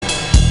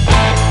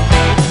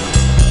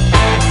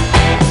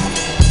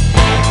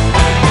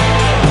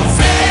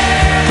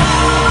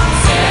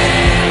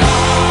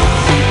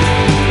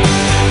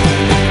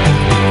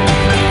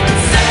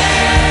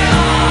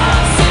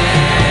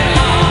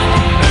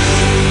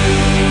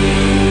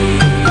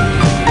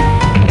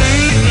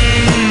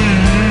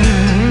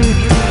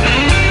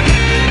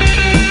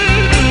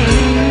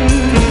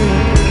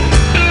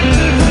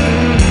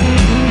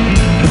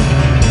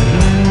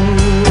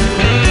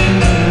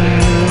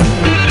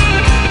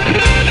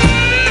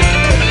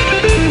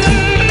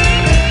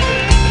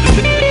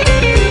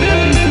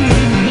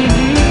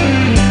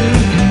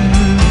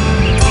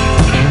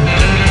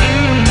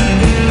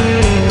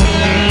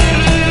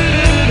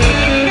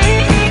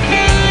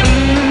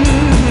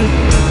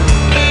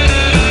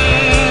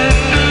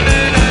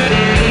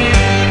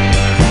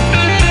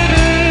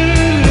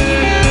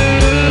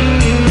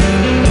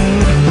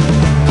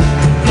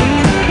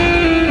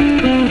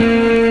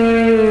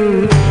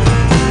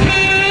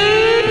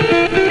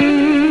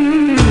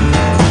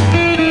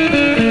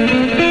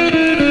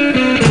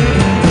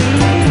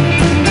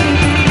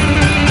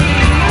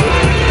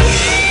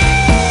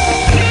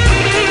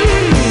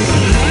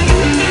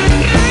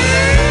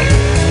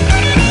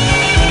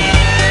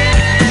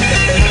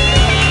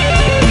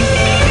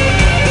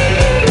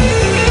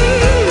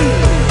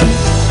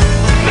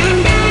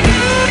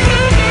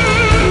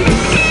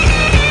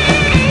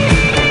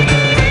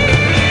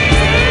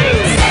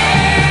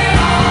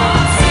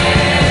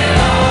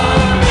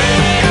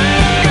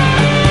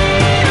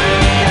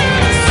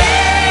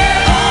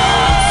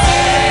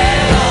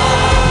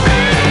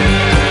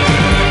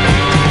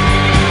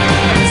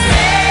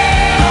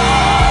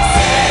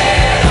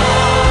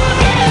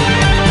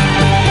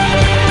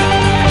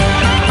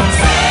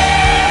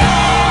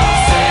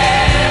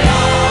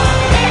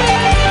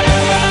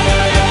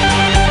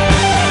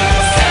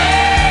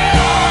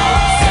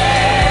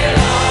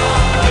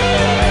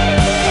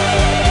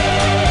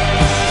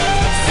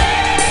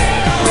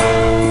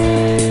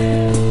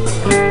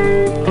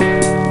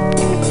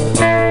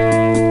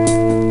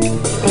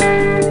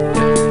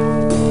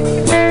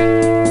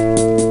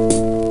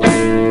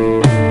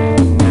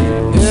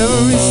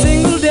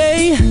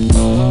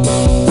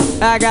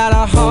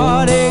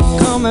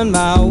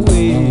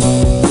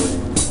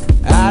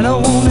I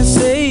don't wanna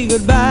say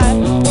goodbye,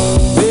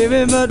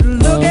 baby, but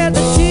look at the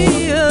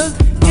tears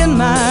in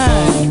my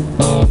eyes.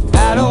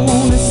 I don't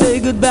wanna say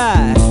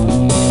goodbye,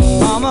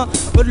 mama,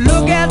 but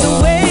look at the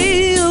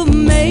way you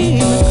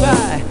made me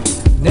cry.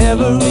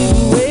 Never in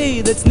a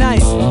way that's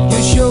nice.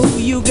 You show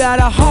you got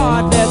a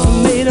heart that's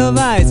made of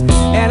ice.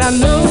 And I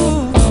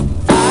know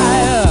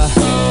fire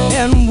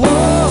and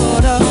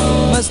water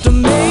must have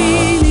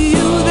made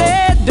you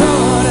their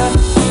daughter.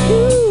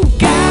 You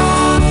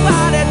got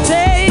what it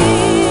takes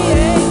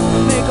to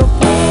make a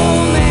poor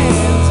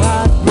man's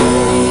heart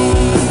break.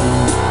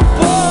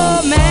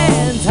 Poor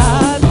man's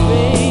heart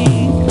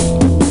break.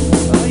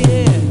 Oh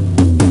yeah,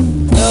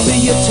 lovey,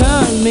 you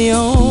turn me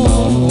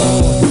on,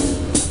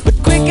 but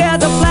quick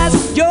as a flash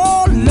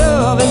your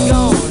love is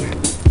gone.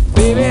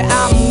 Baby,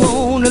 I'm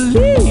gonna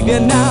leave you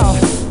now,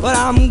 but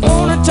I'm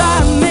gonna try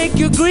to make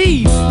you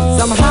grieve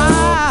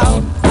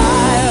somehow.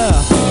 Fire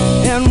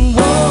and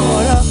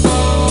water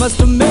must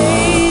have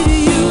made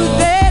you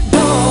their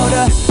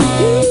daughter.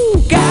 You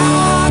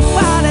got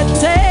what it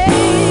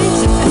takes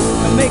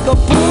to make a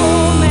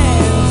poor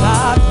man's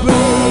heart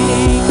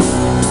break.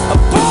 A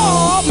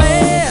poor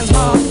man's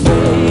heart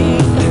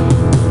break.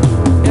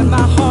 And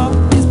my heart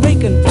is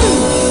breaking.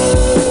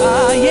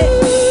 Ah, yeah.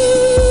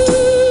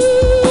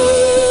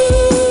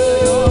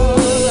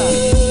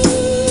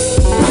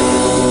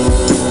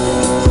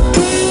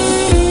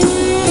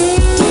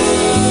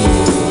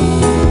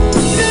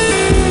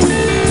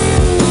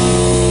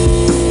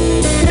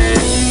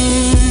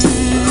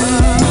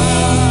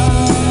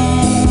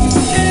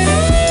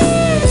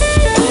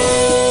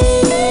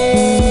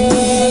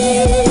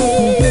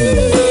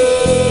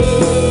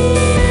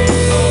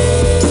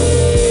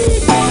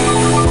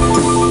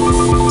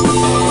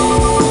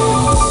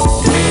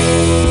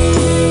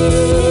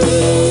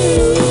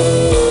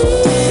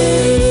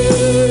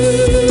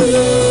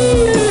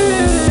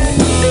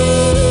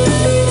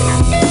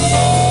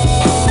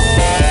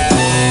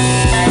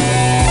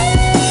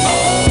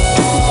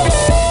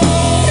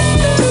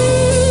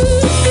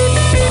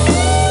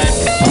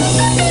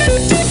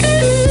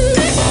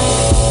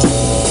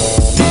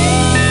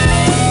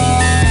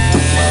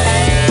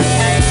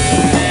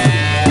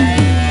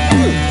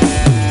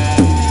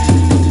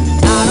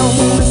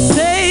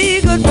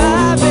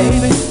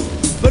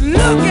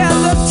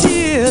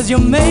 You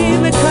made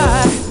me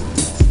cry.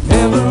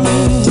 Every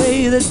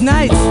way that's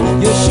nice.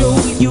 You show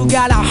you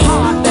got a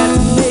heart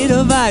that's made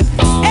of ice.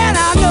 And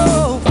I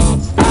know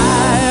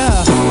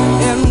fire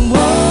and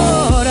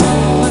water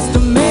must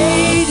have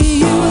made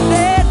you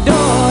their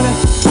daughter.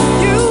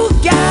 You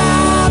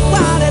got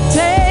what it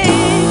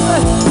takes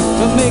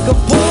to make a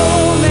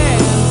poor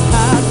man's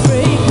heart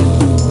break.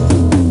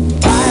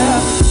 Fire,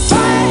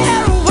 fire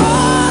and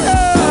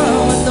water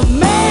must have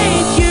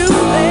made you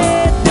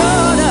their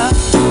daughter.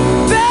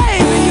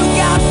 Baby, you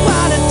got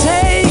what it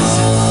takes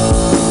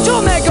to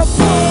make a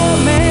poor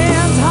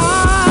man's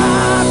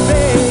heart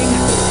break.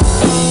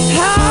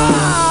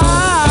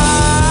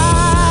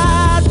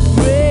 Heart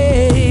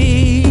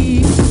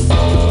break.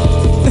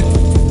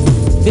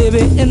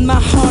 Baby, and my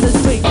heart is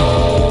breaking.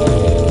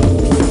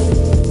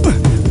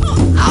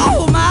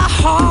 Oh, my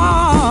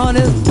heart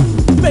is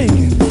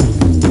breaking.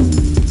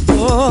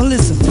 Oh,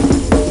 listen.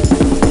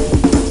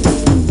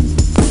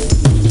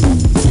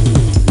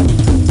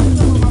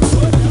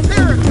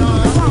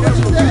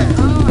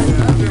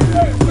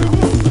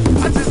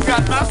 I just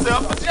got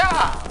myself a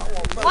job.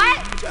 What?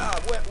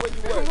 Where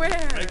you work?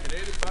 Where? Making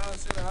 85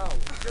 cents an hour.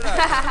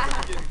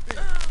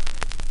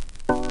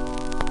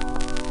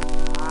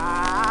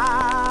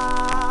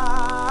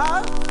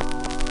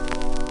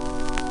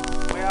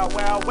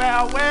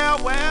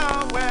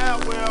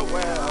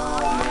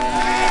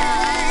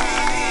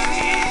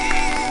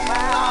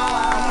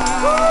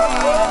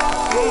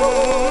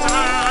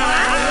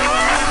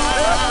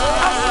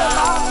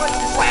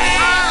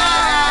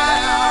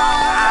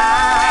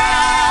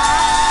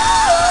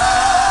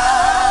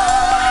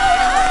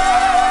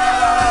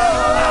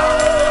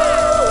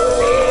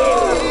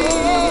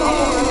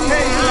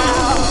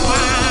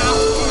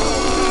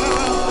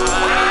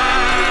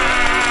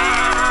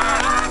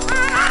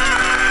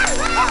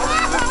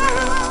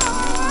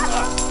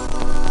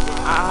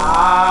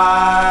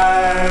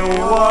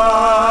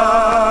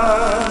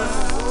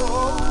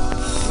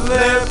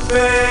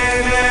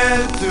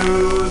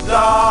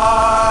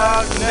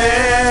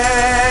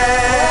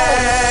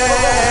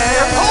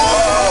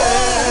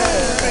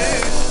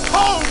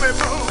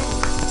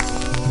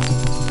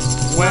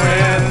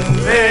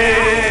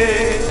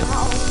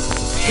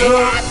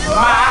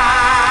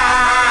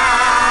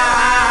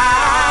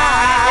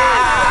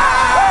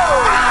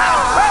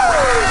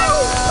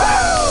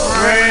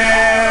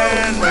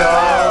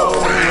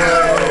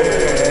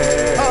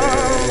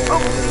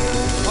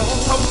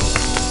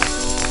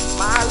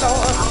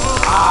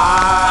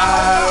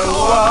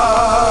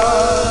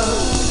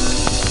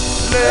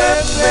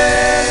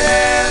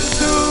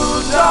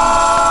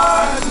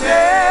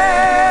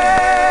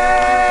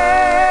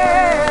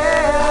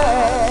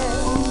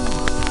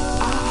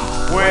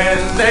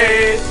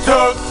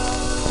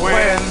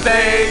 when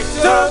they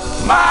took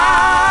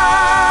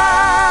my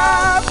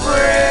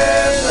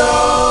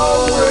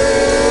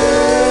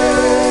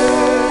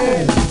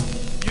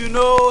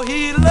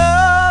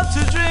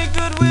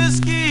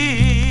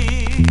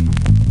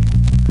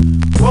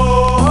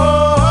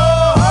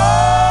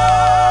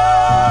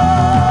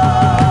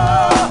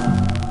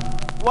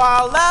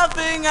while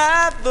laughing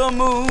at the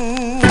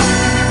moon.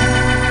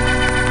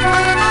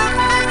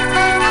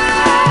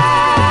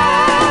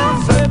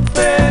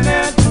 Slipping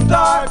into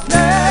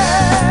darkness,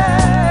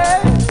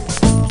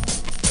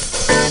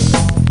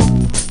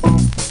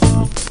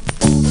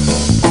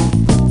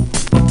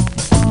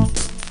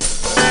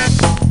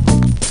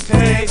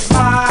 take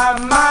my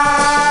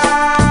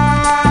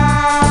mind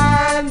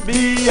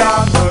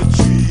beyond the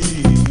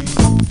trees.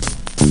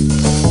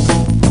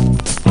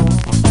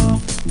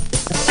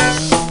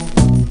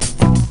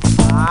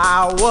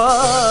 I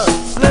was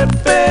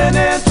slipping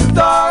into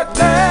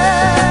darkness,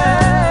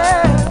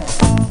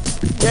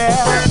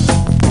 yeah.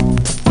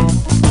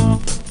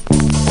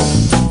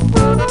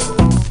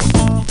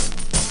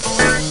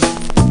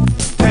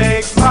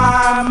 Take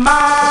my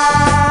mind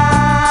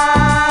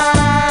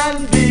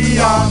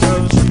beyond the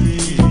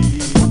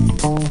trees,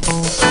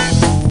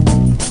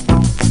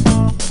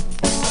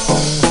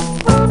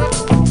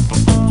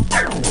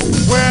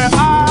 where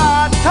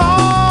I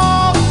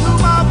talk to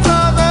my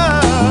brother,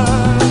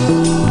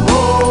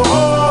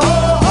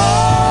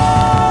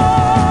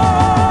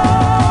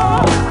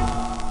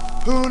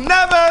 who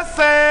never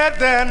said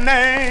their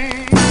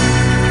name.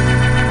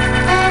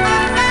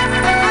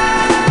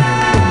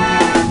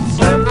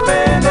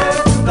 Slipping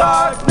into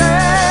darkness,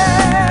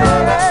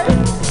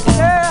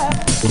 yeah.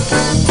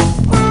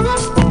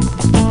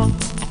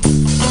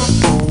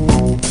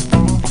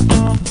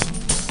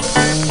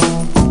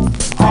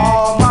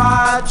 All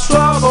my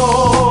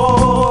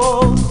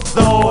troubles,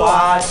 though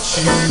I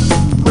choose,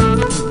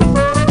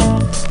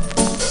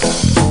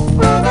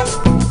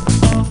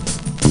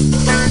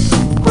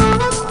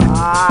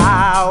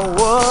 I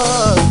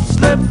was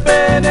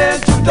slipping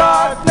into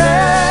darkness,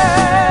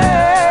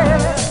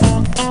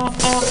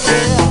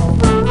 yeah.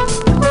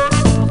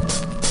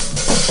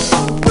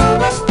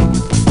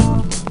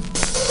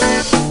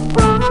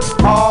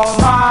 All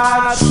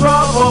my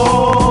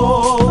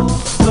troubles,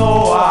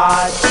 though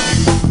I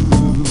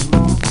choose,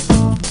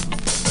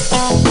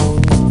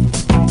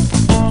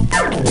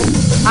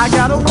 I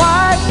got a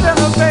wife and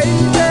a baby,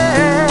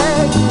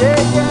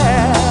 yeah,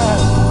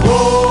 yeah. Oh,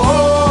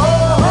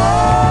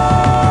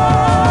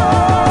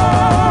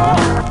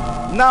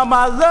 now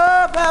my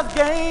love has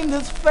gained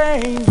its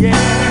fame, yeah.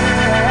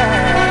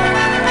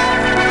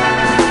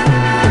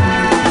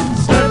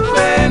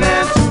 Slipping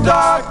into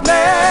darkness,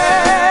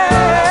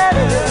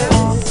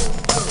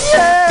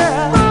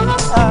 yeah.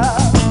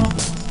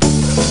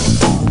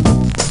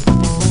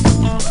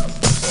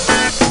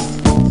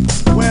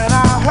 When I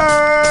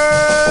heard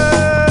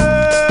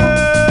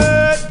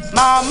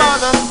my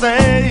mother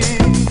say,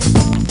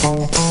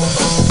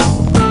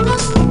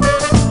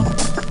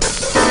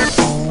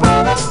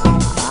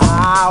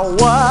 I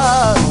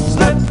was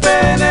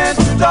slipping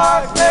into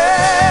darkness,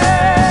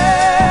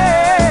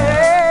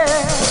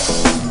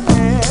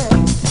 yeah.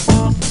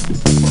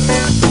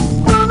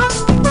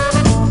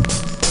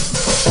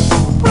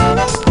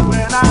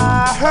 When I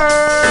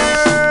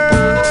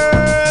heard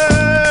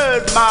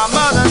my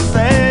mother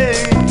say,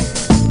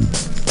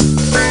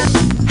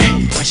 hey,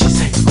 what she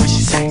say, what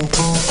she say?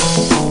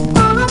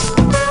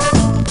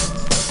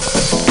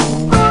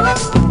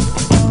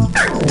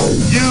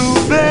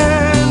 You've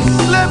been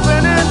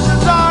slipping into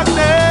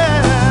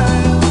darkness,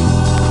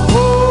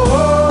 oh,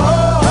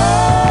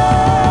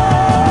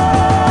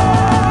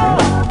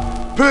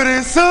 pretty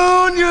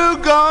soon you're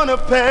gonna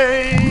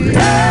pay.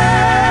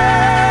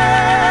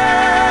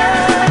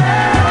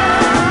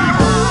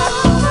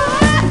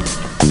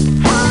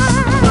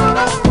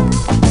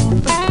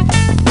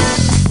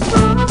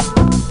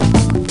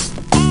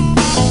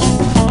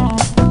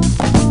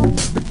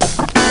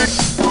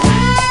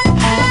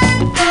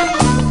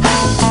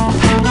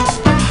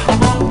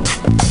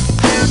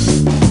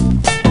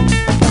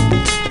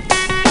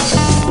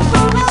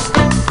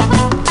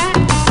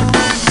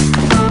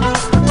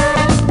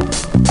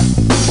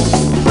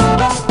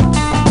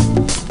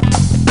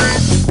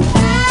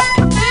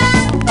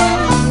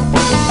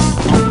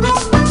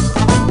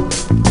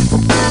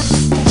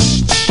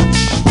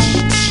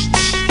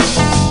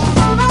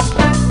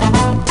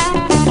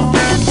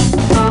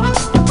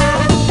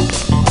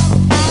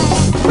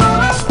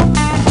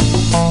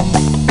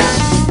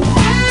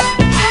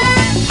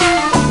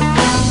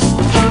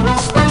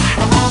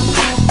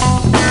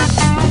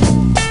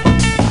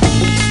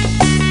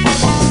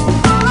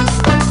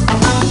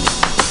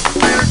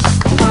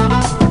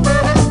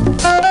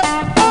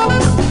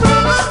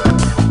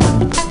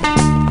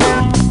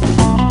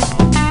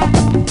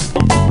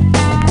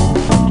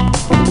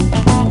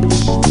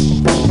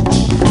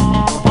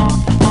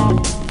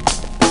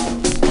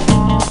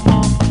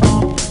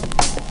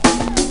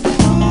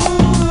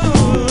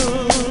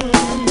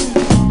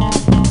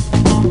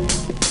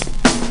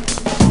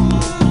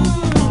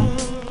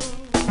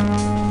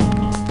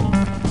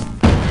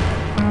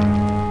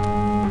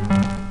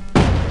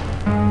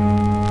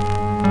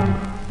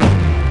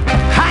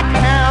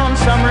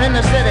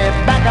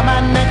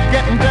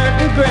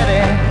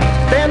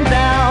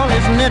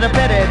 it a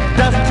pity?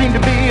 Doesn't seem to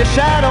be a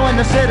shadow in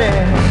the city.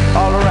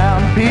 All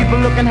around, people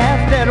looking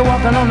half dead,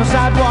 walking on the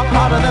sidewalk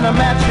harder than a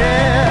match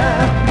head.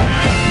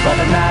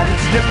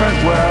 different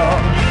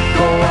world.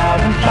 Go out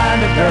and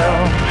find a girl.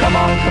 Come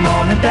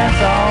on and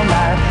dance all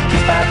night.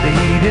 Despite the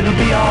heat, it'll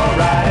be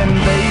alright. And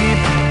babe,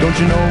 don't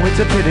you know it's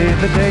a pity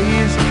the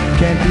days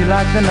can't be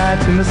like the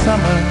nights in the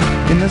summer,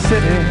 in the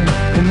city,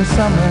 in the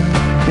summer,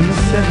 in the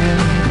city.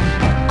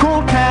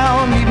 Cool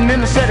town, eating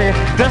in the city,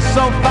 dressed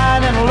so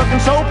fine and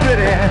looking so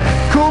pretty.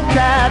 Cool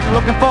cat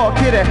looking for a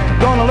kitty,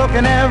 gonna look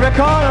in every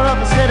corner of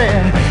the city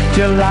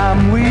till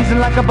I'm wheezing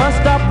like a bus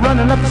stop,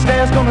 running up the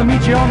stairs, gonna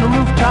meet you on the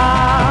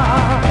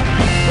rooftop.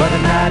 But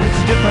at night it's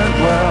a different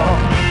world.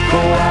 Go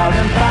out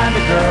and find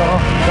a girl.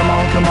 Come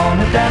on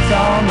and dance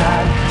all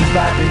night.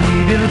 Despite the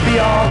heat, it'll be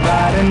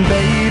alright. And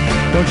babe,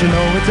 don't you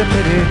know it's a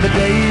pity the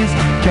days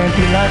can't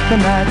be like the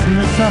nights in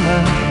the summer,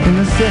 in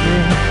the city,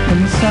 in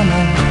the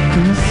summer,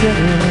 in the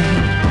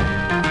city.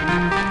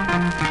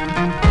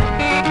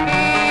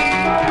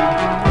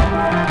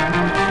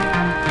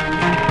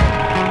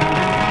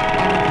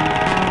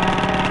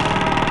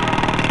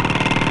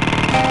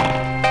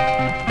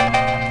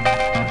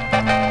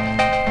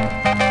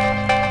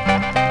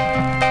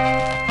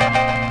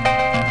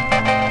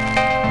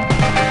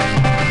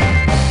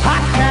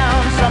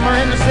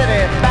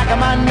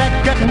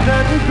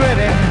 Dirt and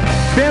gritty,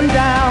 been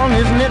down,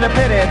 isn't it a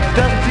pity?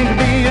 Doesn't seem to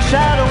be a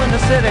shadow in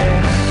the city.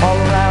 All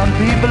around,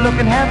 people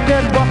looking half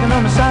dead, walking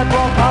on the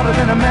sidewalk harder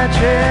than a match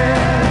head.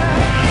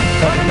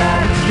 But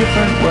now it's a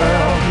different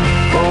world.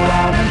 Go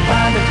out and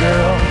find a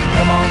girl.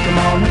 Come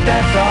on and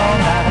dance all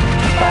night.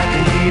 Despite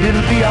the heat,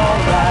 it'll be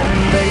alright.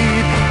 And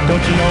babe,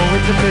 don't you know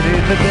it's a pity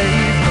the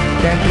days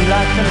can't be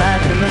like the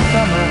nights in the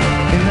summer,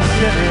 in the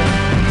city,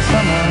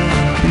 summer,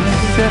 in the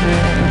city.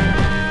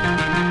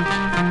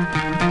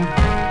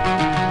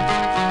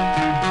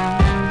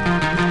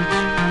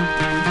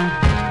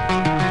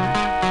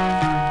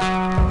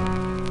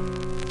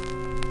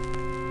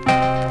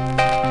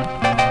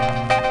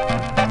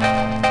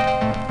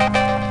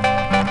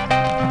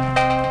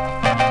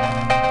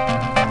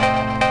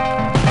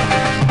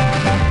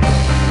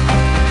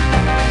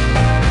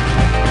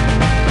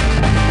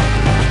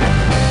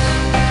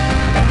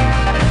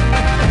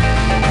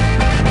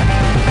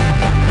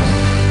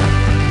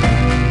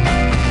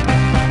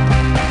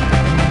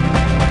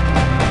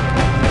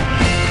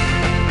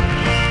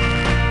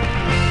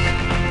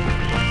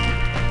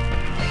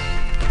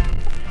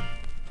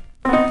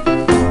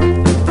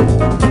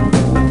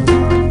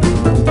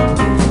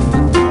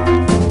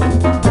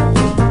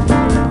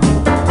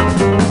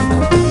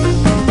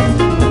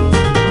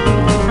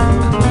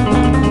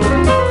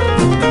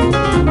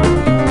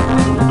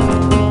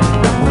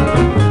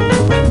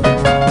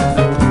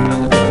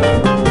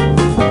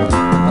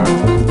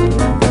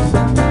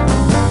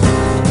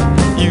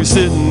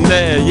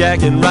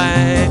 Yakking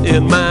right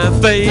in my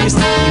face.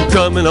 You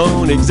coming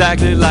on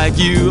exactly like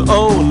you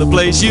own the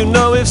place. You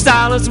know if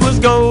silence was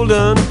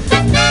golden,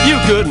 you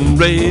couldn't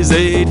raise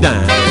a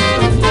dime.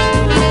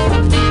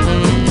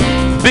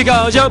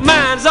 Because your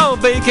mind's on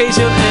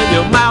vacation and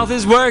your mouth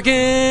is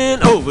working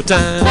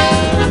overtime.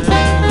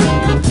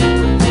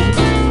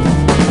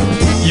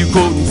 You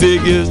quoting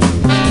figures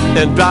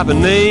and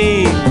dropping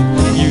names.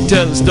 You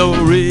telling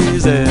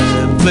stories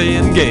and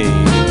playing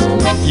games.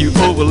 You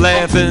over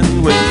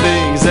laughing when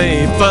things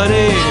ain't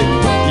funny.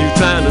 You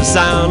trying to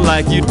sound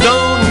like you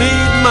don't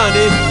need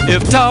money.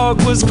 If talk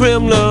was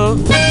criminal,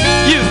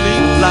 you'd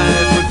lead a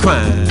life of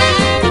crime.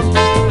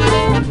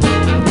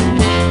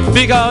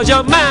 Because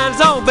your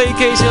mind's on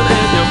vacation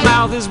and your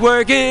mouth is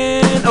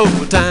working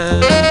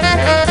overtime.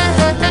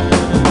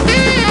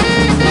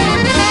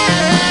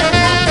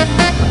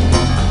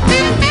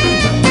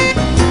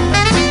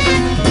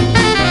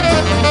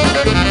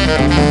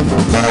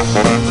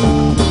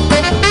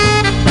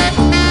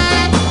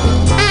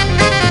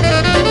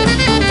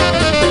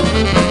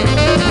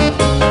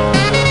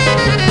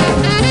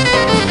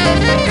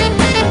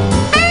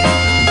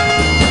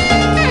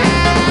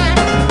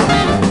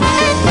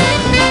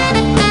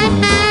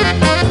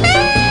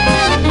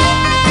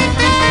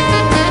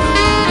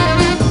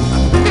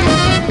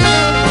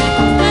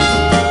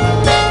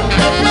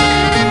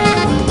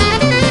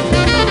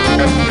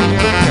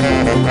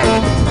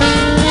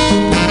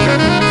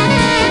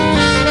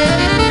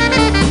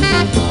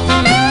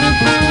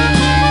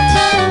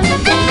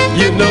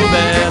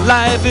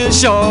 Life is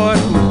short,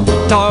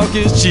 talk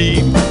is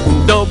cheap.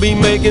 Don't be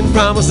making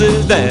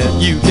promises that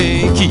you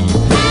can't keep.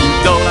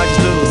 Don't like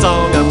this little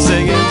song I'm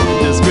singing,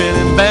 just grin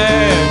and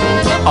bear.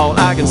 All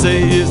I can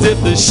say is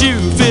if the shoe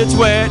fits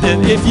wet,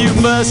 and if you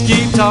must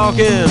keep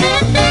talking,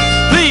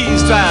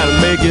 please try to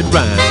make it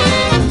rhyme.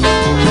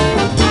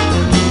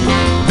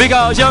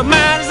 Because your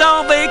mind is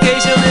on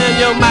vacation and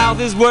your mouth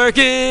is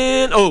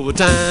working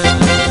overtime.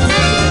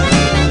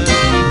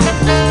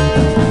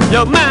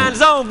 Your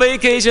mind's on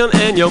vacation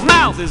and your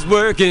mouth is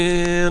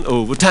working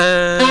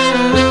overtime.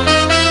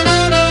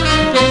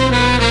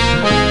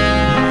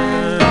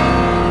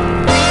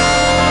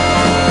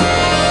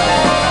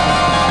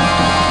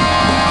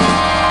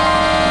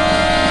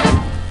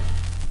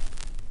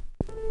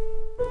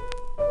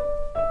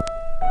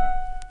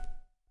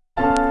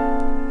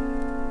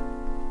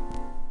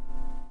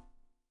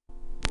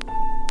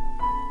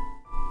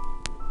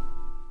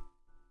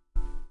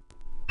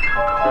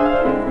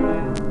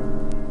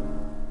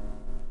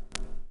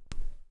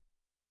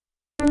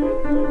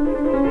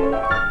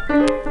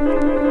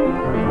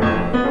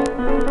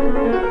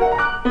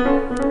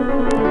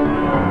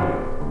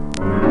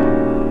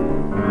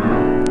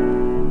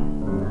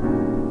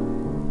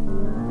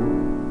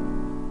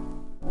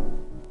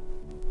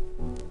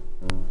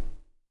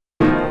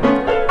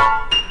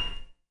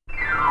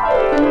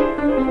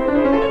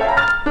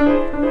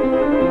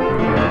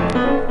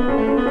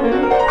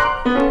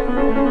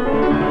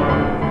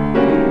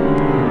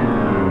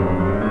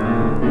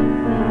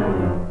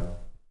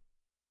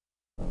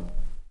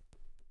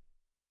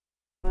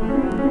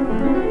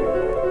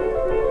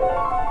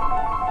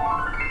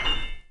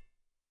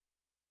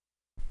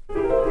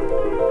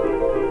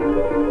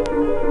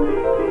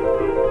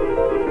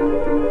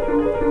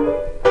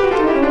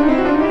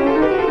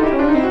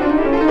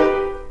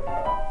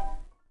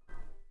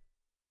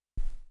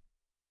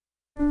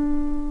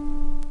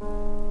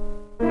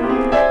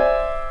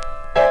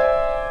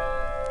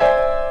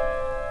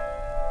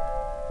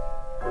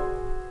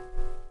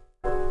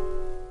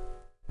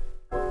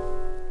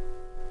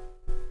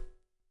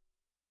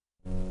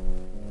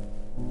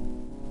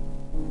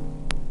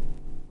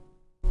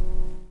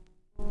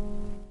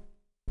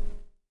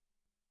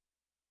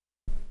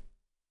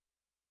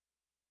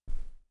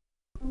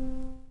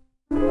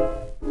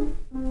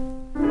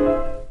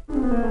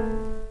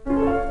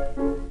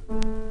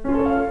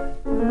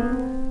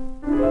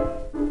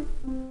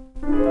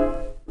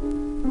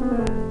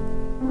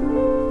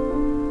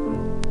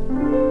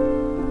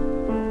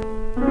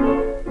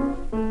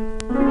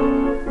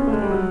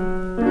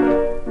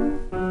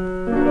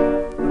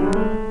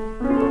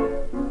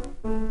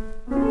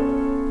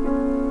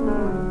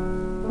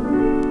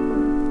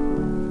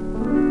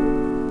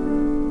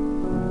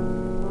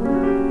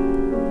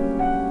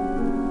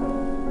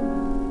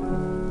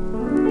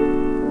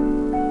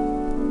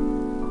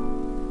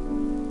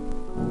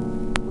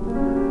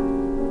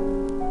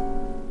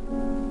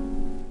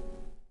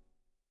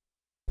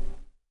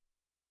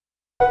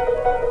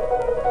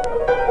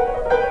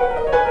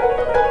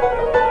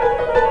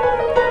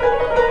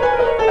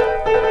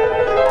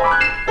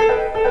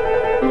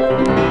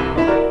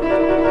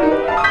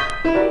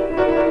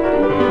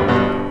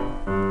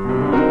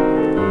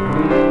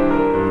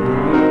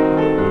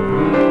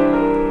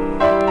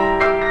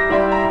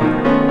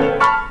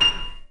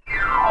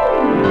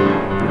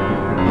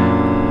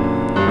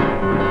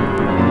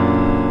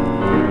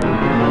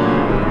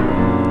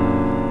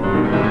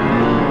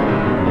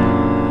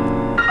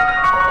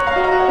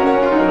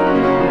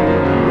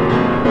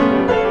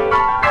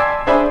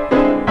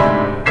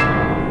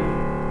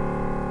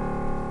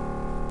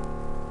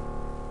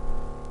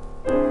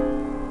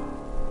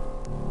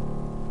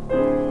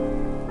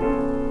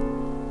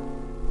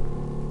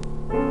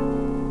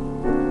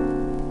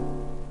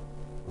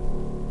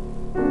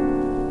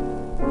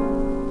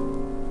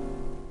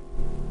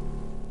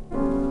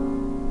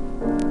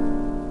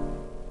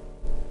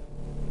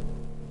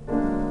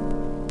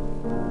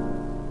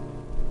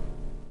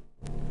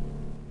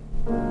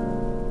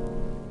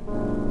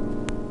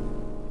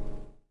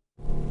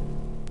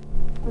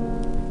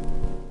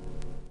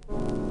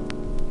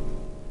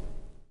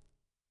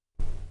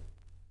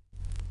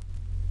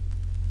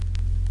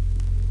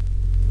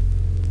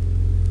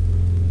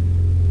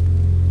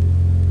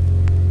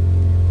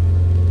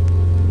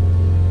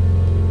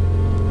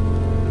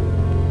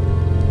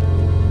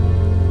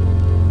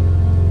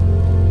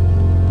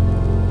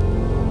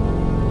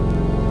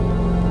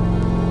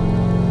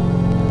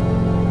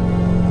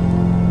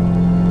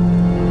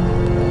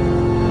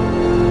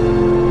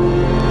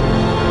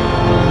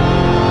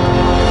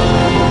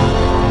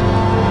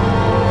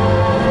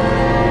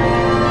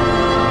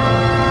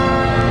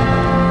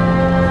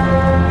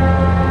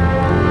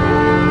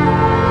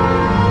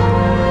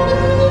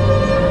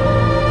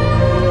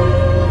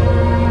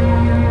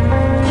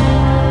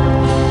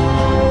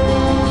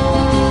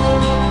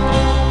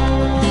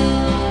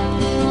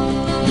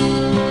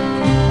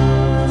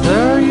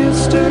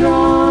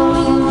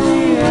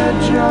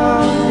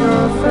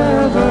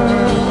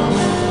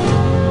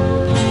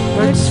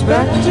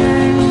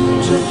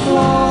 expecting to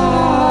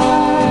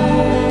fly.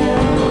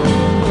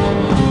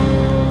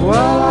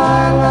 Well,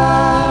 I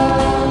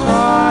laughed,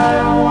 I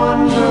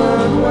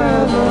wondered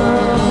whether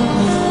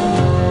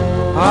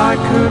I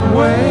could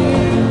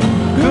wave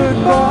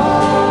goodbye,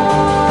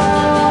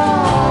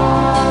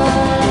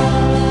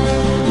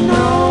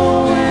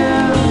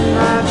 knowing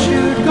that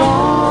you'd gone.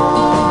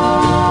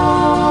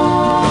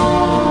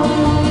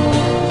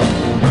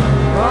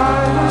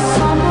 By the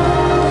summer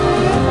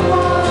it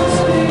was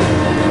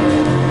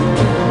evening,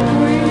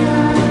 we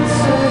had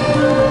said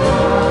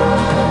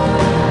goodbye.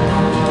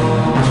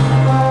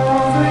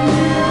 All the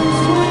years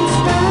we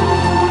spent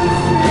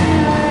with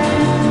feeling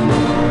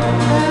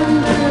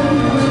ended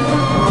with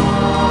a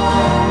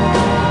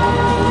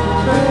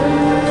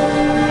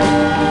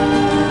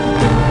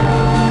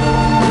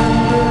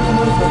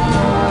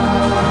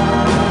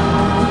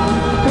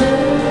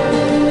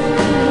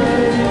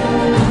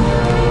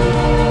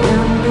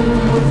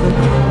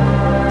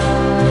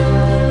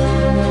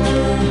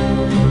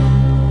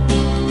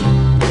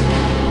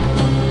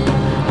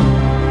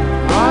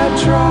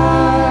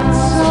tried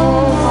so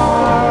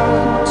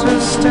hard to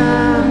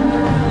stand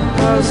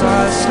as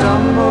I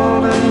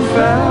stumbled and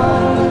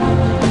fell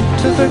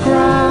to the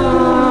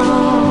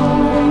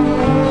ground.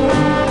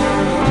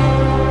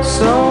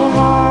 So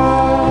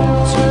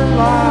hard to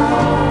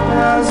laugh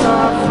as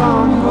I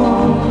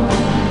fumbled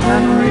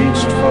and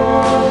reached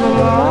for the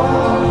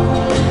love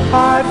I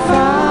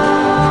found,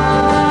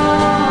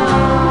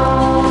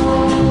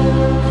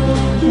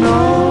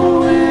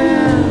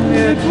 knowing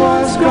it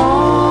was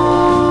gone.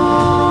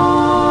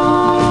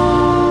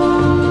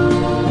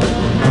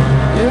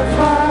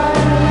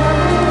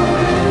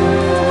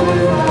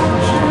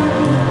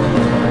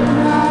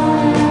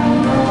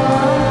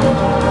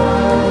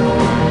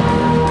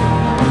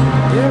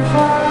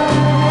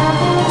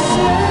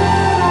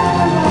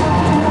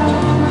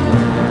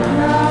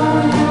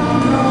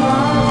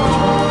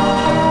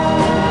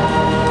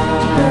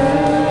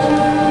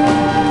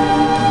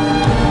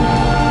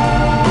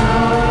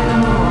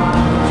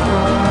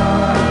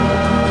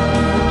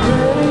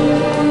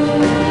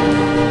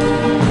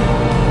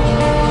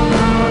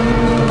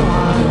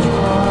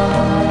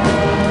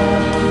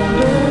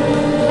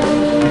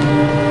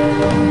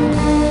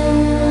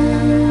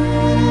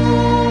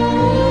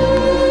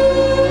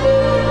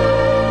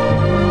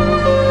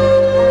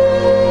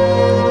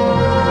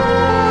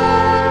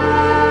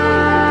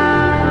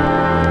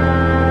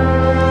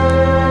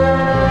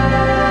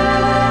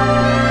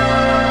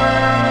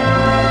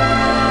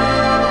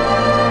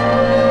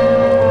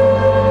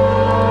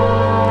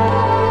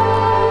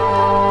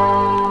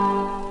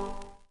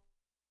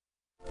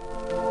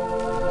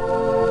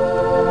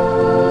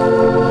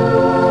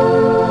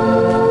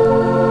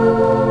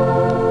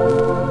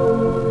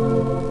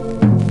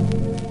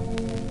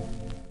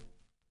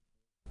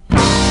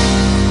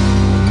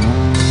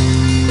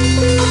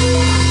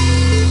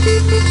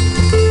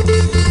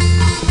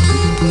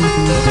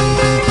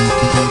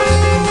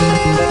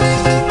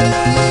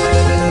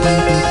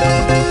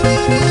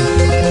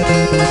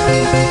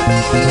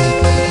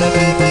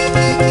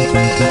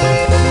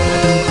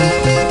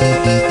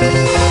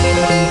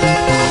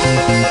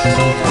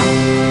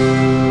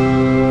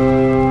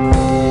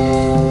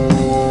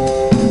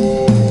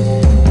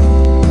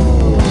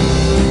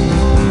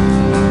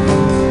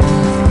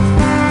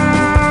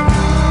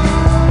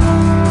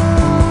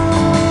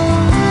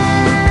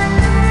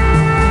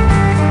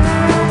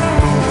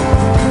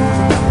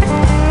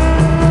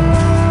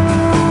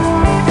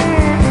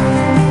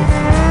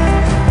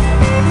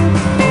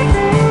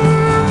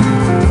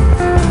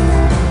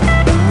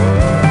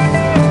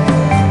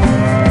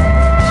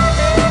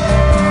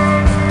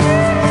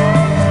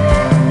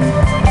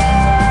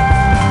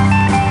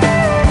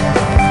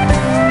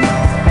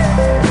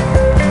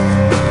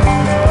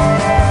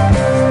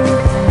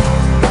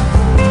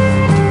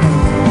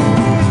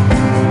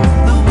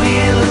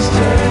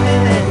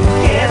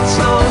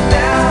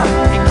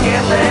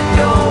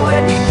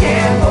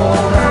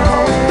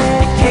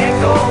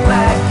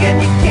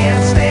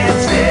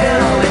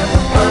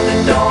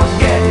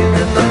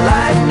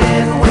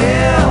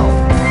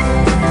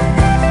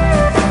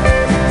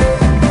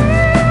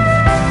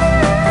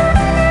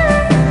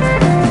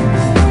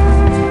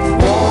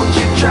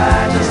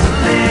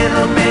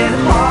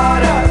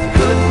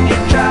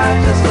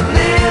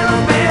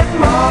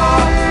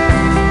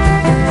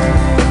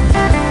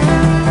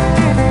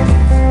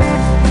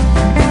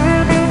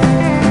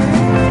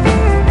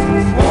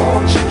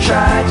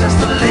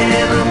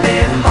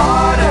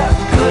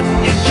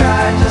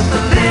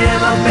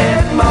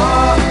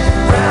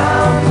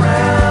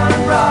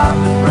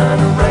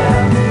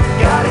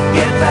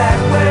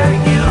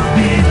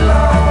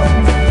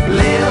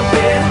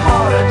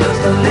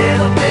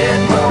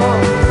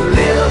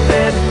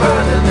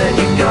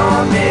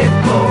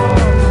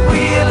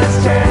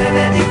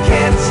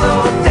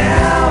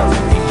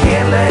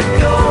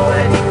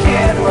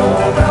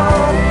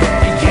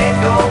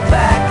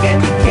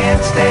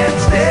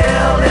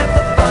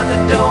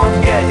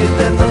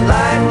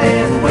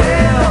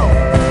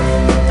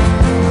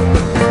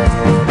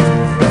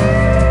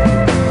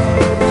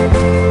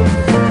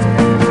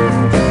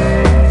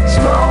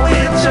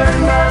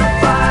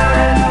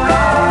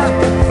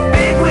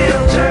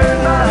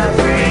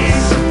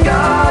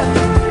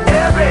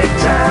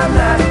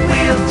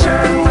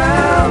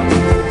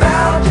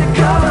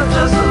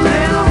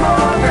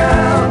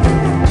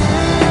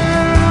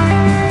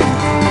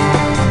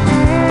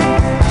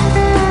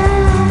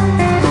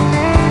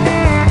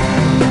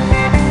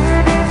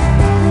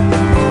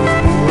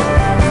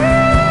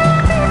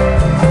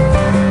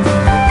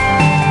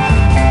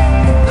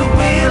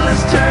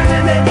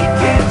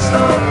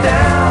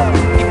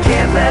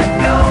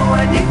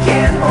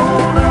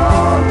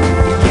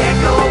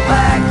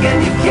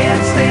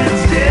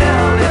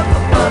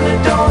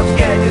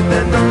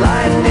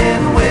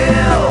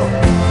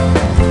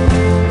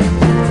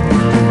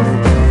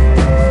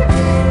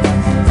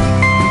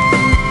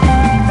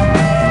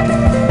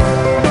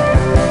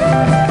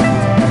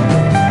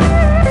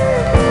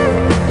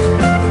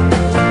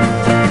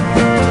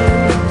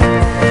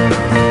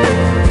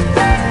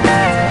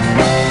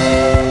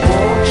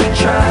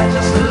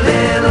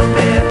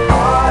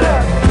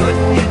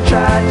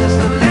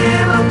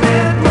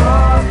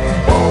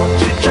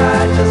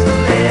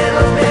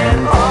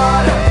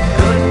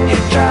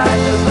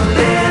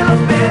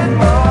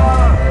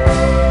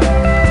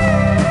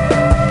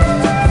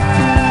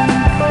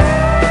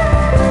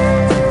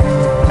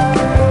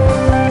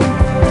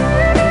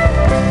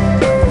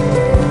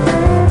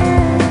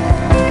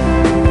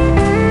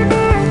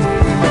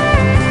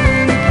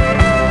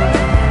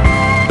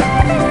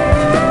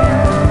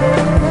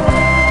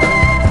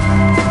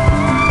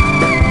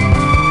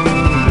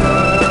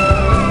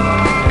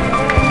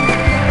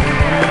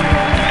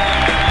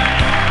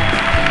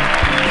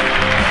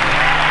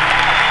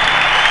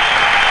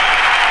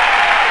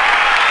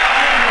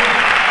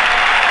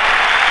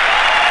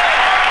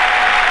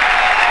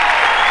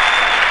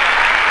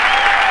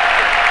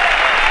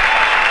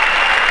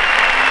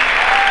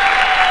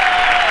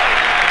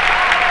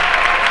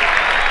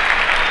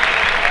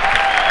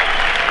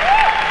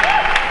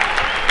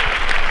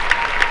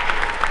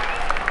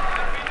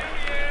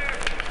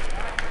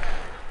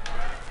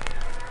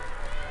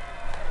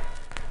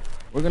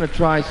 We're going to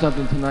try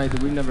something tonight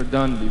that we've never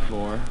done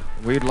before.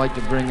 We'd like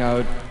to bring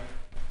out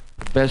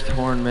the best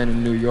hornmen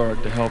in New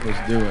York to help us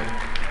do it.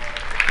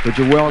 Would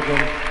you welcome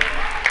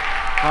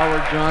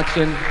Howard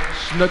Johnson,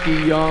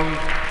 Snooky Young,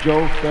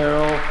 Joe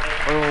Farrell,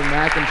 Earl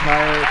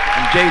McIntyre,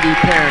 and J.D.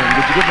 Perrin.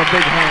 Would you give them a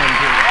big hand,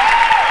 please?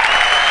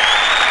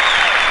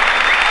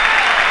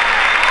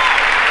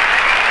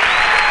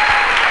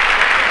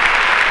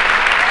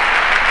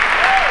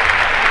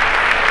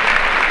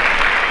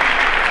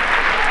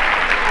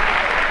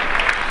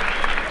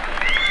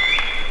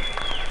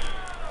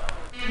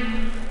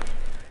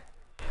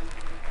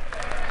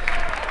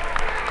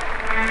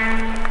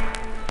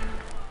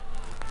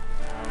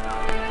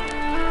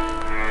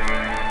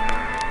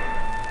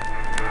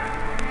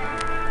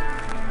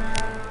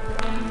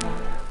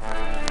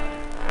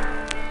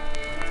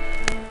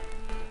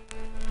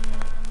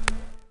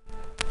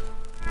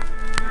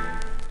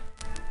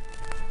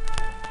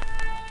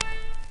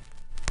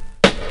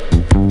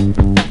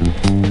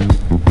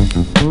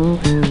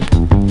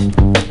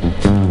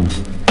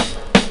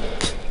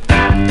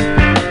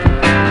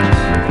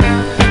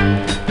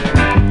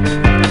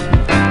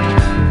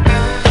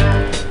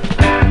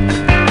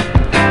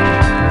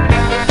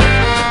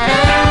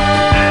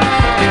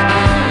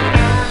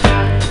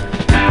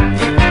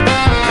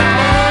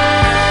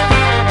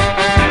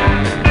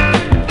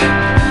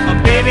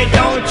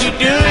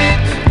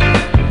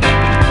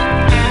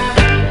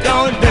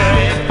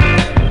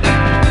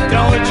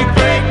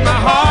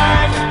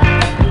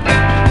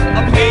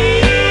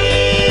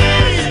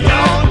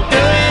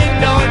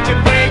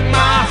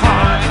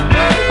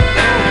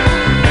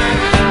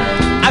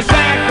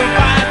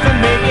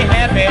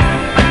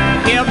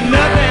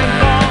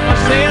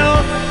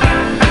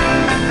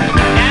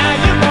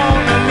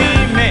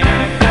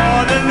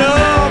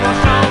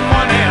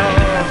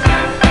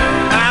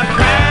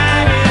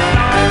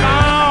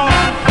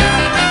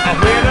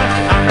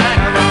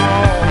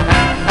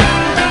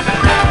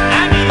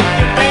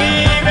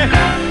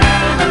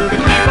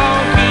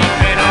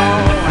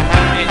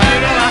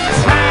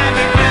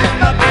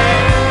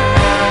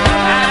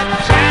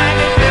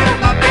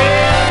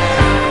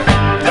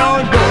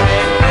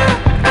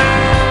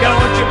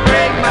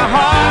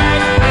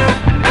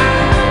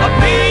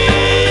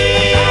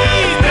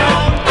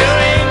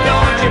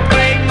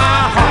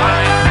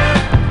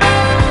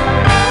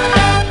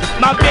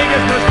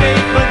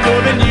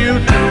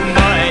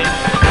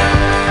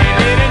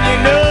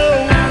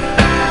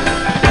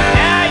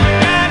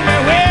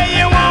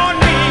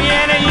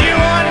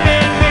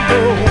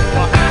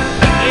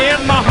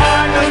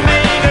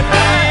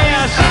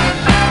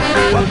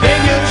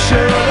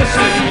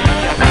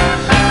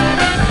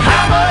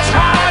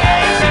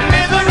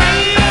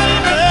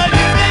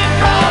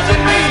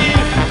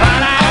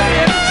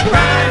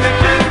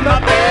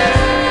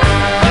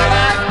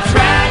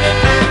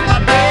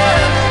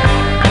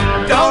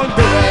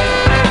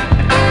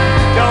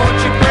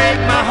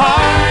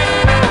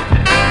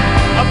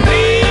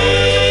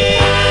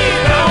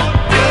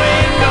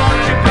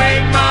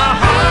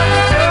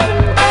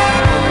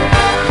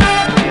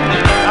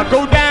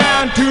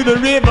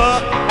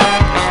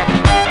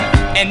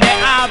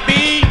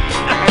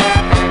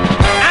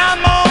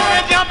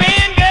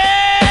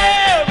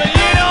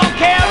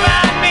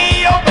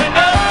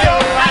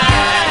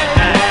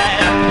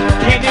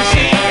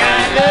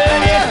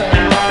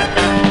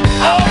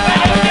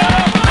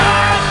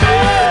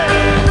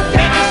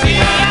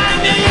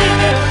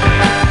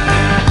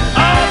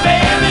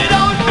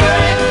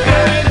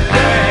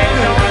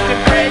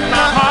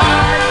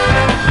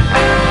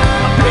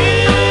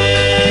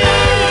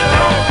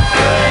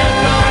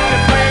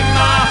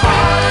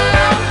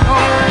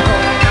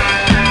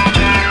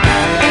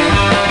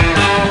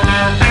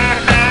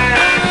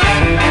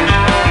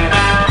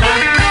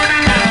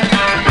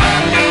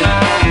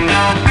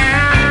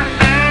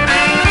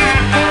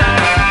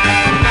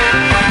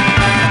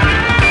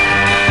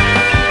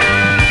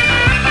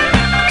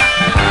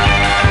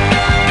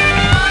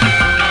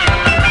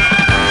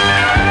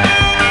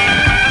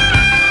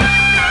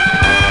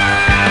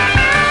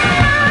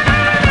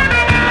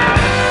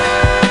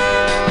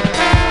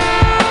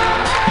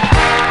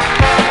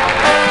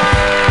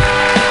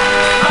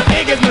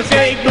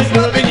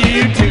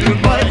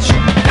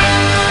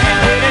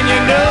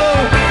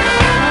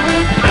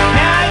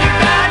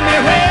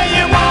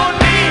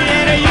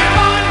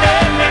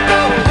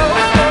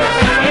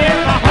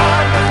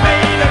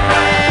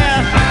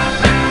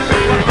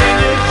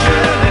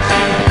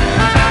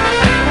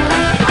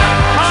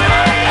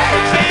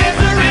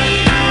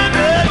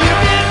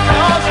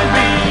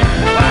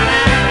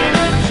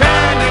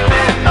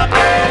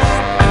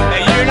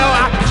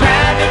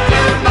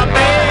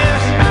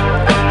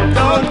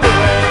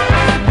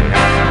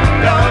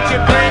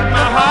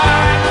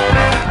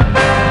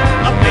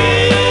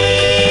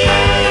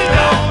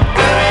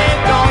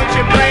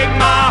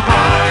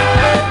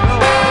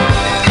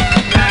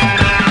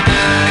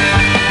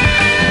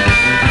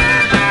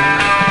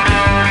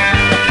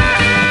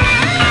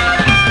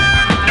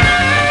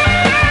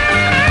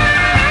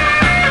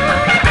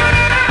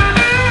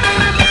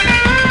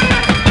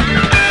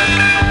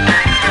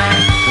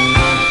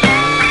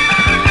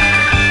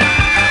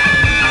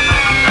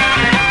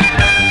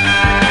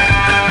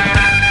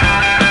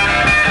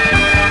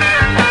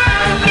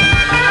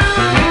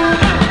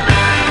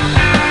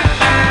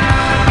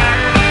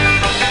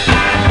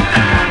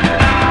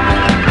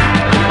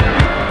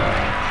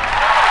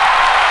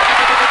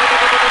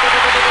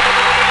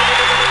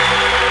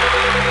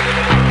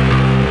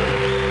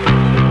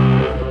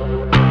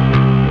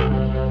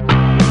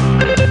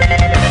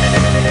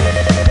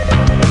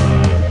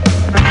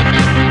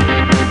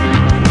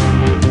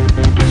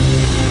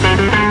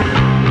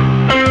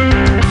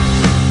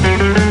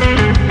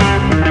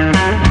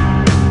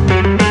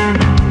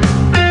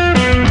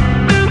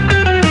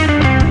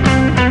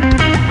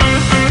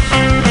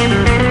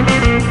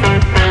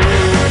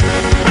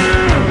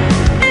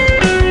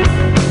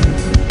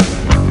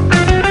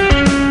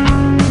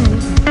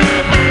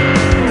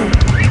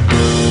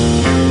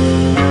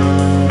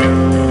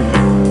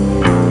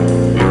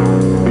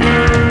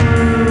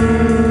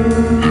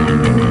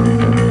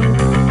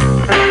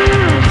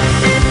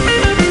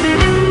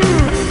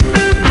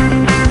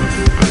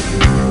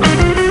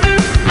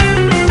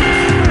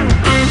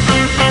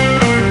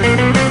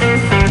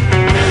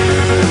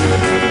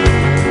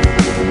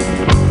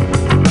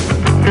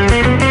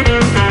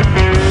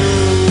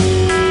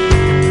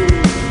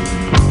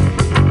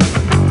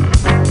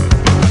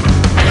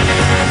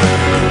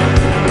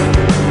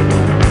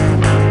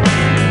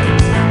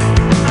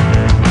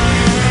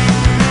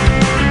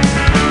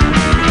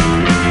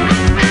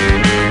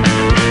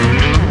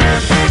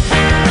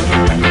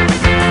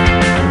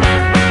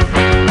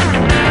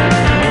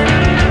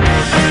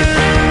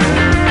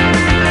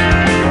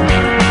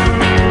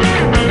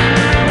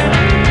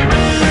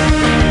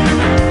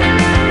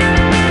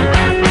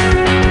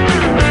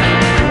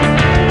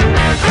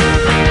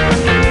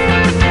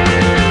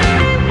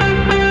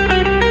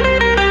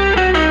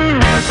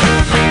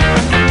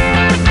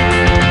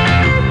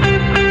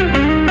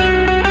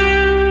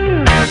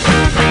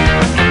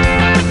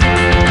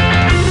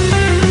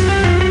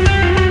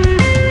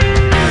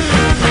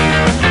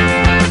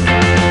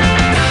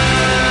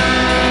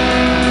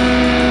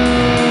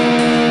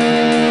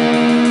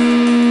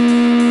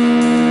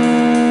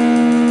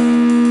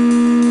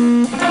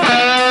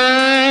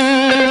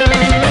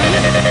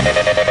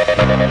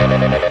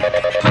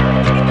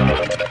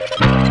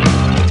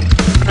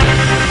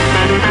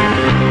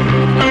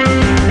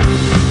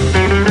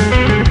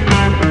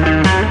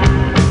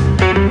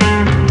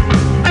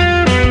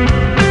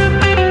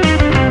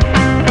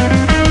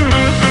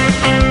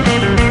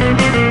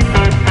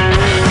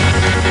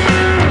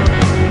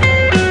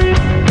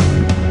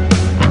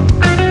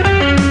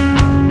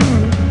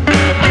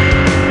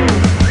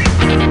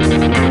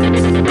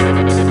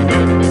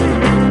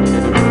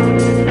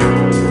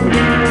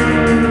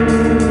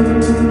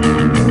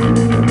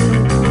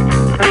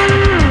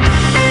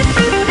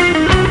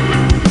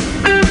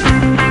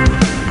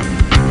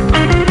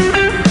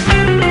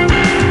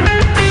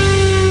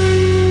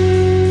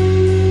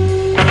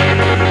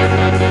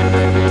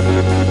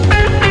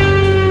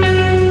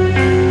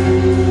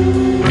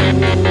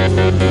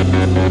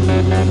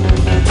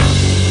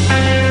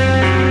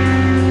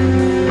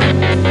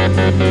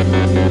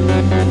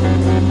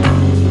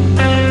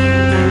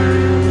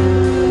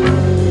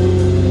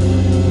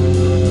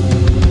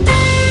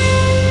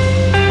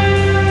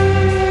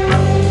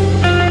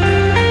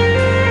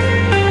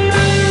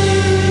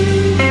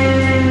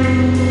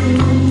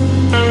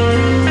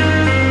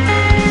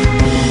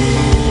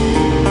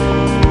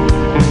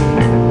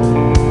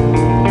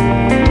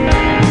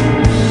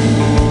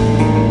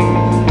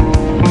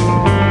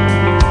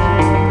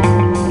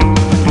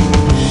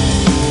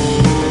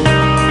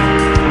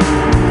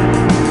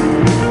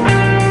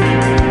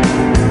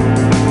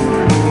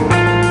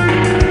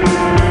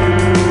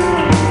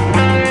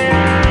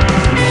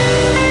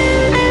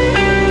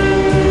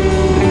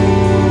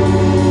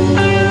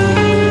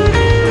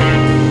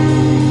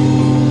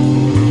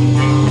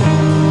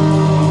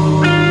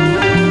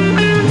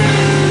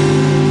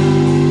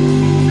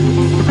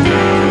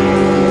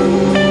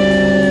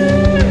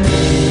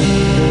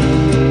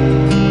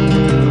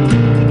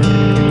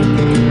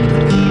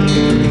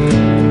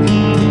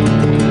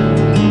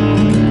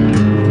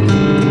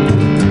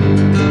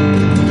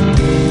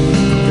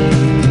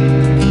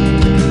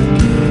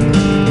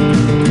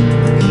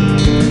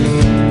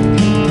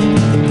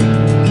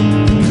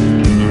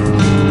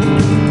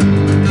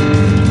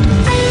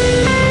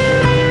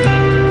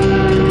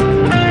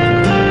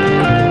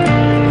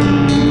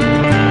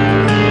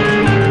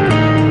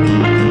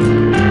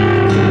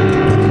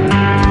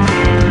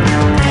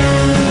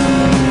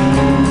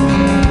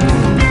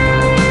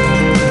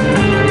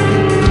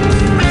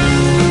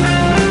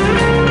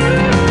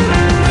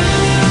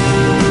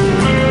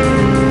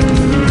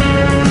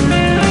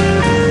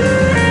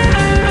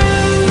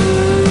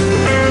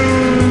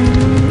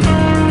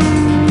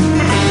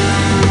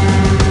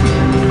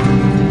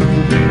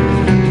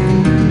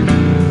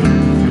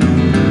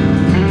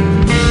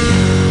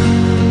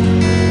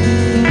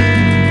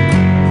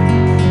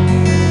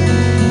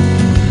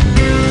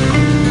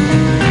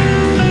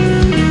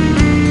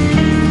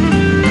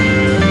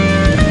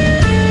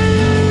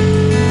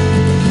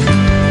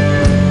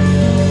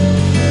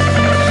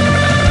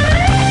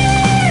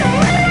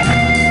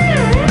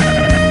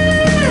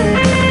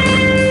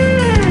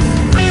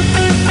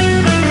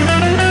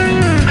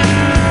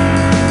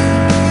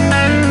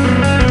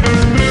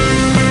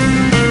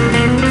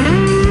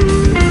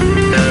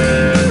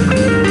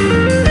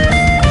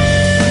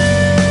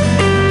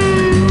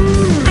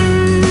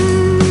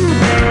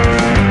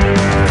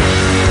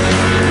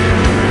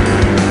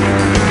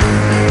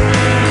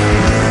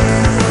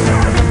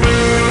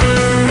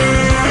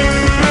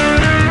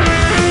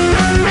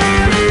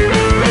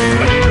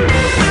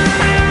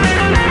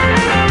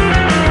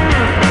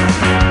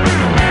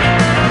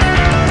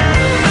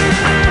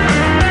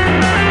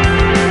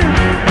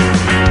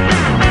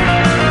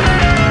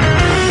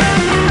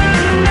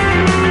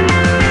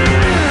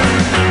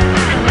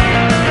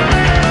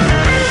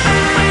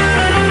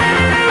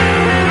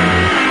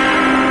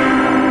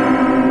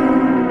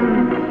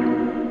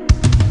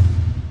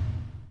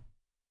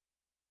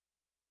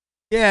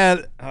 Yeah.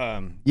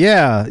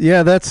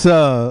 That's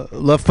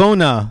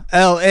Lafona,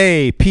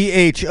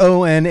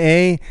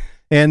 Laphona,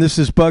 and this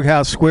is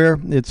Bughouse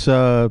Square. It's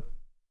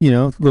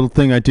little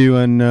thing I do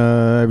on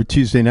every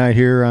Tuesday night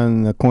here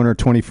on the corner of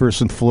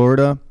 21st and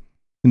Florida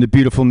in the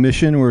beautiful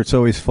Mission, where it's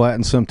always flat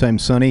and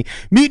sometimes sunny.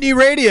 Mutiny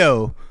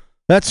Radio,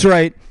 that's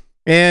right.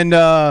 And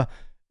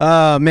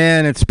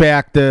man, it's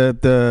back.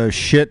 The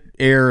shit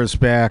air is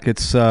back.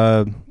 It's we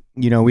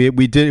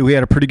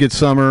had a pretty good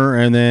summer,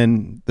 and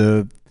then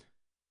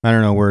I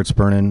don't know where it's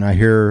burning. I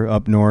hear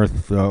up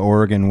north,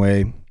 Oregon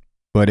way,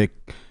 but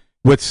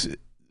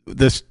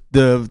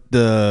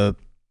the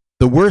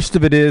worst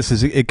of it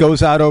is it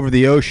goes out over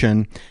the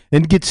ocean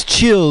and gets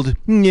chilled,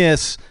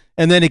 yes,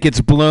 and then it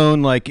gets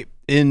blown like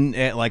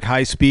at like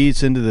high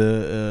speeds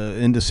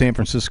into San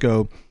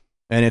Francisco,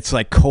 and it's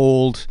like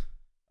cold.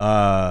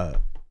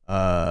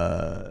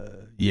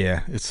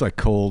 It's like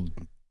cold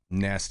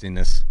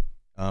nastiness.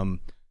 Hold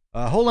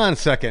on a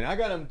second. I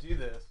gotta do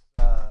this.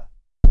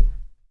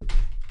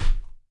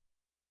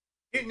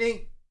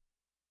 Mutiny.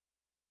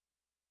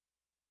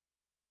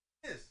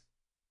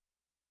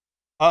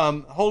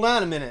 Hold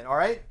on a minute, all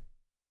right?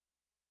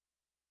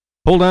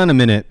 Hold on a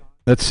minute.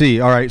 Let's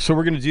see. All right, so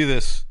we're going to do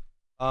this.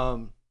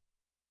 I'm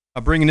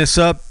bringing this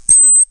up.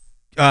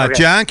 Okay.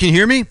 John, can you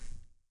hear me?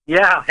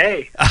 Yeah,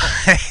 hey.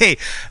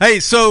 Hey,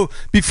 so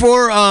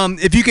before,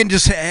 if you can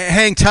just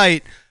hang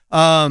tight.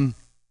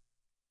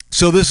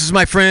 So this is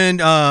my friend,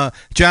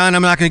 John.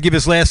 I'm not going to give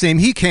his last name.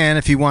 He can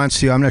if he wants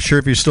to. I'm not sure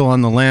if you're still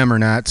on the lam or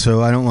not,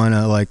 so I don't want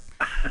to,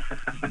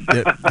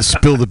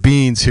 spill the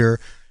beans here.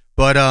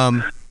 But I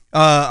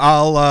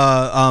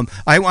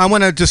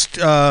want to just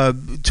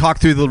talk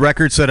through the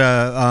records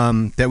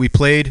that we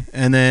played,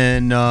 and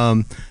then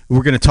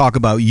we're going to talk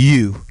about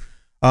you.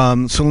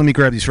 So let me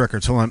grab these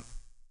records. Hold on.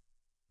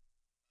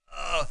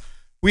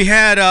 We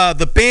had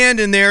the band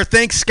in there.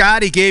 Thanks,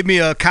 Scott. He gave me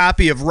a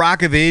copy of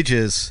Rock of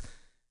Ages,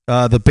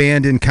 the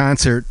band in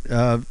concert.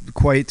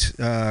 Quite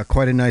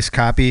a nice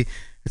copy.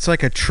 It's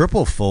like a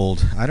triple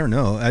fold. I don't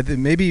know.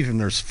 Maybe even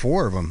there's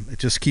 4 of them. It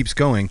just keeps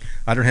going.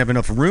 I don't have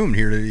enough room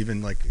here to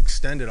even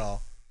extend it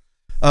all.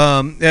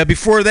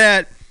 Before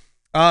that,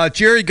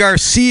 Jerry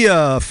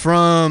Garcia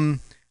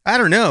from, I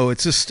don't know.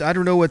 It's just, I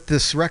don't know what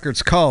this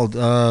record's called.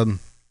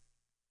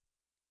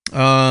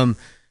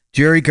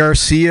 Jerry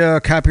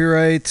Garcia,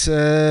 copyright.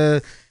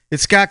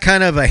 It's got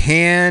kind of a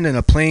hand and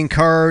a playing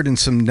card and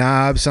some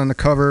knobs on the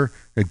cover,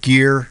 a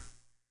gear.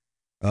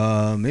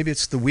 Maybe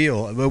it's the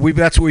wheel. But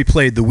that's what we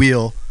played, the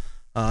wheel.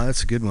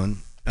 That's a good one.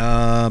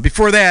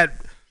 Before that,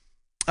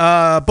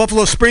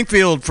 Buffalo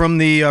Springfield from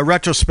the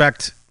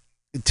retrospective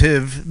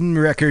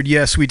record.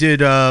 Yes, we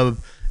did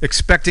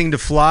Expecting to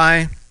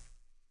Fly.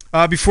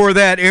 Before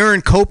that,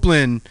 Aaron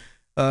Copland,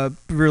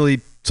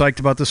 really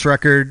psyched about this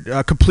record.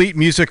 Complete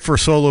music for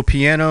solo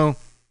piano.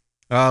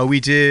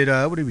 We did,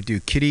 what did we do?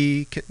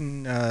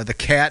 Kitten, The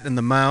Cat and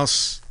the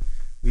Mouse.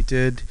 We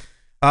did.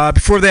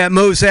 Before that,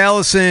 Mose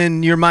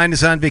Allison, Your Mind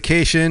is on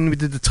Vacation. We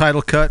did the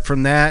title cut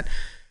from that.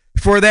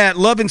 Before that,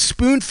 Love and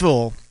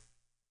Spoonful.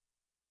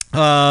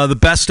 The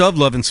best of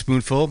Love and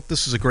Spoonful.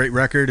 This is a great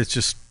record. It's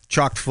just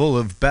chock full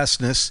of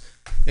bestness.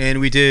 And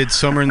we did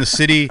Summer in the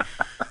City.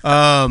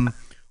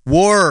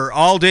 War,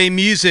 All Day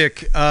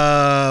Music.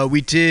 We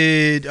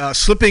did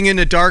Slipping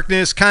into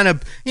Darkness, kind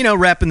of,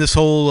 wrapping this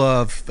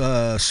whole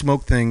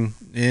smoke thing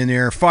in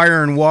there.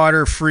 Fire and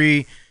Water,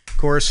 Free. Of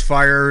course,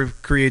 fire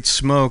creates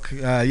smoke.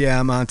 Yeah,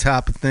 I'm on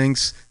top of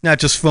things. Not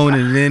just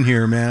phoning it in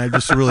here, man.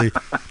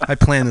 I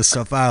plan this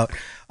stuff out.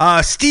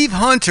 Steve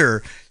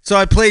Hunter. So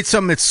I played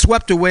something that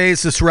swept away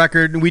is this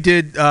record. We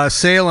did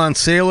Sail on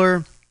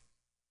Sailor,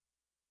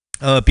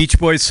 Beach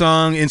Boys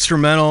song,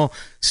 instrumental.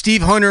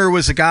 Steve Hunter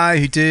was a guy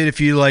who did, if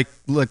you like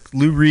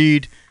Lou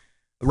Reed,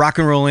 Rock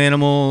and Roll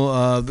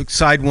Animal, the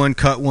side one,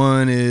 cut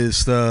one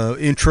is the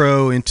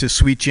intro into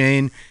Sweet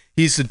Jane.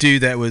 He's the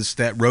dude that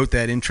wrote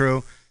that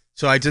intro.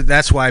 So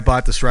that's why I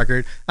bought this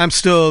record. I'm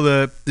still,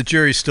 the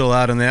jury's still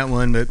out on that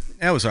one, but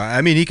that was all right.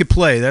 I mean, he could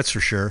play, that's for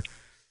sure.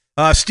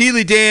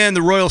 Steely Dan,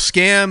 The Royal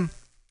Scam.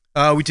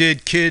 We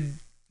did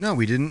No,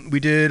 we didn't.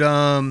 We did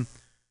Don't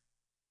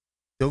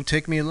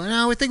Take Me Alone.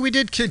 No, I think we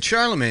did Kid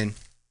Charlemagne.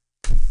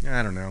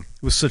 I don't know.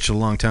 It was such a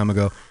long time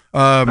ago.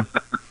 And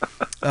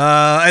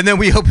then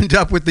we opened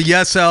up with the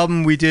Yes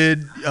album. We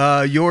did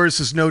Yours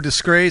Is No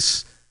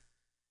Disgrace.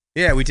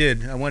 Yeah, we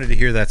did. I wanted to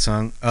hear that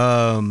song.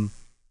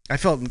 I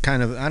felt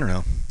kind of, I don't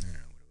know what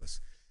it was.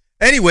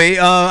 Anyway,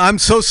 I'm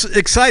so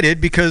excited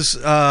because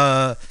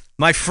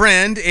my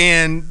friend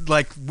and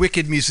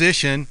wicked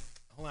musician.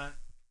 Hold on.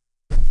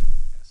 Gotta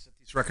set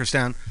these records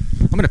down.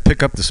 I'm going to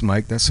pick up this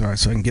mic. That's all right,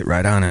 so I can get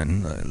right on it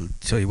and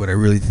tell you what I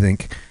really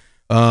think.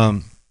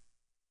 Yeah,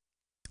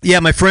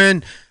 my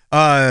friend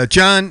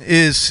John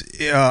is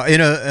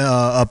in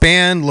a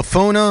band,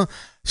 Lafona.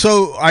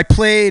 So I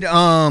played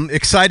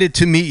Excited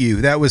to Meet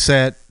You. That was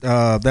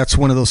that's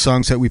one of those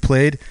songs that we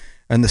played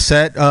in the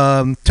set.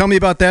 Tell me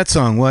about that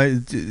song.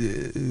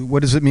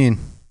 What does it mean?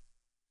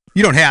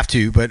 You don't have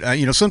to, but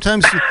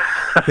sometimes you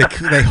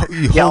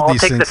hold I'll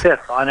these take things. the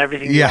fifth on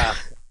everything. Yeah.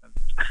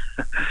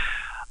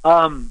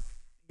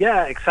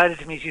 Yeah, excited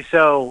to meet you.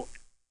 So,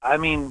 I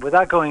mean,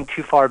 without going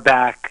too far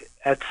back,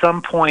 at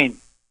some point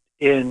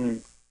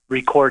in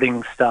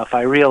recording stuff,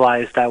 I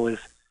realized I was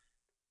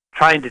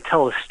trying to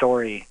tell a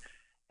story.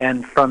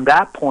 And from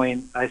that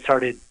point, I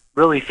started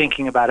really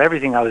thinking about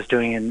everything I was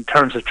doing in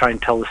terms of trying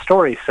to tell the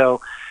story.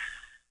 So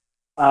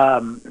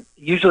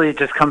usually it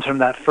just comes from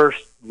that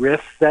first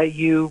riff that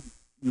you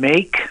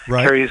make,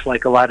 Right. carries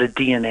like a lot of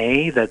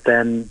DNA that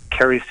then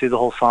carries through the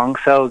whole song.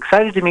 So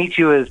excited to meet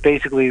you is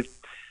basically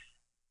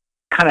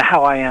kind of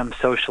how I am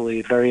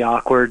socially, very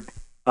awkward,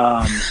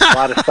 a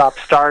lot of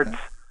stop-starts,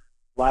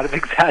 a lot of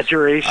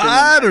exaggeration.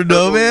 I don't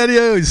know, man. He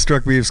always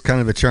struck me as kind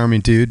of a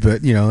charming dude,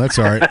 but that's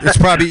all right. It's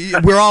probably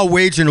we're all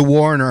waging a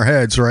war in our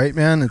heads, right,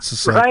 man? It's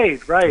just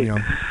like, Right. you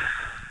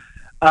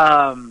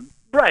know.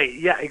 Right,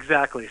 yeah,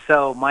 exactly.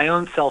 So my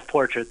own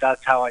self-portrait,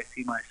 that's how I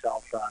see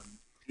myself.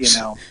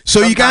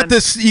 So you got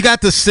this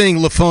thing,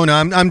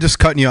 LaFona. I'm just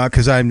cutting you out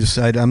because I'm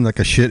like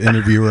a shit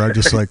interviewer. I'm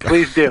just like,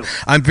 please do.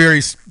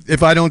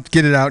 If I don't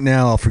get it out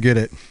now, I'll forget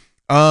it.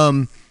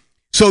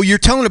 So you're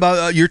talking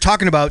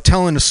about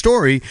telling a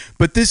story,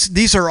 but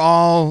these are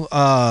all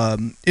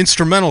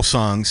instrumental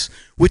songs,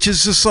 which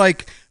is just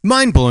like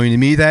mind blowing to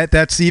me.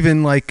 That's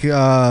even like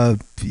that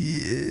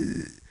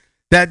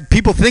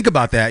people think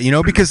about that,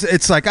 because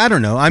it's like, I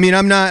don't know. I mean,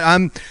 I'm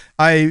not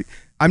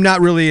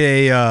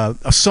really a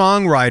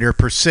songwriter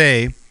per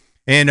se.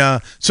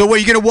 And so what, are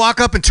you going to walk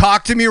up and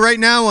talk to me right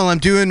now while I'm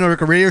doing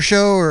like a radio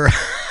show? Or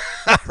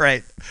all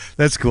right,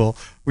 that's cool.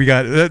 We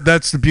got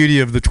that's the beauty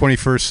of the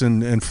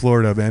 21st in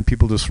Florida, man.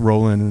 People just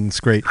roll in and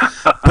it's great.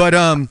 But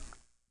the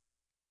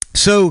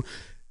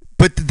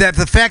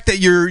fact that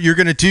you're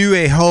going to do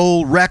a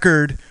whole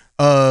record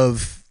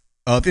of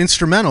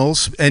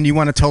instrumentals and you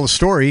want to tell a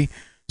story.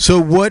 So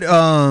what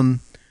how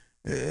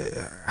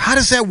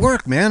does that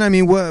work, man? I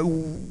mean, what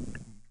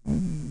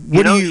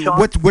Sean,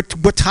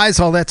 what ties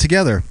all that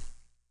together?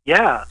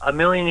 Yeah, a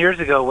million years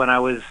ago when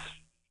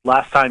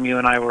last time you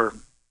and I were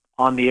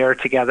on the air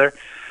together,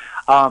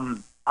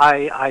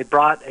 I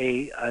brought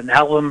an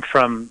album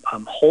from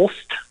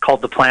Holst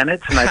called The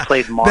Planets, and I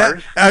played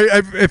Mars.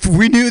 If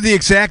we knew the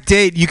exact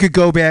date, you could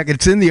go back.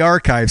 It's in the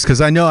archives because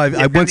I know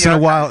I once in a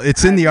while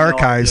it's in the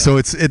archives.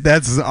 So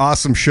that's an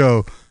awesome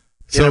show.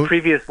 So in a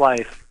previous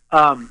life,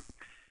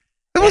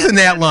 it wasn't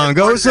that long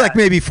ago. It was like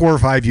maybe 4 or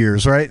 5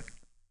 years, right?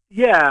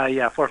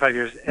 Yeah, 4 or 5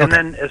 years. And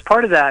then as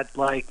part of that,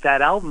 like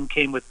that album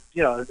came with,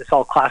 it's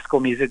all classical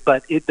music,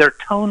 but they're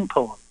tone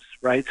poems,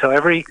 right? So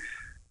every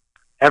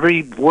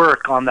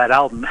work on that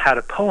album had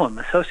a poem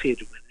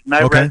associated with it. And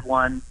I read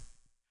one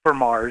for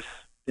Mars,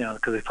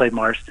 because we played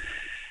Mars.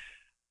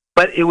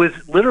 But it was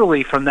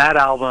literally from that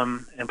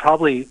album and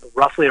probably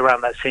roughly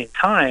around that same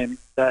time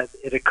that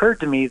it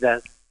occurred to me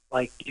that,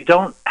 like, you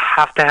don't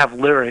have to have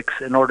lyrics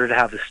in order to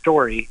have a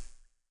story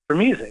for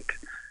music.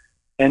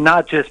 And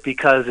not just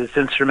because it's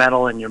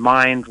instrumental and your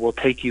mind will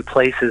take you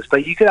places,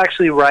 but you could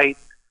actually write,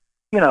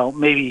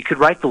 maybe you could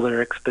write the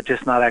lyrics, but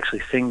just not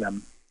actually sing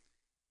them.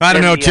 I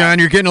don't know, John.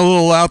 You're getting a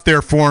little out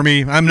there for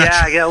me. I'm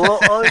not. Yeah. Well,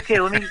 okay.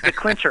 Let me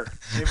clincher.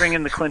 Let me bring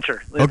in the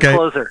clincher. The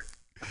closer.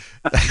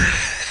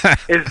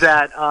 Is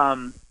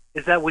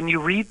that when you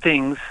read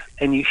things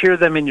and you hear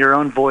them in your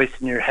own voice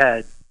in your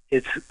head,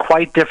 it's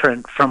quite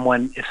different from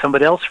if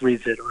somebody else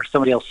reads it or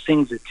somebody else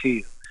sings it to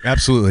you.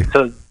 Absolutely.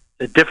 So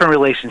a different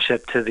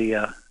relationship to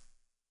the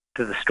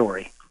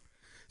story.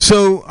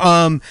 So,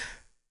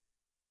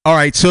 all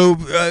right. So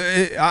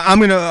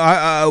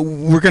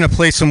we're gonna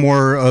play some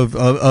more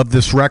of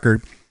this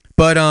record,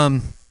 but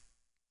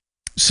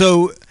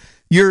so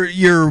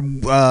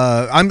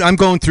I'm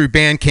going through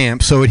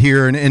Bandcamp, so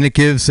here and it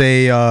gives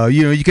a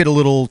you get a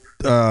little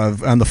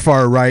on the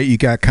far right, you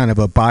got kind of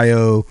a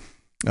bio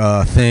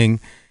thing.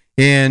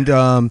 And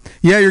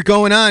you're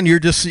going on.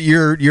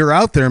 You're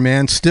out there,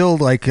 man. Still,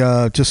 like,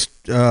 you're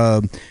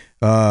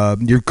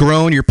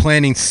growing. You're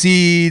planting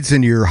seeds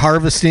and you're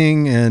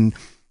harvesting. And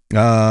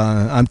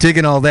I'm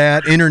digging all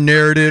that. Inner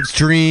narratives,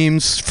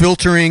 dreams,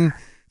 filtering,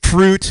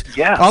 fruit.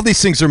 Yeah. All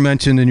these things are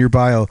mentioned in your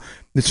bio.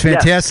 It's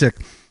fantastic.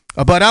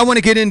 Yeah. But I want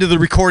to get into the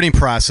recording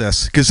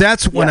process because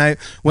that's when I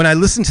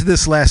listened to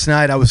this last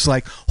night. I was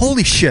like,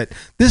 holy shit,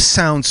 this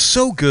sounds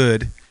so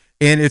good,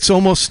 and it's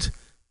almost.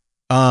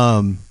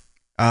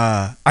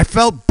 I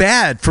felt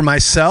bad for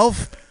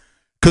myself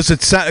because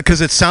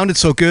it sounded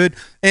so good,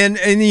 and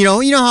you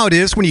know how it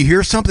is when you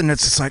hear something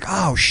that's just like,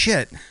 oh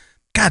shit,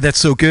 God, that's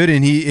so good,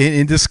 and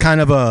this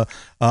kind of a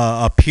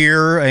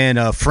peer and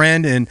a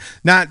friend, and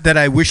not that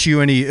I wish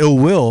you any ill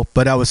will,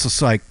 but I was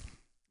just like,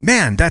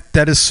 man,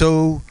 that is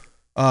so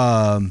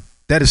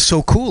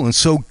cool and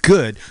so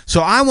good.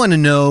 So I want to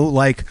know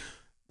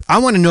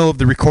of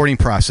the recording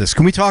process.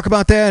 Can we talk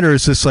about that, or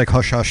is this like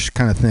hush hush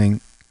kind of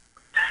thing?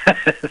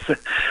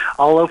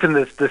 I'll open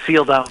the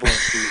sealed envelope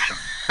for you,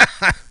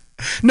 Sean.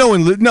 No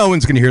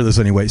one's going to hear this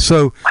anyway.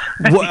 So,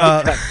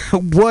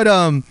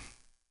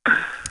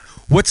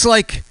 what's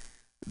like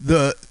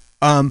the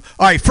all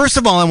right? First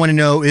of all, I want to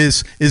know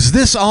is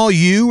this all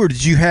you, or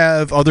did you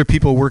have other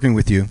people working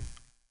with you?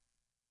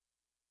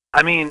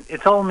 I mean,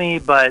 it's all me,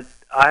 but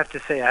I have to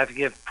say, I have to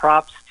give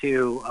props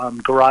to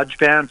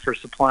GarageBand for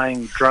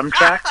supplying drum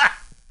tracks.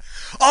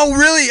 Oh,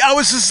 really? I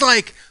was just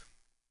like,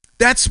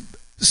 that's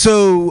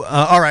so.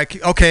 All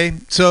right, okay.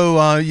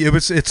 So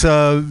it's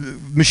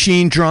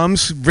machine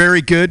drums,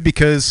 very good,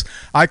 because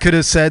I could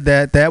have said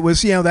that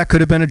was that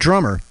could have been a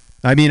drummer.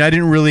 I mean, I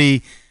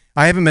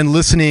haven't been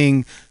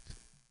listening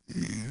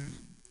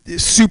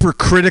super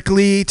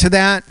critically to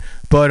that,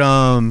 but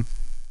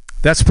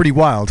that's pretty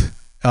wild.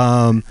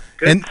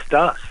 Good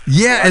stuff.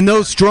 Yeah, and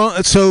those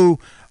drum. So,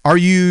 are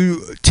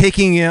you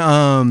taking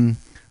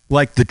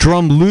like the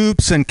drum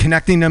loops and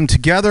connecting them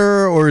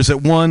together, or is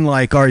it one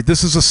like, all right,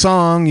 this is a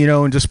song,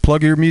 and just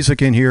plug your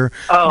music in here,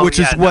 which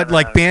is what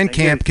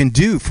Bandcamp can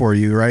do for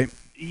you, right?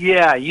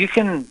 Yeah, you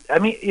can. I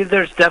mean,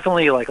 there's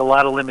definitely like a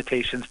lot of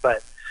limitations,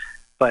 but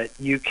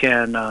you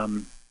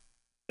can.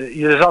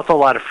 There's also a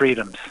lot of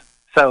freedoms.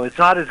 So it's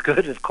not as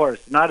good, of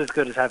course, not as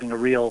good as having a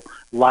real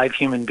live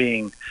human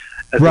being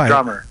as a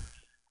drummer,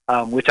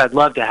 which I'd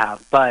love to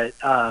have. But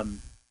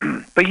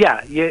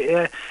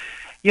yeah,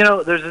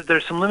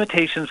 there's some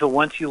limitations, but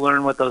once you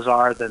learn what those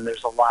are, then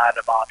there's a lot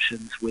of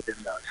options within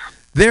those.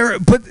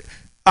 But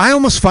I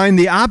almost find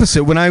the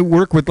opposite when I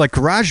work with like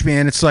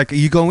GarageBand. It's like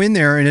you go in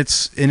there and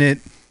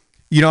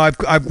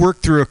I've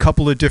worked through a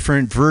couple of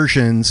different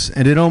versions,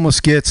 and it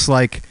almost gets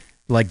like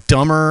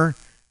dumber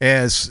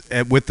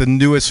with the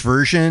newest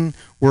version,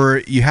 where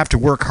you have to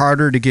work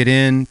harder to get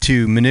in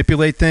to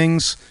manipulate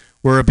things,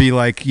 where it'd be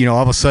like,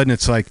 all of a sudden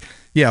it's like,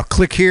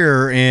 click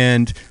here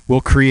and we'll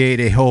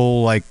create a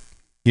whole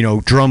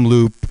drum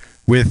loop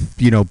with,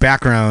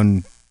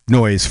 background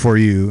noise for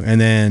you. And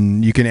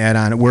then you can add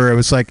on it, where it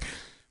was like,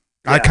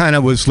 I kind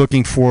of was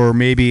looking for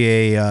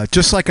maybe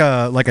just like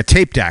a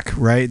tape deck,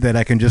 right? That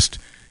I can just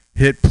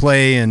hit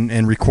play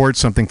and record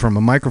something from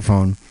a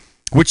microphone,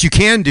 which you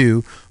can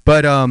do.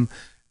 But,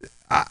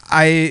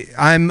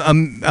 I'm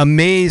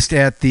amazed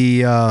at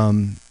it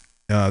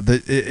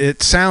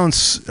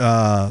sounds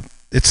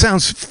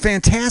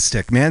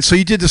fantastic, man. So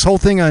you did this whole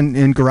thing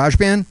in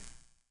GarageBand?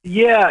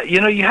 Yeah,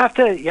 you have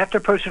to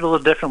approach it a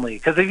little differently,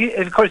 because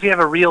of course you have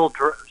a real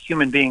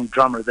human being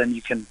drummer, then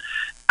you can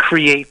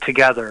create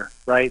together,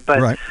 right?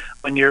 But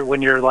when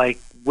you're like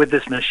with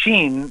this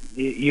machine,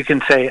 you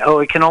can say, oh,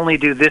 it can only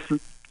do this,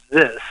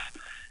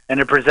 and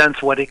it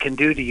presents what it can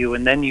do to you,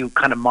 and then you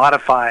kind of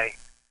modify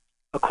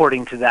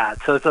according to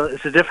that. So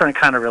it's a different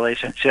kind of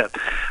relationship.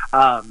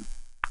 But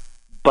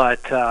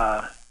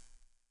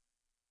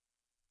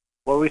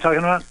what were we talking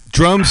about?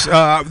 Drums,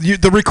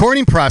 the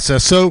recording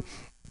process. So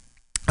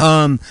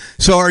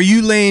are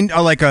you laying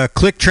like a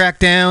click track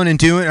down and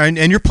doing,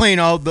 and you're playing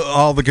all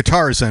the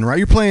guitars then, right?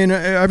 You're playing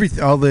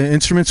all the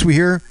instruments we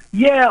hear?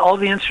 Yeah, all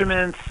the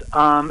instruments,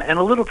 and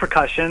a little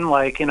percussion.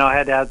 Like, I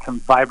had to add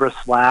some vibra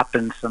slap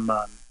and some,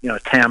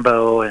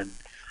 tambo, and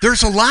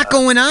there's a lot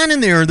going on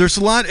in there. There's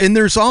a lot, and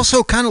there's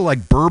also kind of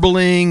like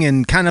burbling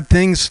and kind of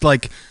things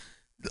like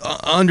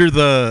under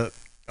the,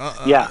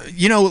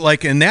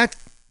 and that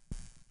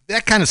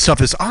kind of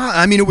stuff is.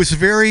 I mean, it was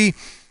very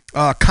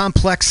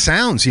complex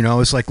sounds.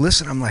 It's like,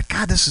 listen, I'm like,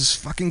 God, this is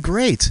fucking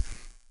great.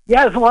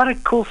 Yeah, there's a lot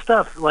of cool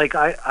stuff. Like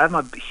I'm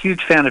a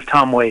huge fan of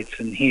Tom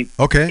Waits, and he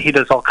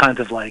does all kinds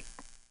of like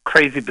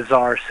crazy,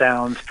 bizarre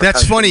sounds.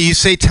 That's funny. You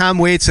say Tom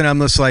Waits, and I'm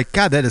just like,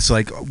 God, that is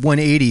like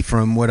 180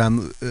 from what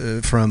I'm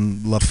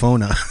from La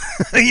Fona,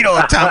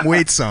 a Tom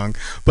Waits song.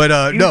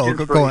 But no,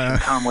 go on.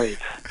 Tom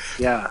Waits,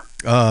 yeah.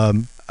 I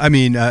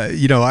mean,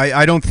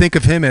 I don't think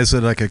of him as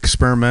like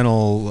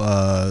experimental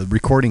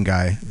recording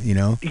guy. You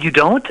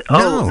don't?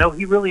 Oh, no,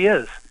 he really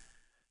is.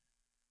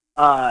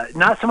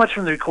 Not so much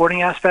from the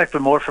recording aspect,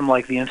 but more from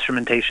like the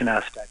instrumentation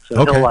aspect.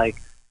 So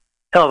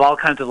he'll have all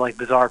kinds of like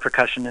bizarre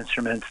percussion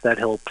instruments that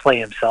he'll play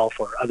himself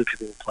or other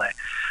people will play.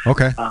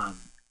 Okay.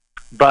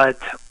 But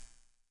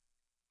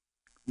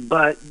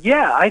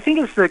yeah, I think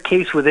it's the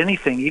case with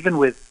anything, even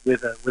with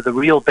a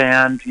real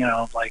band,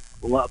 like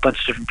a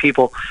bunch of different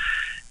people.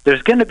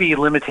 There's going to be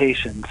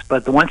limitations,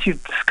 but once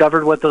you've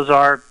discovered what those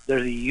are,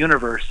 there's a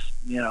universe,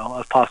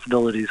 of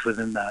possibilities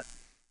within that.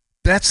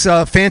 That's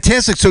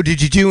fantastic. So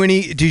did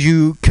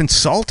you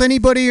consult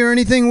anybody or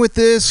anything with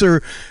this?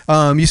 Or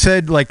you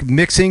said like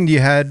mixing,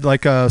 you had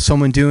like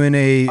someone doing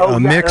a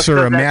mix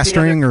or a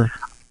mastering? Or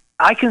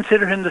I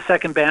consider him the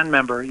second band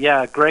member.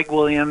 Yeah, Greg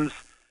Williams,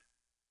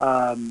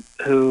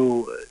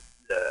 who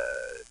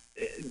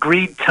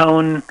Greed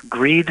Tone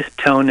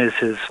is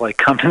his like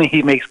company.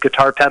 He makes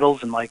guitar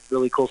pedals and like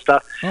really cool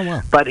stuff. Oh,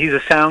 wow. But he's a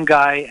sound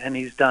guy, and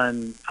he's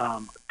done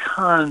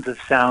tons of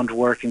sound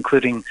work,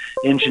 including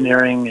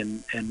engineering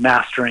and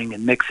mastering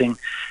and mixing.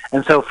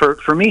 And so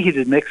for me, he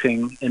did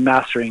mixing and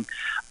mastering,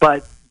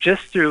 but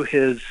just through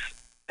his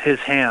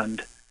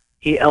hand,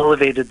 he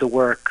elevated the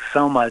work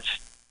so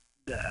much.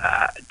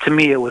 To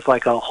me, it was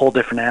like a whole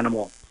different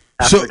animal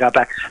after I got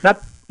back.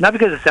 Not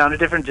because it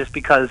sounded different, just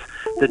because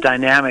the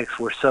dynamics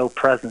were so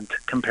present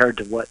compared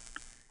to what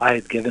I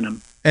had given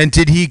him. And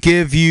did he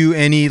give you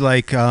any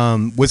like?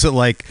 Was it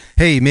like,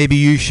 hey, maybe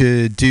you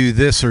should do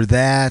this or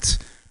that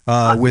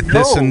with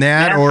this and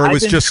that, man, or it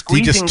was just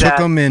he just took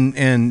them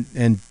and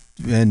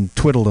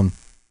twiddled them?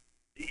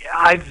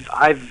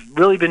 I've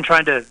really been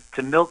trying to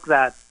milk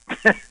that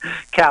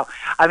cow.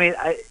 I mean,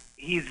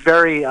 he's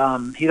very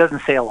he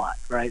doesn't say a lot,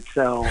 right?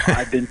 So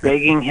I've been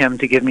begging him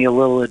to give me a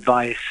little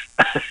advice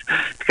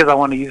because I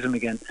want to use him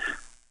again.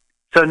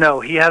 So no,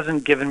 he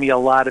hasn't given me a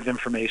lot of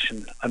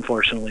information,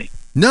 unfortunately.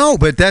 No,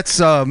 but that's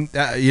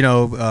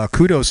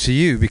kudos to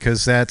you,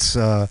 because that's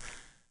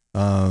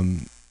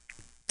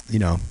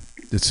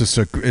it's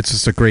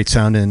just a great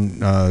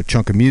sounding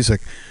chunk of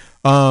music.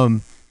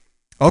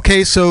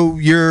 Okay, so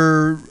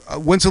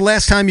when's the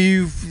last time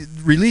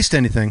you've released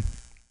anything?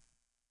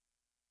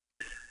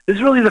 This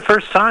is really the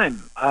first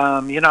time.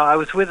 I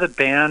was with a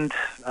band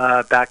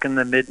back in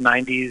the mid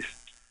 '90s,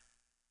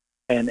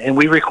 and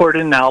we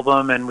recorded an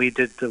album, and we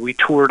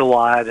toured a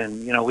lot,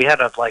 and we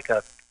had a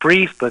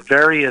brief but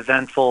very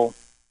eventful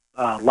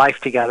life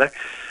together.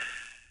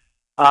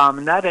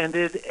 And that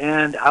ended,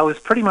 and I was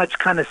pretty much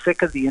kind of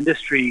sick of the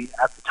industry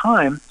at the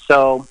time,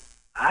 so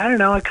I don't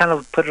know, I kind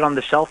of put it on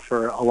the shelf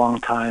for a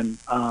long time,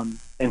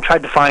 and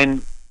tried to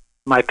find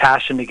my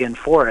passion again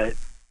for it,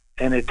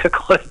 and it took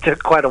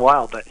quite a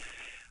while, but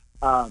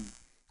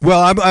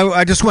well,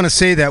 I just want to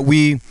say that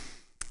we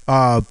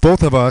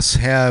both of us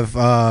have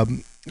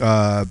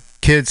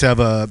kids of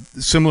a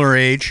similar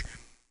age,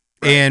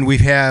 and we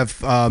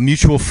have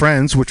mutual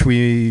friends which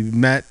we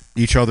met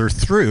each other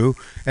through,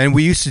 and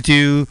we used to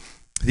do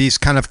these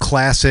kind of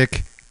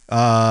classic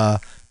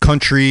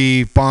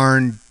country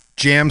barn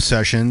jam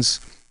sessions,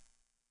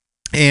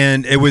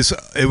 and it was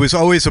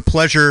always a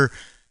pleasure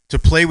to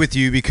play with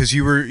you, because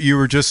you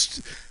were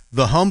just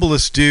the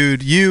humblest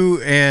dude.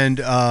 You and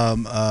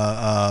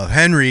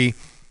Henry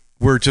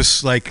were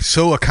just like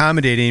so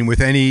accommodating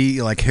with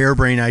any like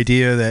harebrained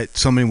idea that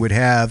someone would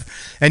have,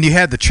 and you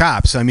had the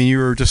chops. I mean, you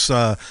were just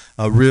a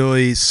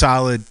really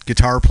solid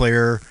guitar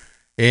player,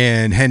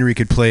 and Henry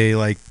could play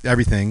like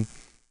everything,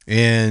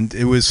 and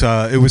it was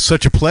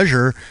such a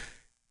pleasure.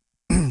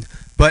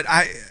 But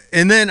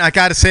then I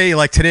got to say,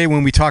 like today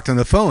when we talked on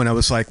the phone, I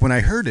was like, when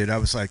I heard it, I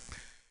was like,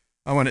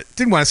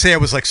 didn't want to say I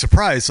was like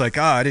surprised, like,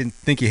 I didn't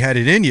think you had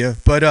it in you,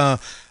 but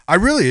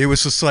it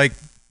was just like,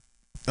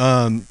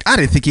 I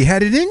didn't think you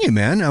had it in you,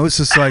 man. I was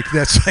just like,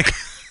 that's like,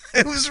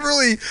 it was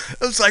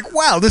like,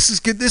 wow, this is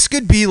good. This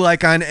could be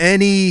like on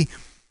any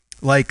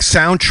like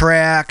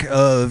soundtrack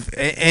of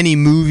any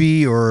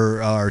movie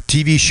or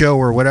TV show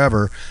or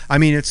whatever. I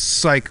mean,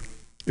 it's like,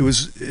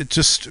 it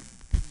just,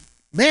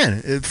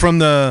 man, from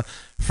the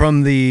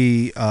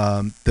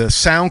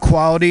sound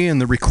quality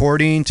and the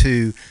recording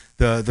to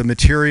the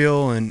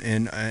material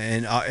and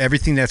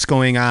everything that's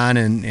going on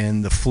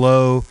and the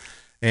flow,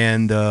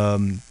 and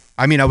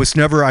I mean, I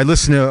listened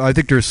to, I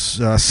think there's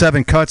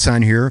 7 cuts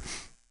on here,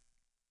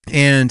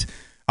 and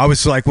I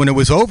was like, when it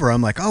was over,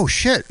 I'm like, oh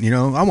shit,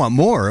 I want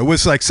more. It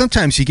was like,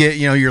 sometimes you get,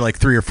 you're like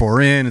 3 or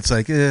 4 in, it's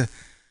like,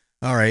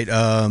 all right,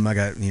 I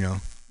got,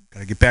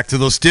 gotta get back to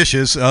those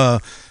dishes.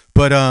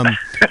 But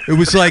it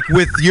was like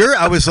with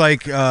I was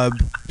like, I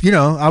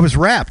was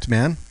wrapped,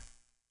 man.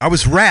 I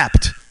was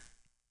wrapped.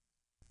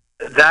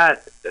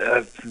 That's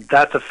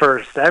a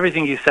first.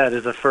 Everything you said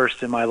is a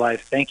first in my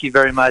life. Thank you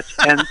very much.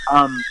 And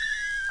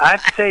I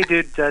have to say,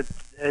 dude, that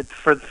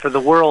for the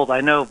world,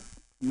 I know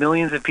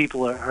millions of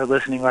people are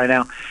listening right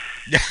now.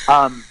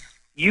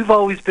 You've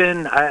always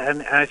been,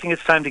 and I think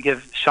it's time to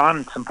give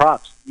Sean some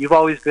props. You've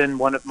always been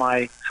one of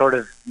my sort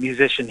of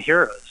musician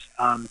heroes.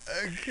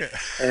 Okay.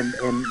 And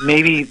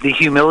maybe the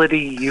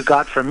humility you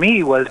got from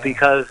me was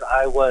because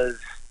I was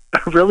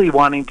really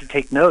wanting to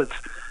take notes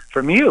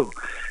from you,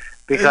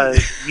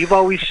 because you've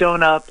always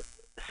shown up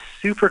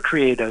super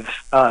creative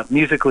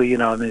musically.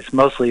 I mean, it's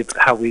mostly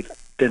how we've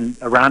been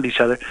around each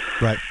other.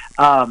 Right.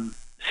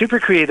 Super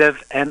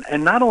creative,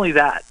 and not only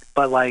that,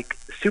 but like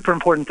super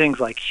important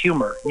things like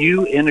humor.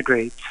 You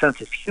integrate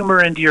sense of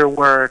humor into your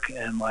work,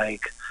 and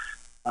like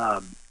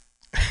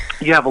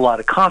you have a lot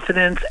of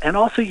confidence, and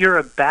also you're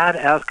a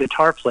badass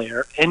guitar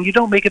player, and you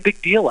don't make a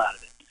big deal out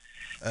of it.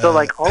 So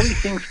like all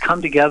these things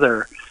come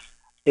together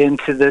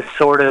into this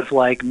sort of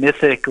like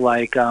mythic,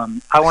 like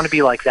I want to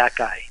be like that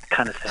guy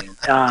kind of thing.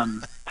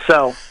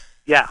 So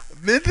yeah,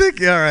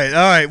 mythic. All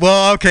right.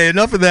 Well, okay,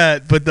 enough of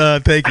that. But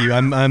thank you.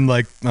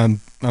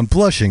 I'm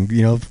blushing,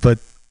 But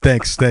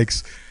thanks.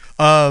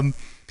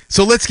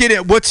 So let's get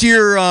it. What's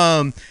your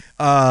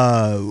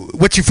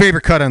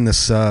favorite cut on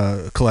this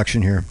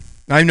collection here?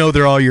 I know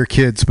they're all your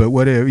kids, but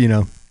what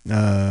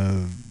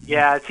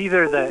yeah, it's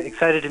either the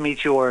 "Excited to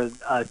Meet You" or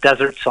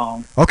 "Desert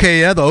Song." Okay,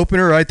 yeah, the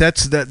opener, right?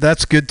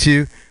 That's good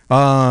too.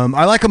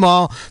 I like them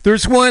all.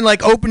 There's one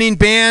like opening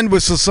band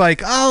was just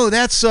like, oh,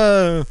 that's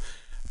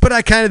but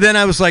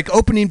I was like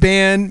opening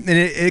band, and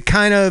it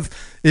kind of.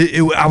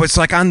 I was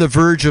like on the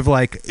verge of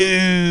like,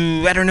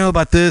 ooh, I don't know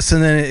about this,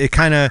 and then it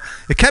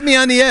kept me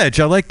on the edge.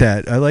 I like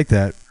that.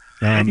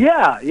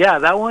 Yeah,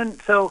 that one.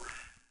 So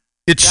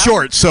it's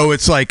short, so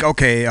it's like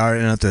okay, I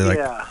don't have to like.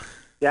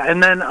 Yeah,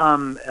 and then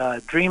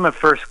 "Dream of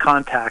First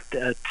Contact"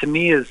 to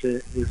me is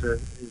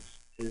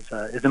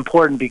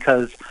important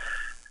because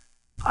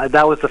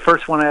that was the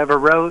first one I ever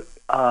wrote.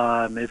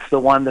 It's the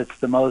one that's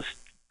the most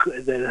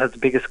that has the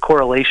biggest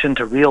correlation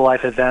to real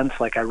life events.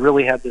 Like I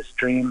really had this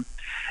dream,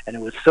 and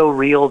it was so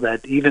real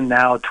that even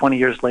now, 20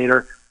 years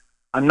later,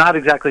 I'm not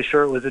exactly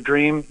sure it was a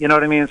dream. You know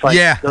what I mean? It's like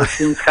those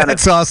things kind of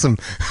it's awesome.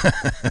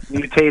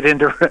 mutate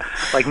into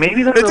like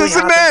maybe that it really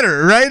doesn't happened.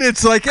 matter, right?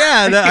 It's like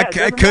I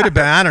could have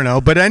been. I don't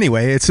know, but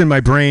anyway, it's in my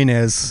brain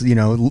as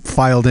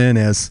filed in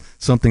as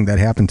something that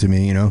happened to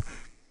me.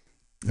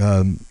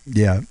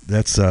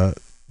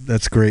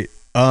 That's great.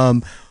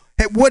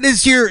 Hey, what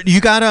is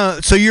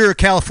so you're a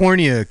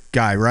California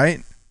guy, right?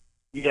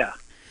 Yeah.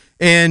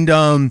 And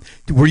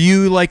were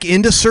you like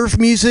into surf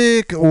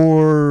music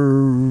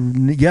or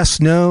yes,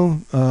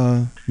 no,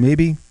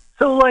 maybe?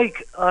 So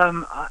like,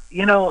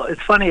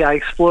 it's funny. I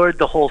explored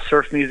the whole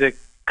surf music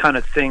kind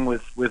of thing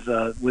with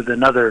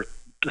another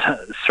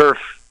surf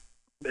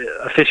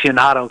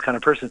aficionado kind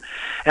of person,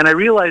 and I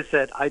realized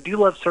that I do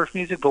love surf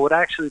music, but what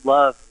I actually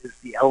love is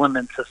the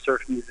elements of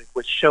surf music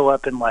which show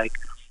up in like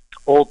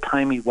old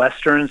timey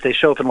westerns. They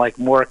show up in like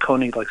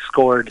Morricone like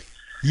scored.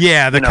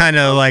 Yeah, the kind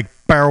of like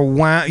the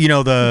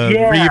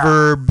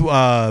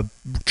reverb,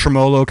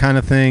 tremolo kind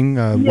of thing,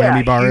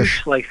 whammy barish.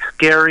 Huge, like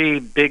scary,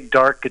 big,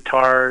 dark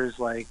guitars,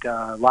 like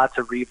lots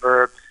of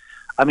reverb.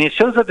 I mean, it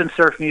shows up in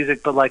surf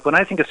music, but like when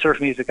I think of surf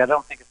music, I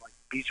don't think of like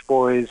Beach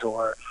Boys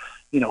or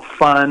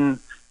Fun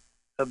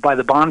by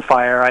the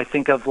Bonfire. I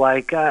think of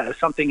like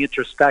something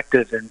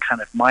introspective and kind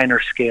of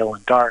minor scale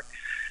and dark,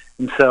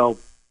 and so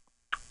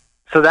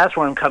that's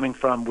where I'm coming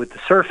from with the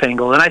surf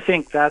angle, and I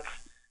think that's.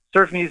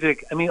 Surf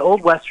music, I mean,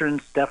 old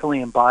westerns definitely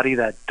embody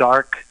that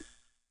dark,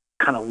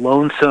 kind of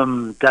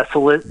lonesome,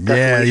 desolate.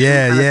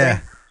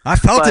 Yeah. I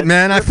felt it,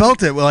 man. I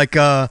felt it. Like,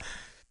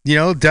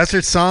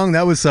 Desert Song.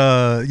 That was,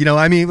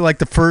 like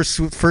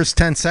the first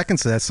 10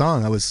 seconds of that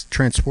song, I was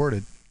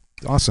transported.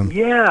 Awesome.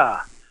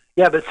 Yeah.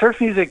 But surf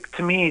music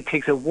to me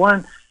takes it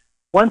one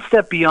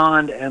step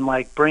beyond and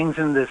like brings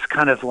in this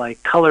kind of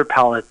like color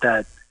palette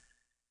that.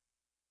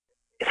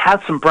 It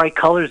has some bright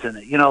colors in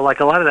it. Like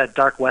a lot of that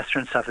dark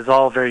Western stuff is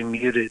all very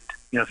muted,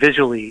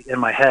 visually in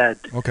my head.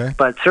 Okay.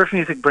 But surf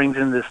music brings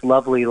in this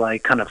lovely,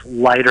 like, kind of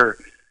lighter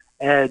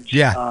edge.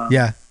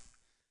 Yeah.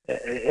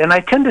 And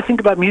I tend to think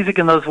about music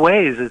in those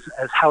ways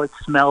as how it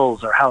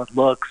smells or how it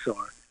looks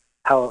or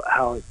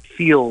how it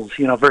feels,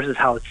 versus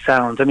how it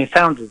sounds. I mean,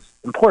 sounds is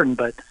important,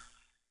 but...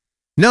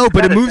 No,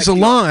 but it moves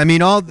along. I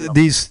mean, all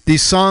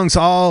these songs,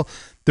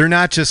 they're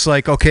not just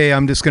like, okay,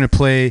 I'm just going to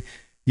play,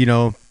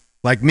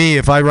 like me,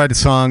 if I write a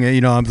song,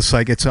 I'm just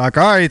like, it's like,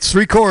 all right, it's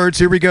 3 chords,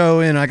 here we go,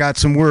 and I got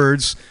some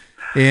words,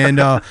 and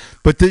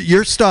but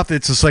your stuff,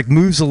 it's just like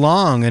moves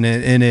along, and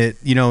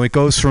it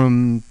goes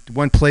from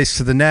one place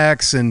to the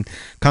next, and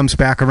comes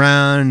back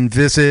around and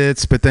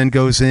visits, but then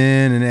goes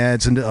in and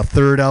adds into a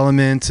third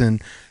element,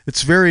 and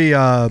it's very,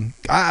 I'm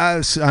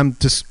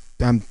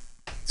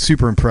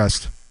super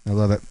impressed. I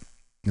love it.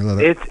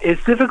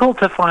 It's difficult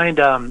to find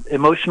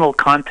emotional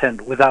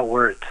content without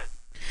words.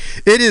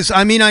 It is.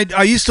 I mean,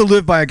 I used to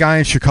live by a guy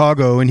in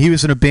Chicago, and he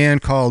was in a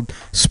band called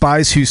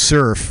Spies Who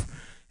Surf,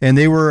 and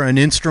they were an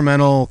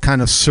instrumental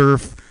kind of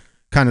surf,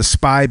 kind of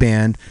spy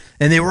band,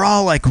 and they were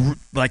all like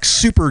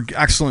super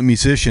excellent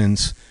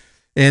musicians,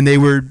 and it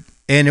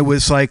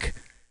was like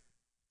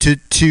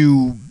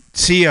to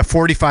see a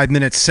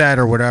 45-minute set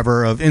or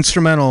whatever of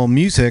instrumental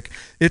music.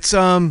 It's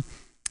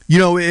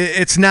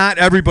it's not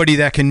everybody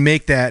that can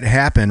make that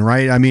happen,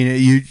 right? I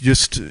mean, you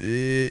just,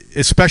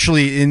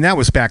 especially, and that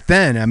was back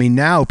then. I mean,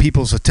 now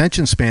people's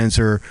attention spans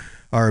are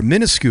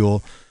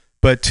minuscule,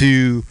 but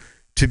to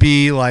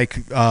be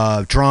like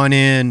drawn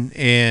in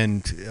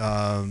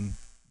and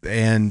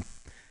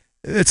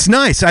it's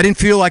nice. I didn't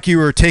feel like you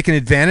were taking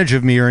advantage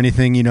of me or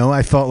anything.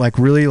 I felt like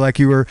really like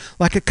you were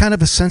like a kind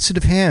of a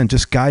sensitive hand,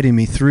 just guiding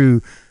me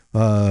through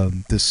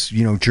this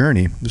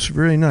journey. It was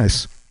really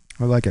nice.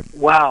 I like it.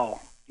 Wow.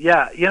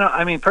 Yeah,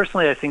 I mean,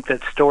 personally, I think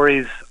that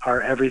stories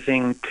are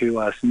everything to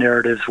us,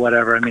 narratives,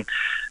 whatever. I mean,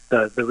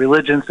 the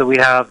religions that we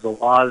have, the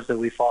laws that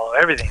we follow,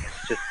 everything.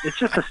 It's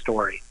just a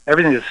story.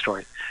 Everything is a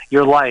story.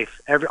 Your life,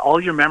 all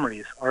your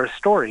memories are a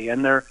story,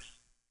 and they're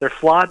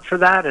flawed for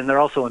that, and they're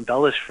also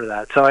embellished for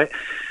that. So I'm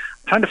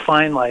trying to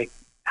find like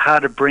how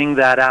to bring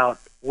that out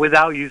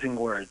without using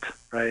words,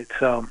 right?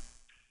 So.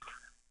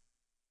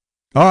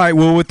 All right.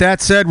 Well, with that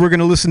said, we're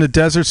going to listen to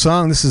Desert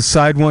Song. This is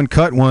side 1,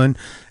 cut 1.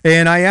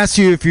 And I asked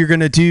you if you're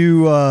going to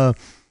do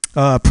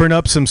print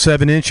up some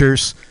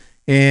 7-inchers,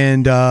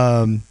 and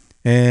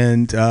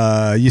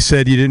you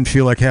said you didn't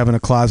feel like having a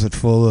closet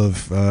full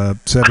of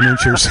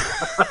 7-inchers.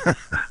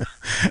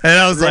 And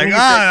I was like,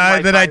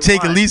 then I'd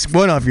take at least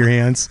one off your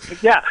hands.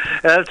 Yeah,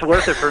 that's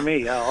worth it for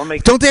me. I'll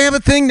make. Don't they have a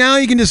thing now?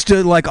 You can just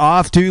buy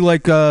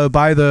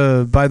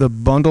the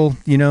bundle.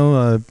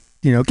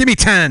 Give me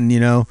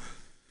 10.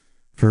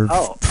 For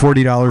 $40 a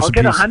piece. I'll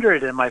get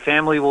 100, and my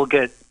family will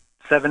get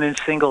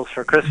 7-inch singles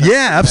for Christmas.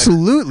 Yeah,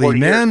 absolutely,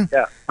 man.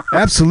 Yeah,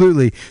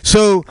 absolutely.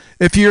 So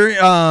if you're,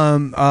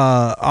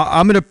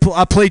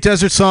 I'll play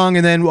Desert Song,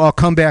 and then I'll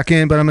come back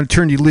in, but I'm gonna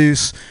turn you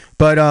loose.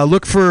 But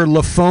look for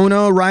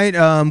Lafona, right?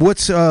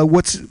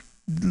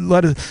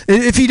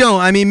 If you don't,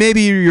 I mean,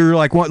 maybe you're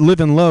like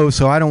living low,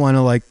 so I don't want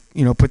to like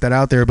put that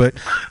out there. But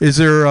is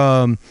there,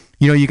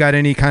 you got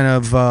any kind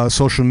of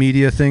social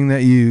media thing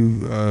that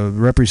you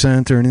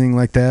represent or anything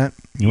like that?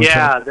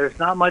 Yeah, there's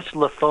not much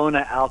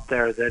Lafona out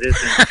there that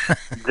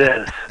isn't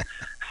this.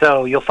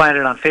 So you'll find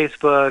it on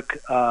Facebook.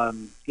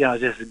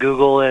 Just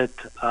Google it,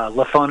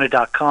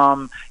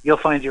 lafona.com. You'll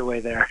find your way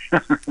there.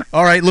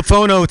 All right,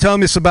 Lafono, tell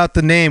me about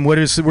the name.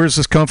 Where's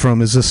this come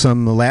from? Is this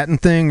some Latin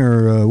thing,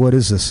 or what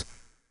is this?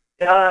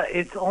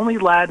 It's only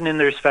Latin in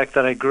the respect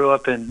that I grew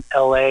up in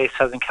L.A.,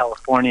 Southern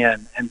California,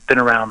 and been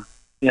around,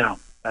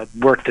 I've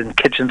worked in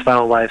kitchens my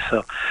whole life,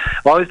 so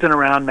I've always been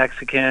around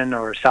Mexican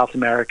or South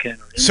American.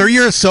 So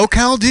you're a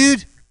SoCal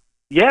dude?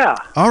 Yeah.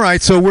 All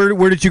right, so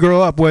where did you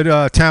grow up? What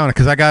town?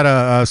 Because I got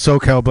a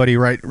SoCal buddy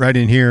right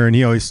in here, and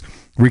he always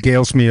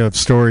regales me of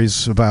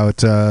stories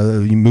about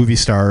movie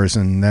stars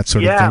and that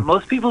sort of thing. Yeah,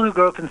 most people who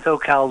grow up in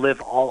SoCal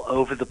live all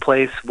over the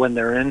place when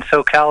they're in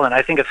SoCal, and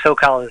I think of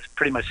SoCal as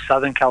pretty much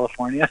Southern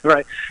California,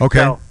 right? Okay.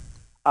 So,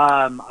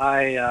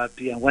 I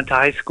went to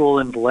high school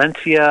in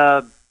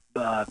Valencia,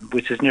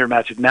 which is near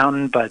Magic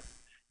Mountain, but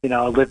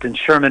I lived in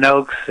Sherman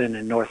Oaks and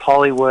in North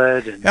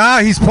Hollywood.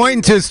 And, he's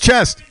pointing to his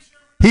chest.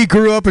 He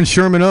grew up in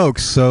Sherman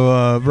Oaks,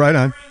 so right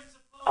on.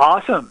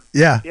 Awesome.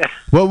 Yeah.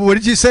 What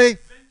did you say?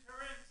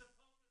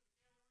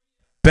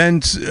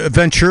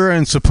 Ventura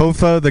and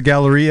Sepulveda, the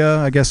Galleria,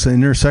 I guess, the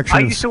intersection.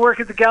 I used to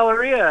work at the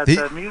Galleria at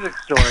the music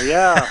store,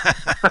 yeah.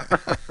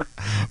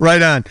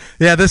 Right on.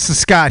 Yeah, this is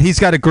Scott. He's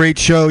got a great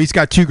show. He's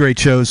got two great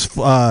shows.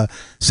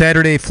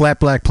 Saturday, Flat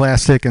Black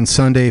Plastic, and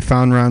Sunday,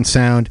 Found Round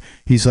Sound.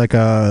 He's like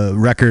a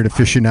record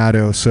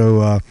aficionado.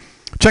 So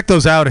check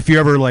those out if you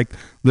ever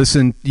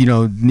listen,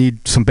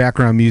 need some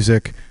background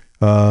music.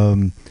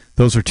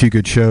 Those are two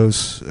good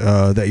shows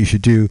that you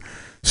should do.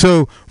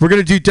 So we're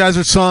going to do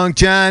Desert Song.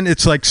 John,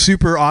 it's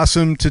super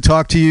awesome to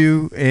talk to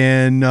you,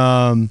 and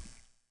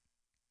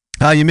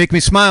you make me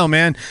smile,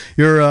 man.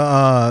 You're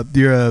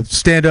a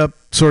stand-up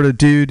sort of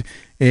dude,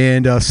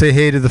 and say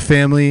hey to the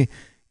family,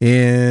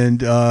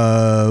 and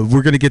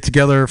we're going to get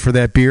together for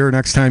that beer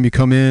next time you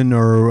come in,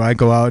 or I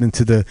go out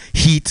into the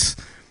heat.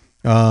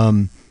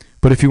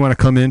 But if you want to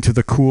come into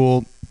the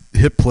cool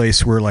hip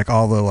place where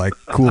all the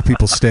cool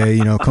people stay,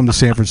 come to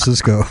San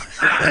Francisco,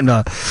 and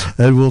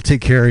we'll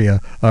take care of you.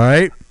 All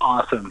right.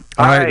 Awesome.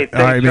 All right. Thanks,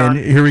 all right, man.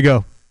 John. Here we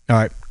go. All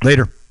right.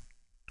 Later.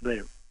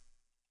 Later.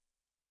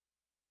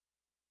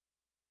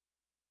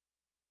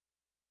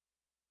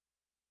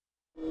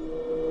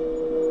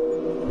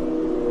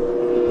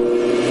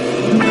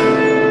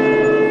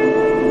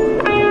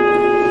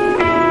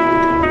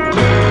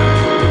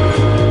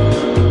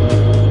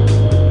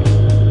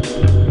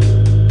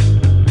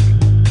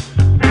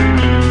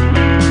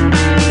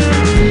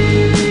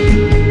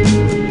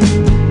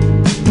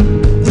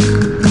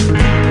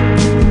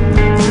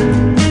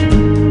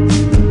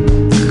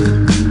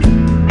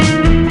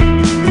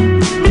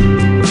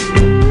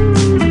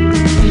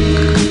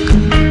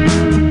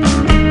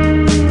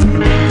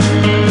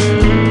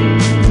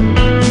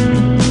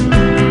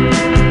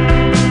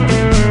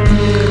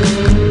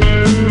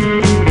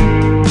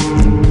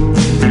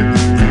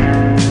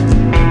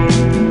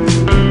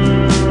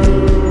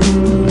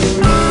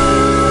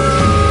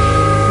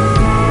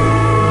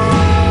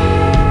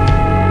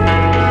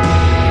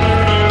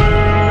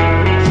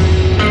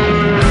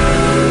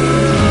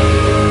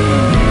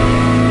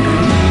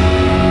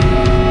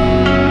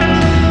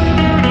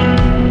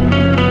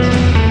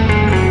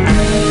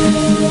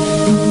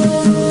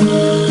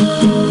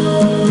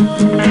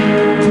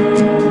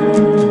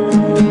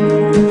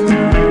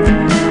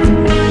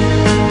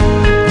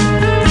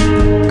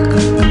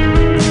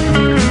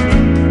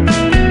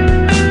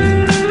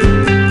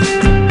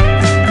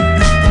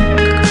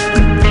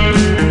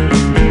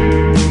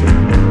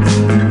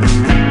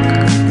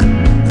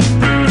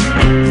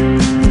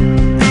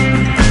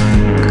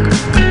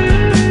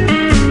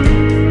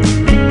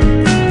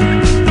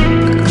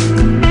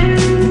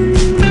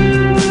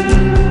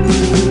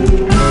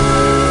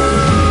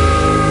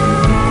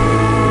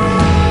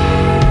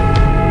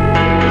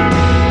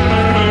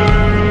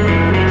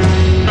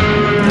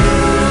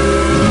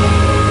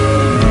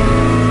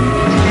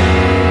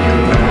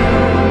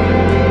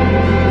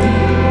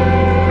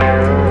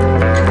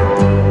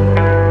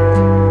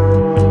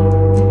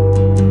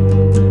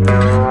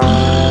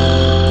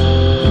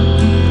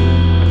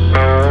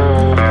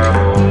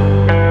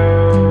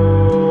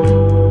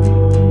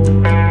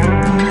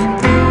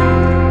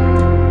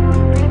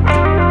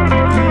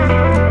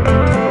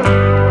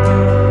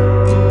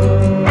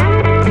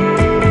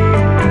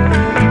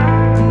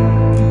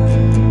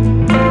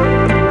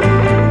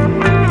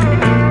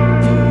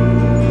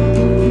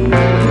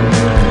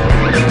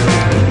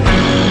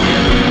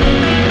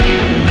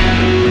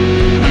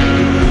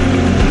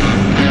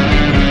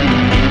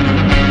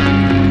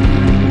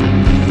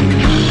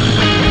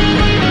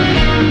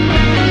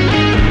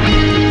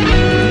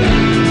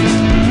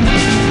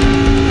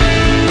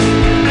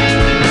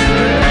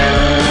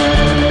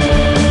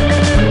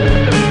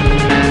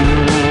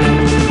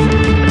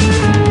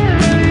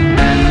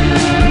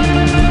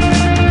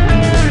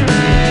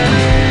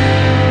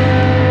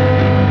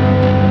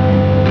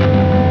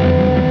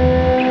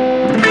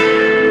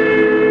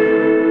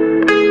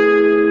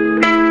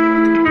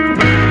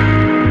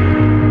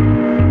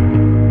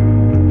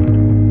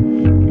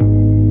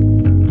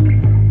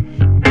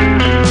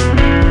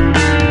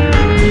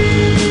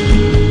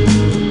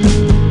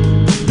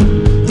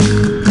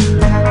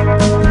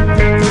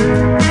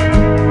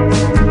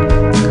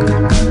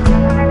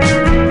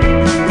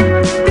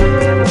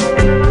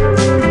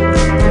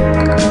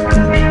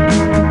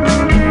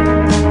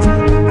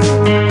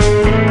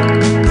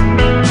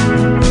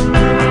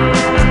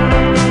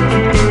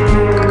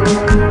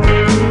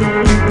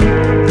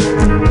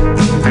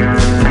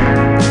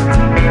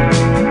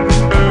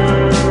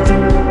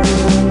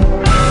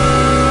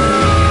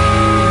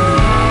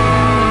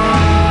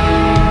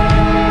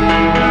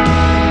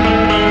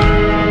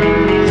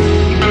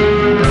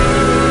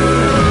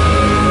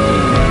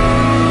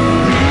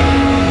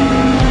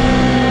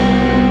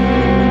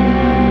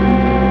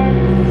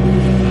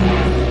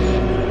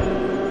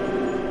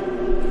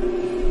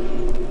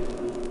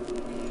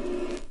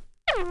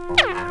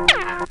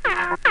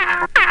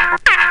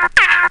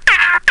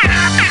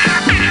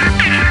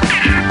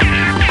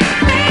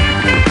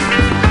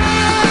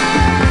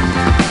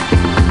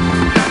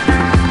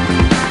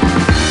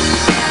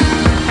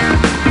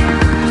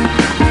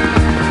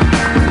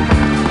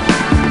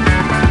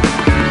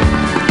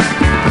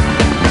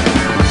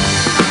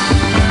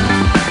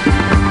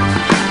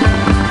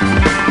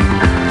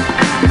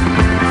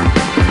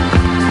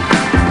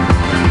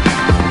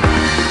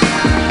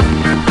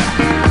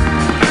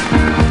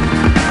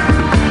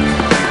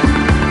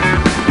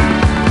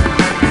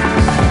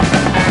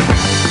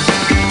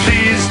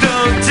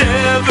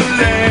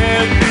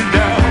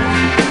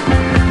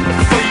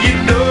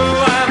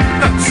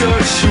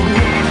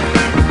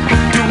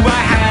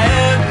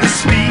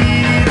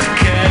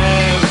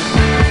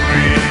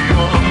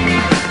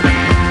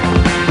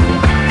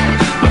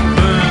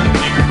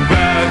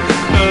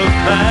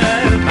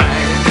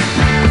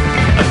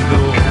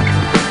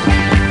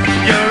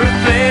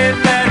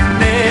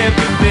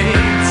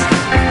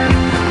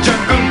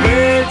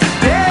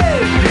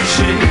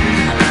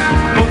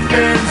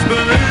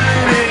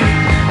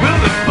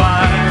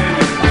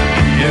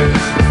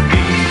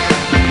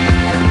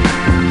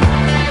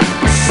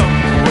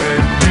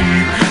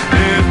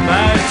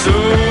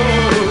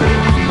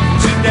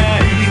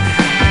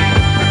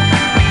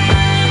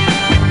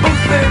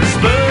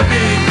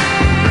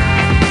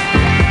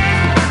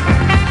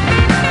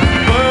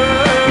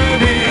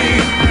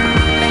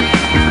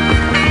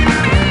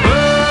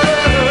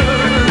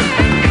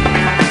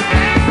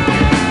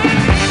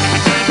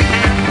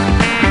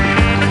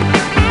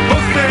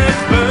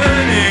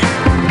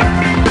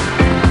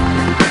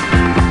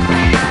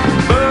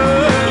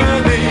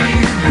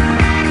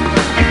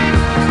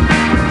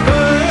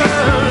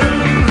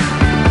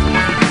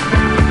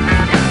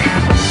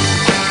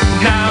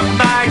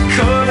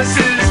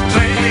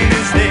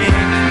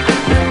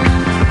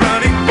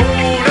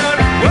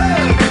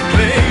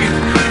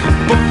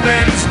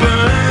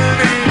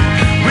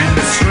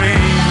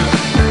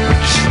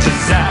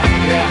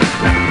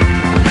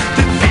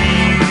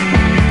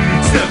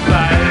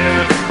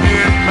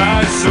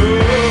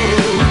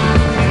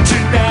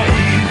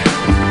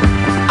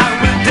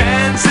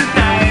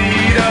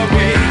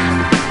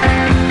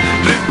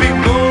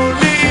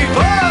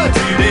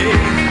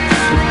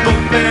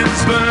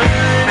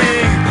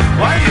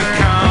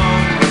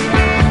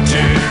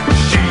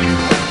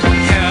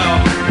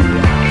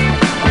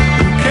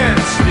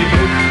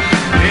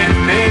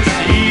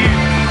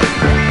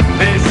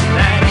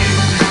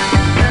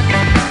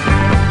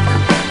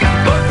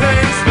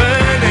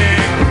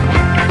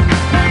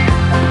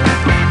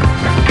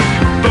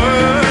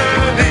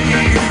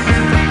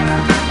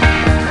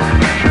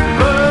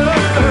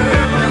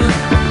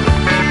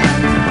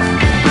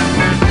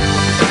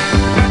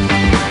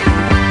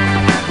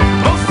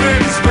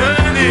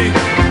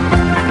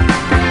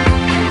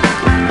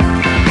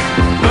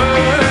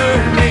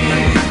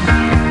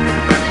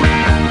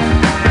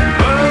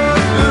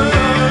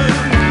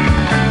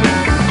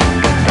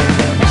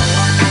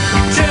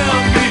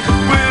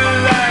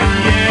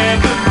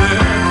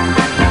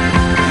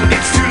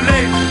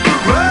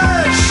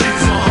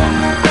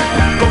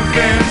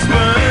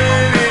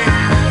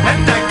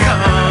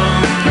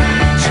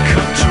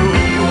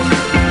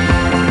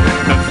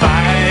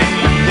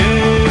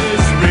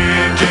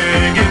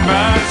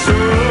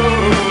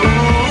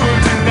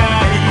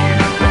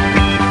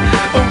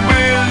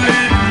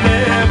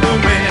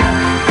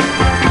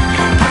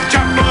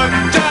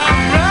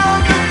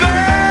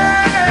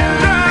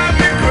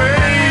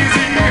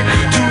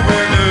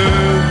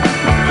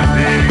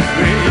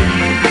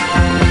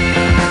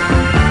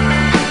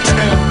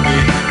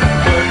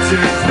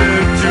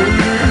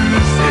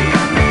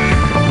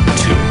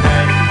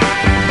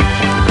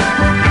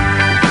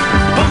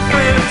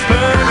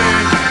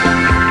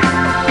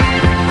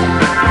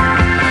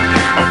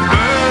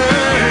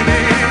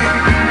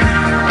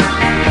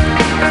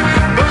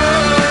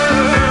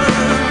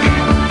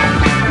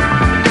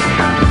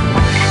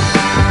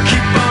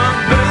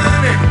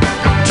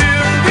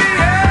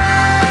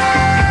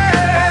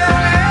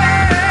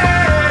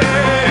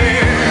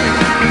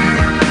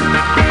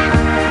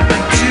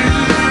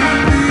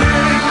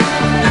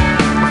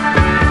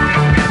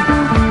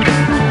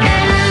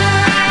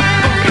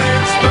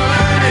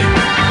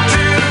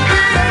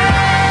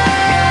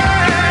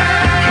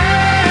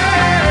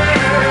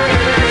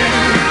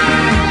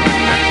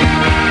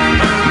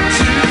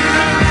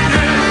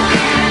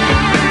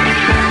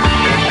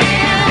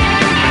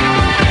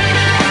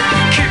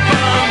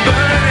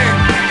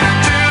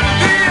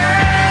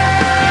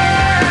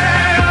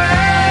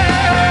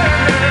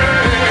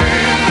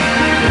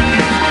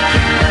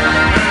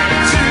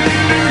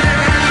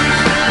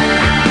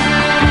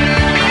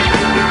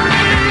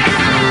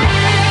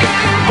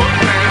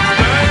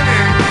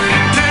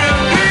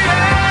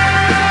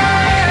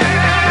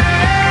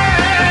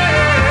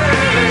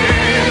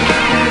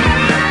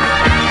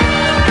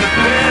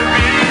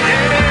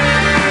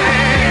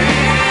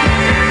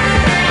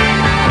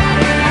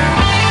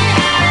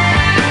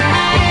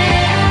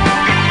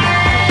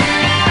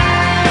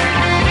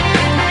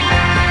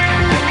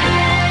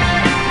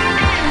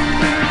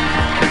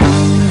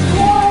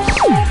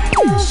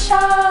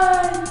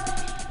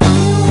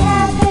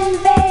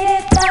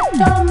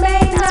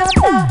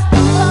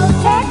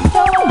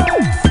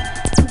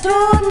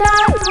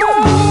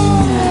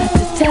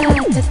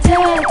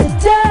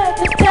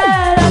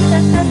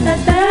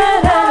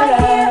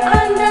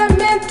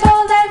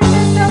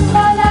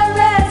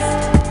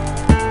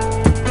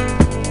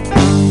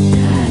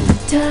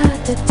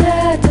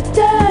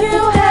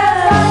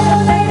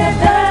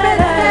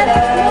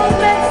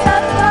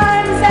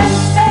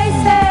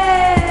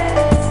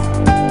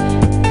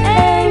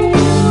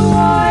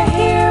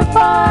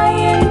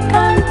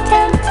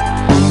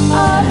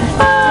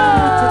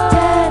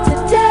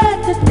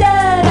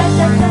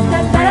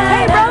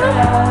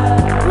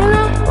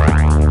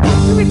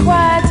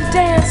 required to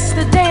dance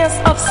the dance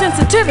of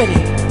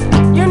sensitivity.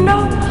 You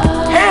know,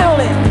 handle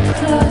it.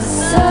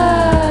 Closer.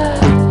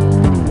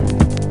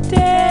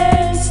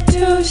 Dance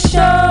to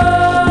show.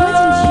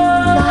 Wouldn't you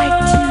like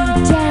to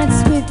dance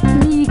with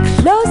me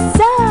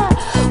closer?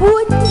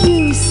 Wouldn't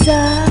you,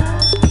 sir?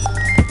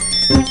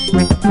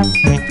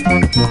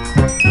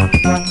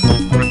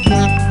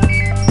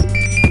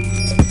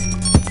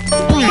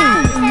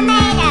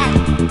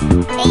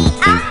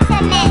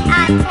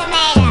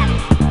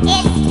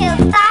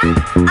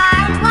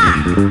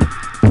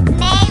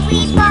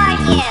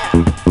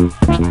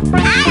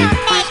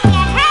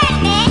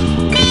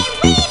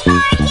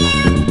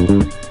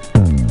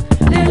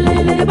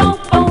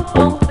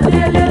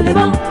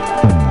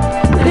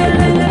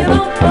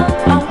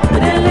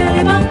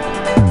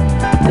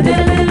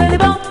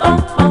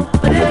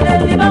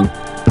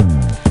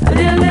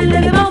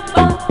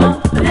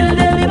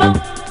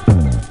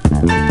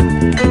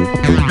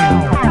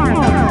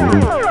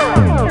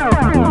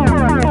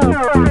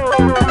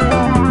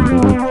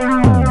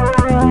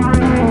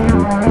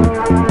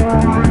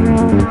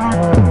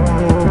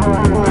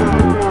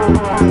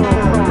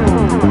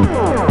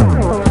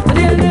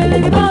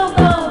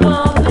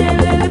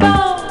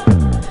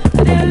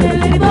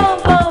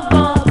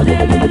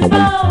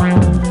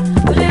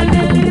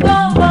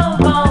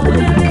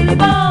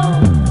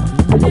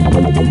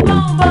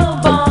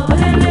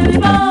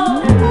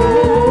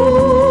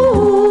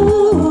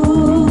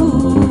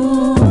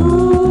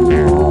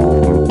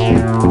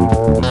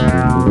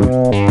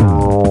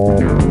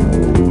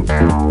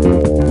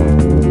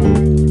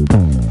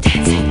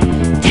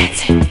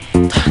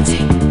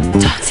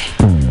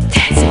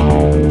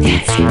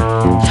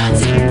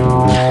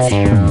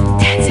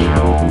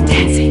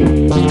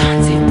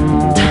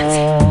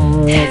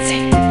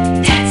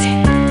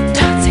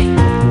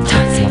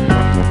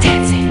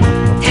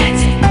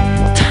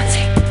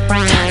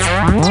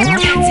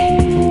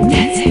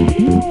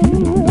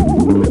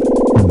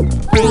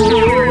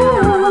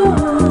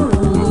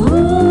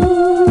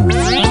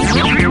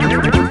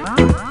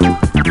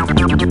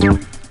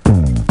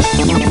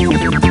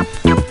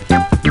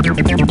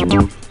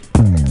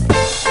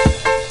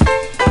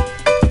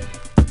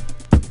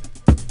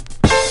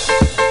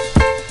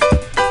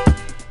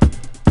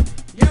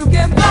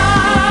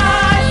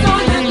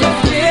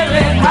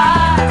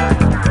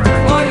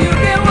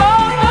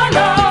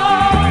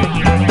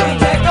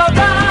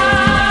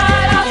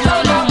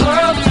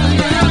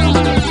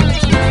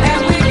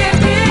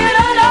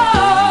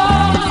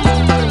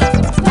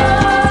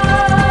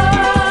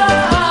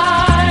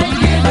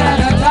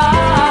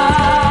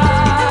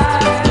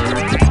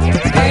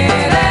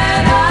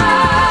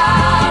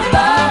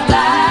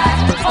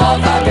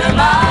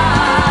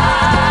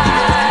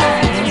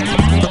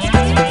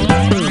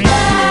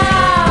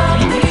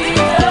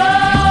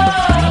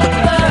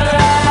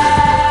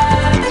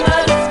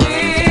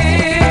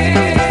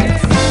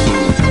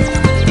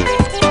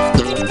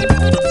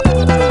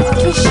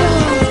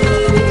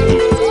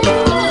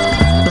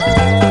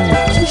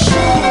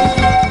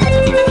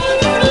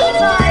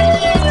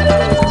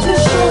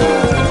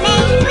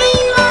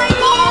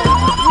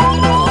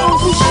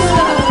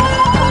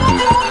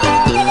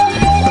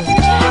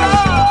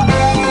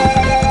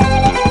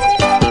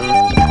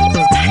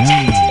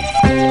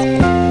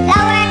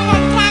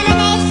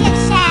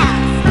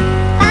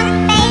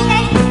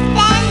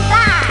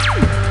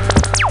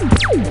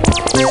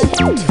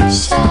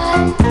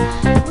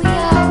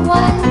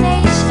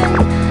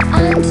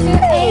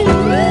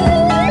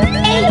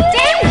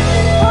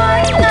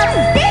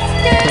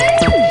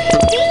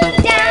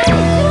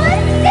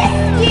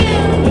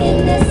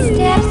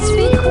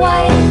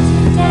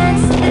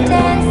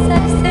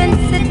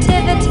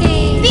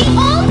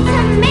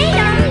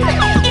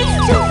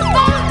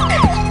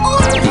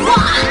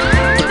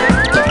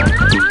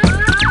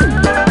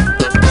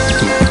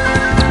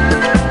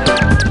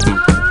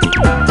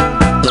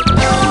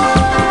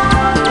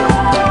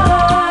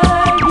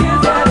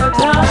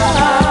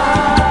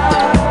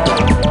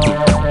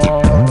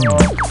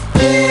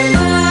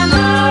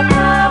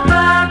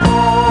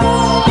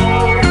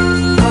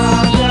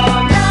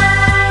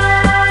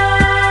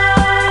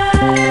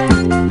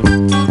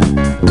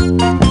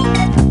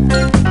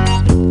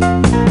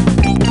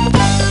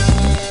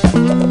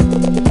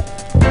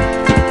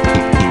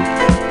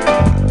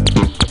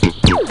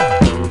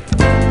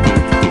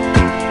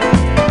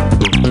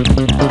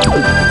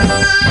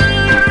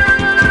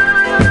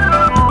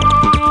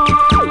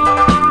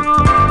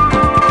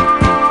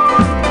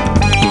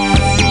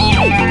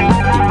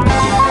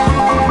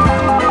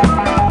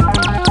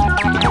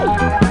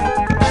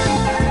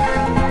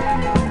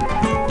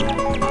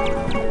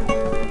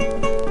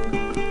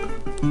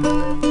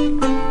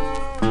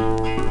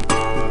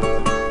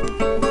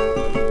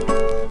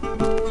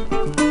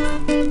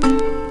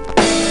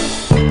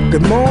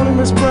 Good morning,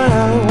 Miss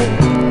Brown.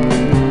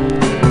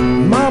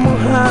 Mama,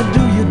 how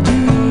do you do?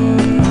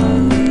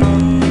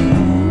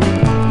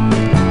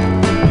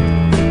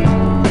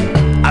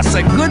 I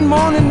say, good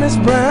morning, Miss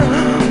Brown.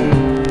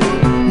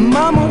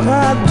 Mama,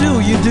 how do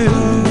you do?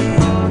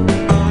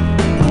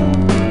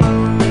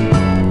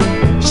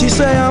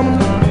 say I'm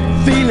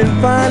feeling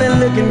fine and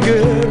looking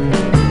good.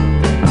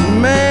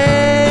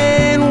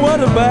 Man,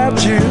 what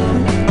about you?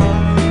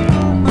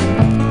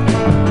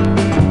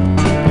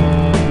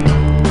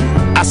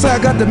 I say I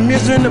got the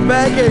misery in the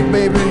backache,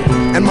 baby,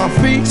 and my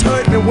feet's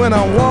hurting me when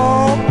I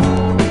walk.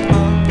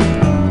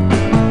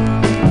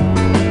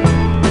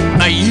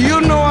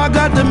 You know I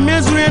got the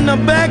misery in the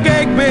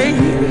backache,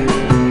 baby,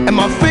 and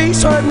my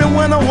feet's hurting me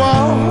when I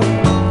walk.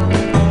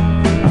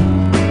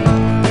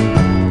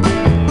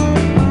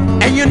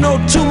 And you know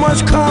too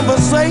much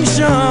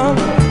conversation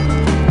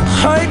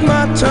hurt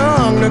my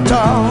tongue to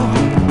talk.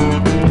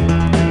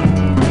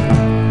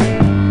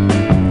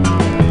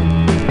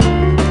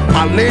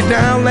 I laid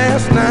down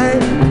last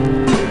night,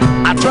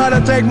 I tried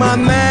to take my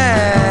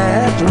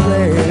natural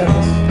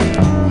rest.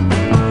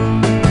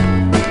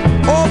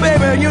 Oh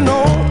baby, you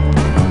know,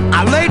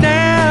 I lay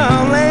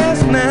down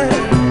last night,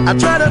 I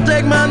tried to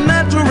take my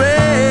natural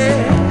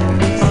rest.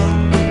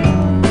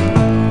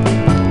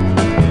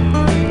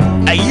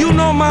 And you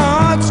know my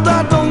heart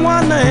started to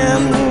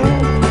wondering,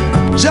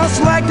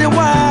 just like the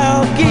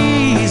wild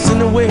geese in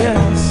the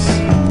west.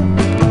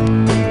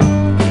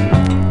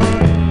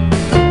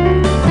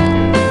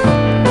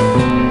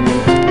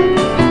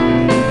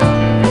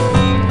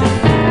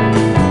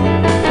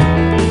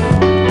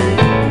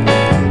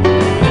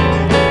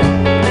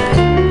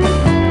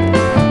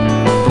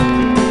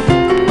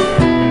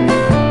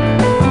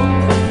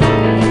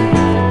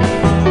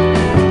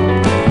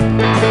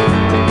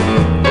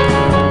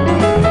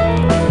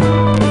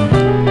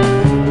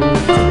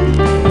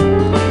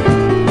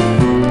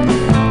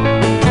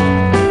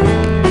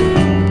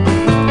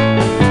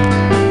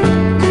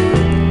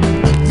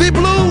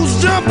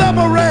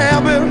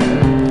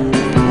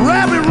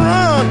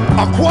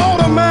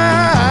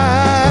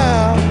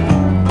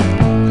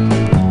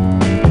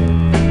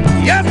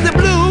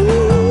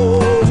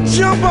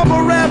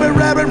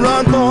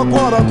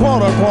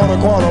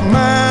 Quarter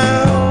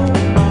mile.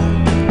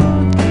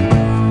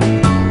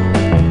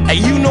 And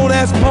you know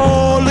that's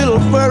poor little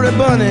furry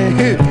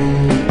bunny,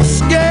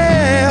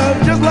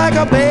 scared just like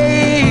a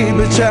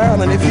baby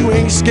child. And if you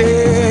ain't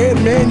scared,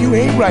 man, you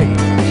ain't right.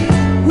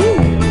 Woo.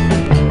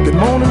 Good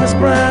morning, Miss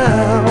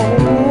Brown.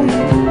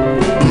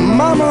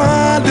 Mama,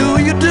 how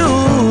do you do?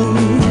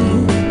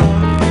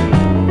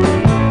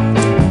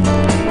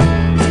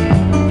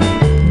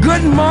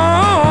 Good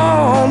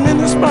morning,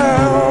 Miss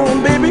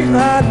Brown. Baby,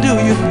 how do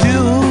you do?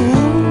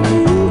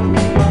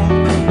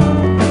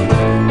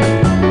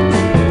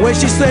 Well,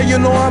 she said, you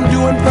know I'm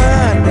doing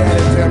fine,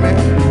 Daddy, tell me.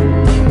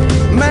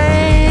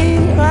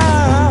 Man,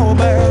 how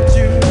about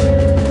you?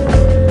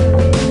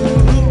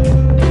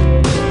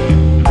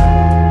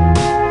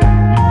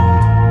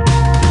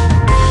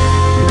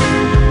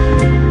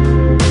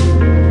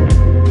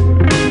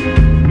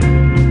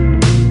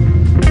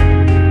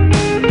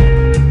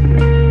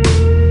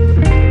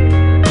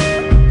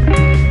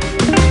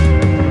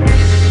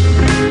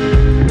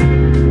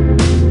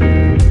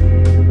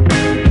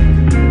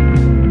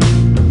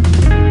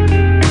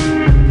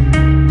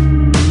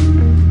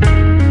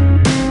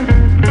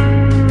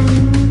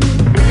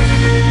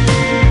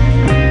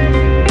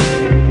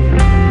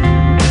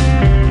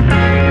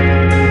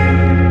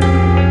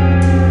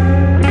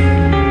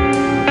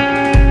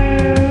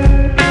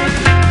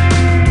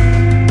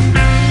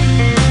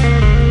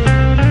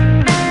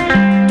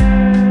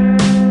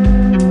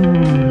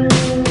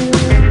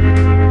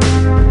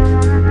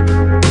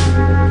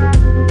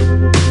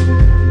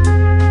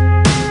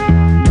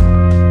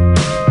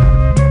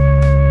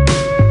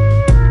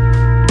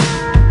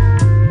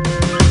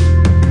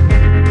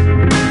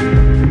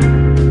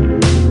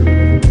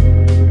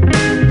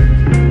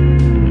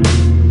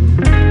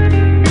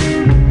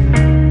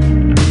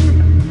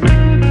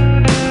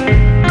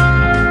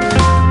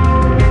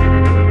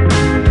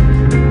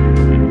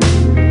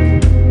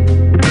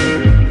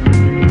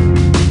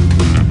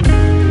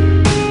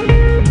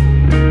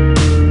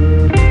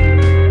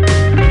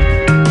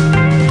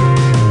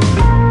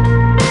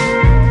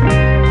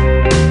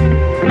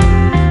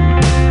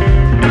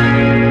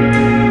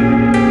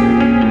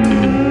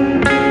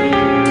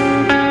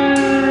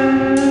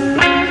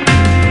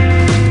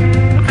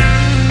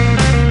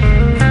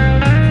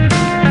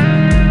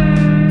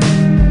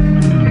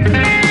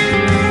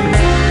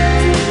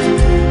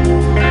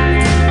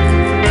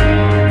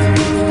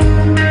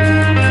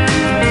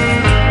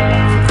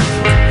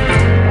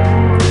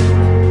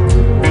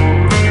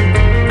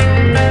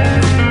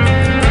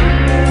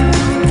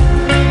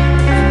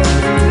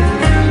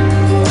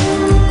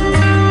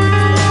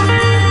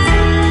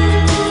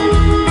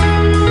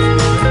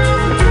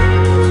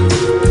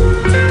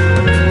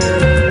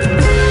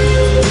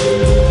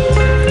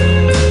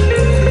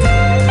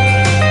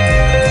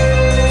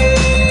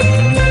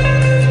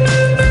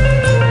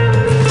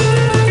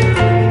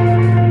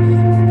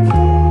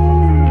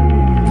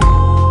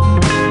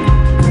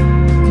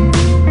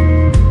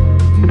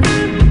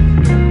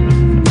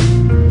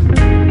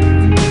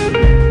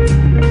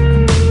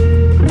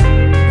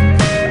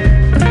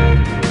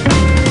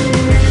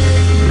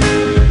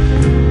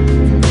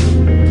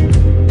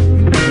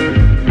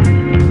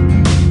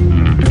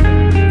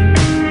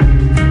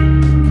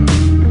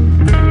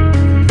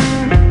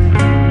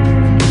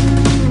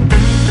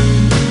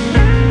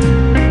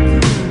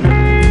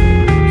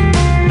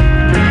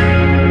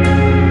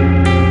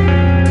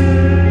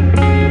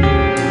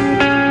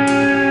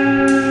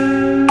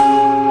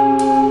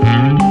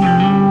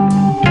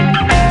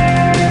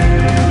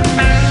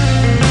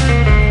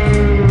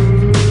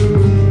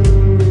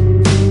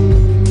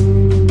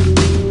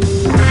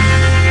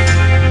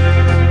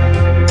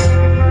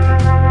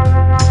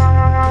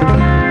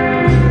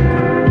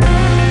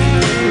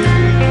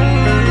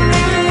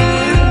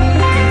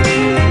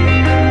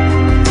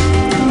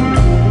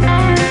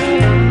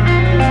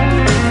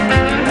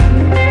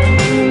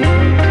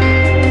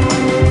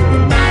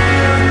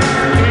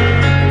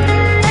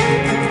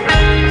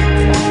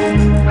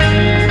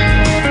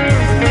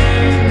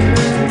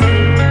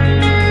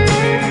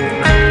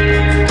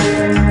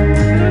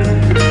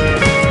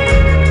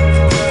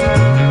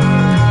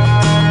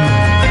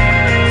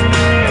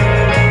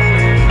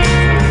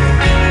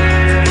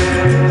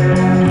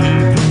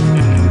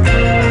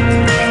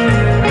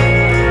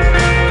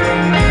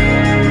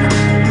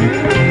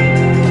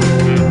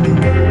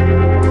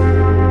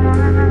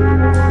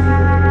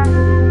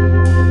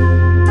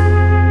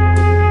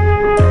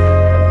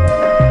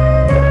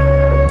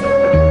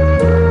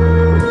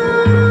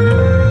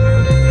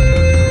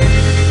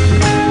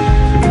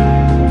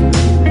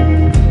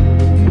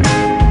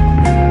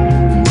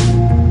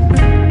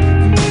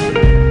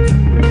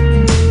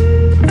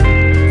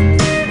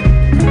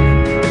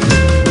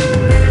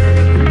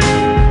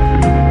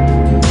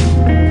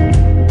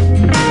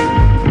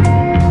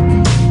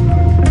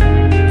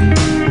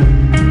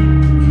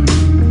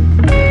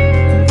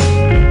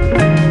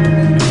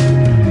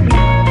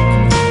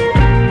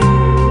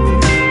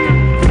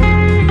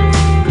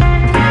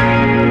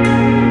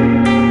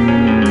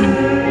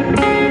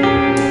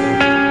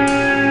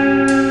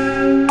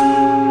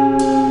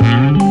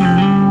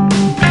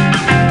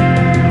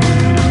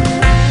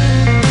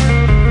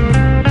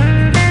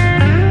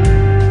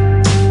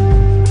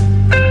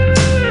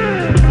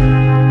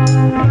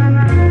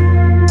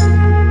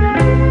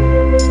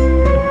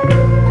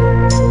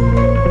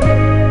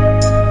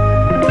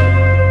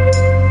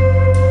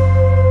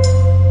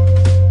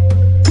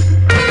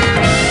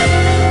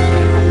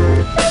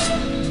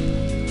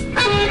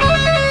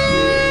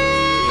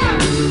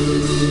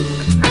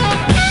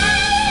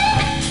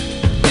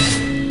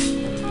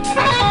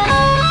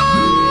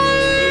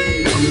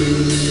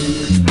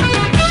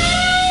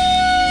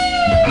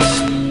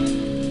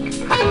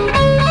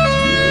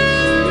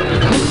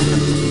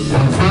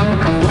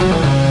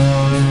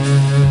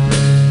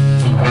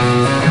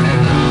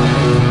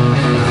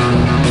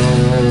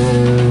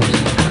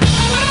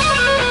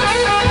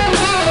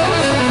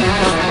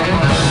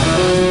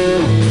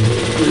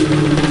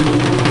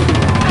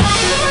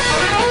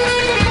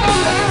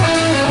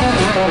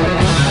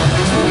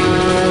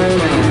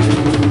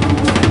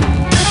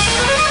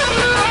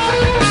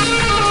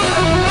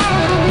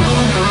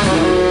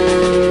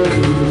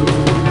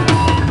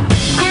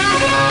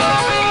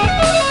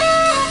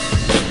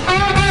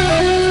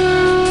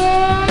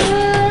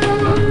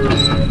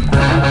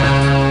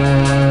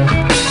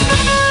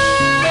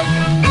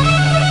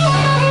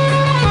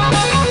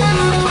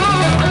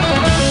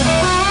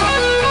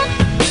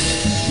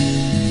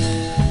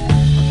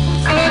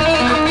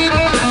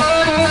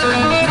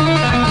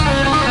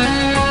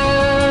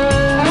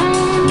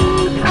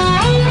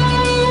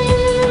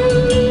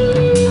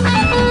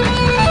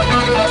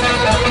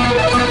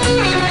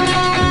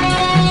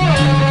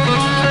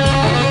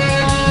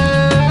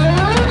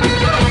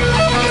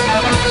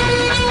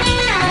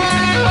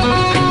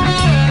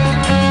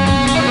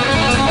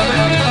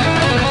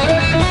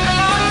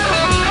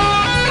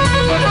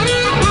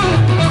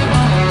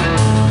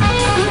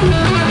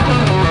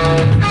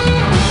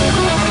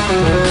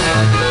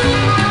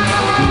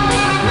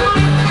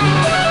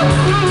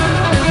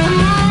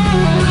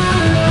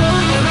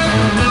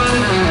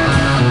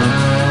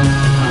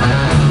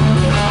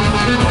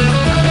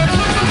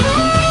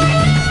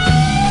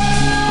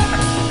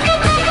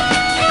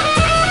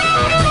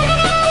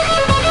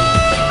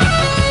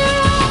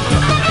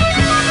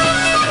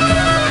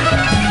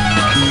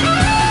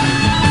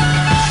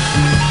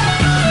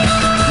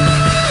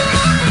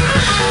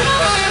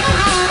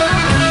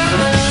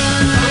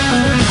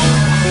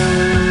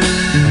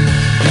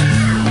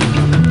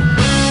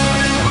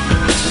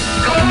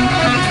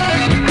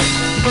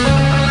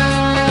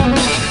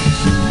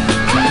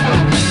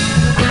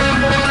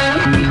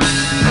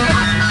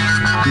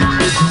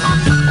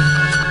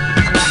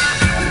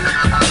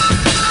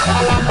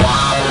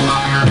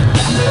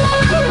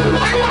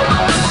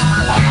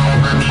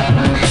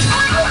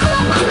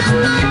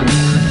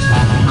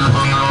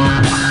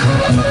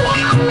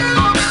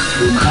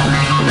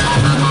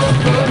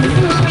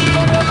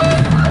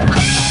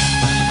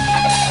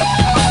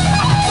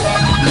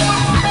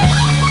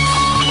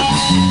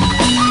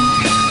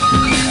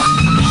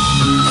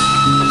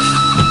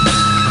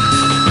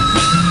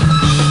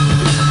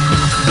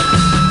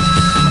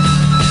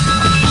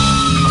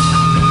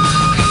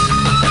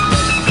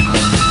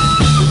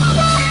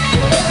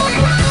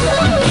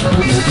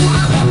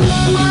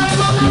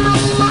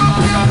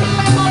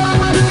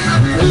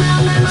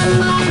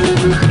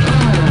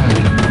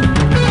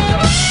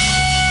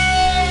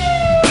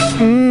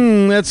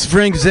 That's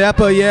Frank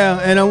Zappa, yeah.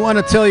 And I want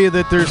to tell you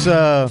that there's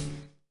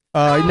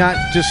not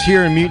just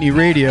here in Mutiny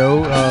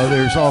Radio.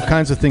 There's all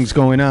kinds of things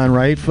going on,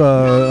 right? Loaf,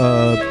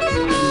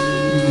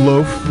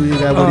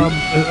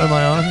 am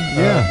I on?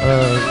 Yeah.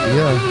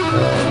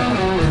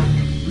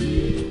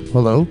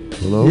 Hello.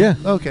 Yeah.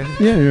 Okay.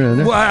 Yeah, you're in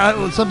there.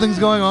 Well, something's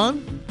going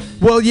on.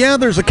 Well, yeah,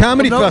 there's a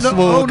comedy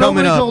festival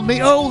coming up. Told me.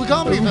 Oh, the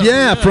comedy festival.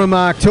 Yeah, from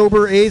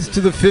October 8th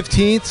to the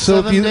 15th.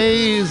 So 7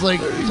 days, like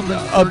something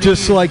of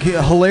just like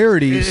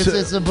hilarity. I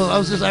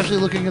was just actually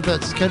looking at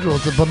that schedule.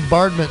 It's a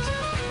bombardment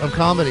of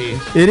comedy.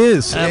 It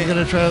is. And I'm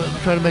gonna try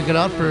to make it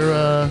out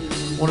for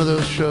one of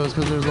those shows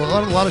because there's a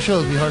lot of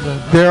shows. It'd be hard to.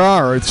 There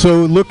are.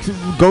 So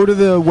go to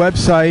the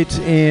website,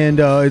 and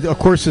of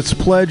course it's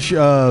pledge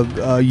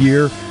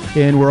year,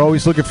 and we're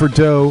always looking for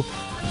dough.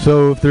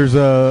 So if there's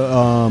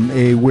a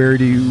where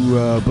do you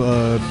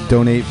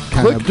donate?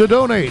 Click to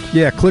donate.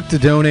 Yeah, click to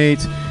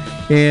donate,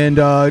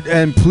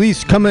 and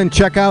please come and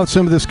check out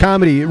some of this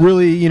comedy. It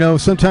really,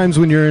 sometimes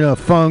when you're in a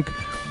funk,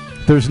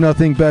 there's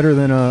nothing better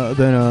than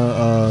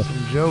some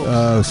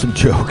jokes. Some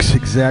jokes,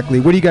 exactly.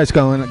 What do you guys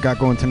got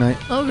going tonight?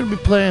 I'm gonna be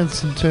playing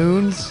some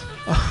tunes.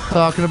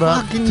 Talking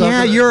about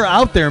you're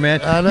out there,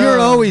 man. I know. You're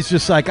always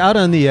just like out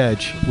on the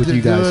edge with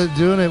you guys.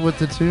 Doing it with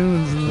the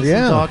tunes and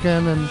talking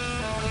and.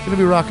 Gonna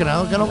be rocking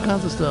out. Got all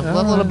kinds of stuff. A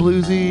lot of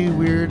bluesy,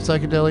 weird,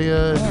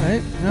 psychedelia,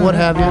 what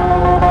have you.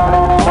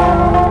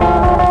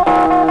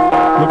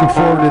 Looking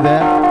forward to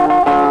that.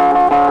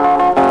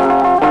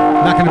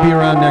 Not gonna be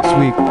around next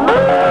week.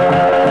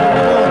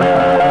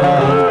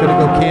 Gonna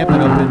go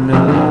camping up in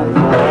northern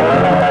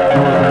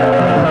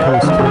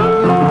coast.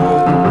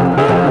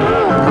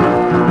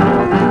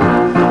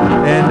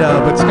 And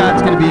but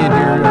Scott's gonna be in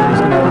here.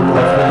 He's gonna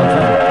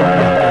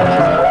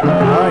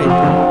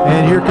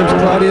And here comes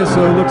Claudia,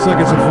 so it looks like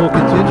it's a full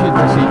contingent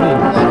this evening.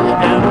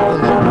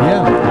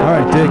 Yeah, all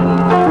right, dig.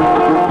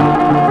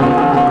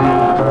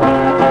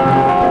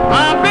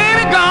 My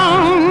baby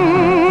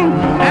gone,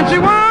 and she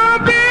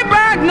won't be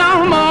back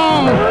no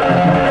more.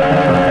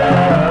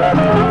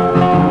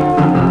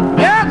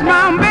 Yes,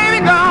 my baby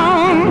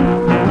gone,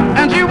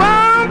 and she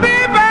won't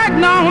be back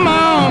no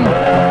more.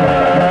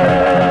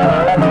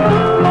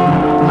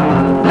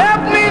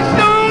 Left me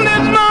soon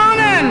this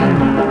morning,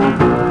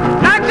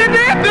 like she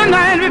did the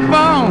night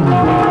before.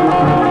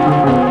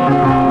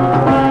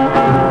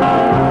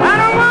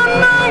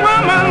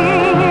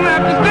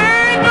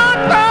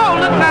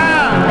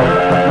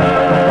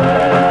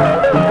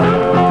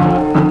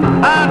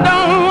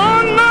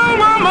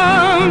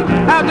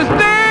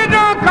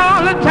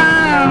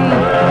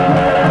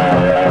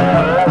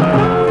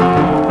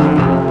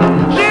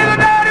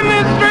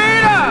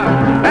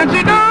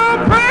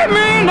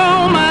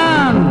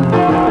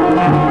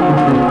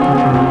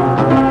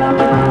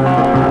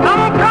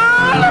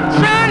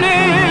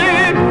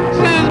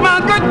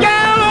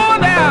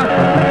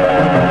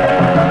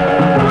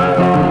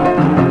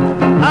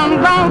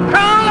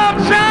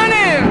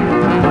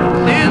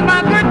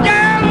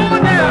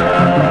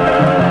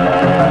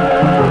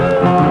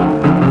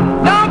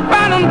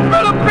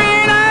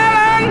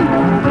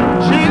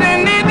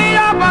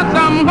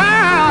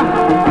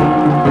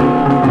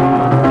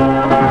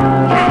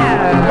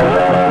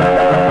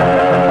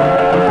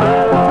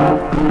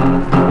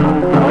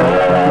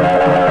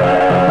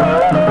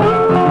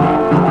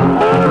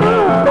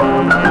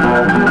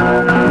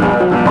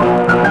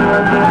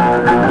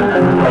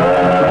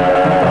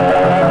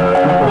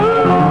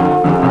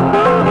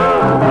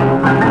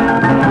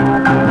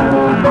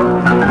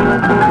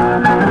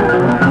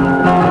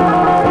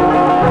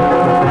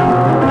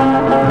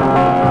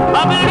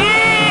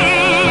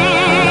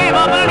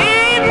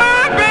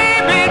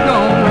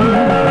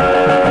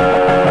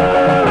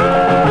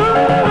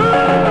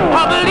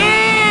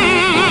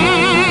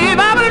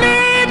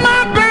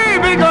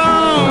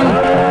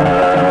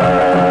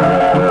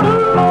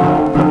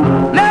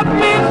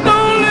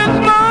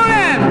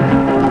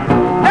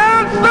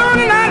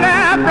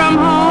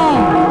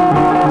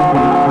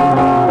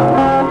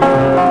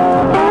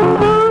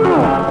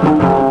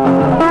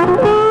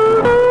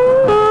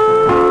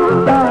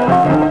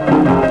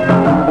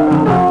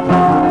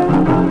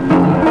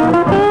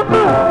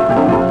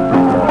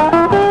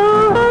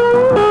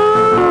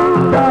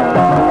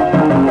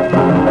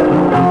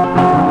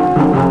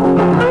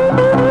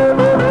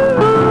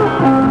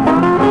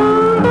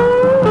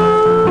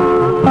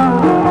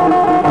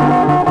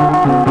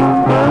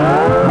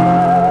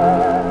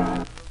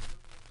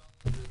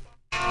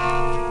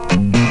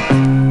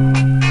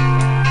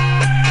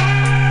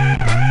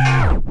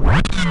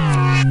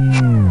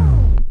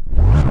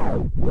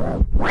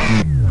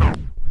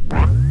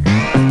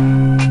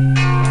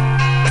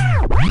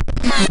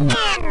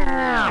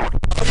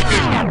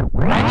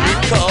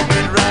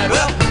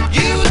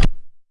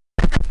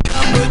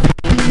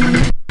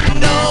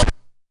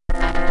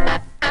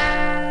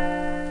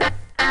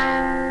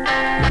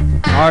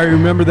 All right,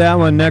 remember that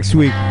one next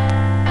week.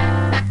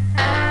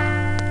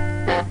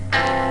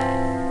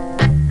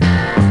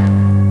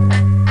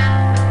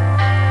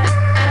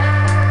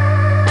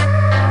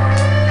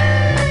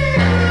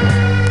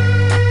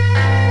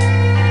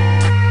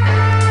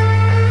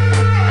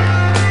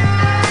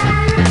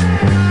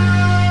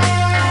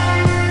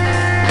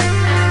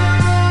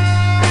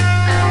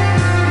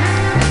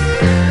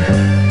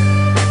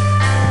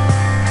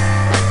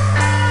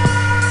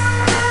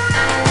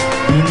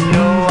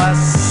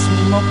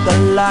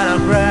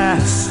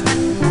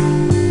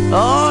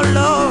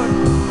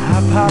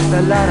 popped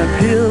a lot of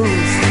pills.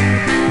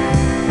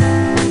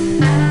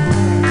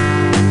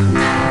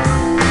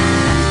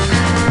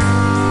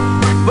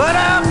 But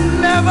I've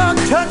never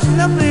touched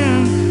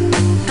nothing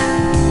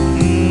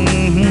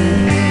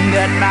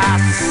that my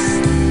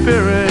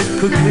spirit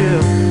could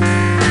kill.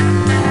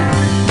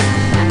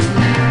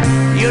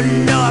 You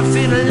know, I've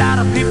seen a lot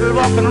of people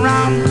walking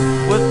around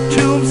with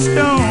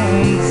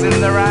tombstones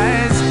in their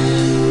eyes.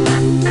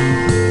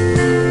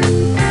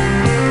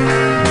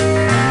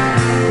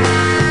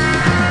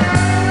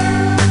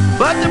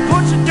 But the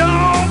butcher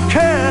don't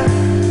care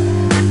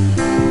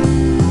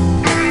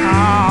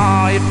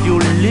if you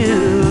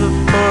live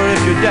or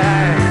if you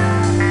die.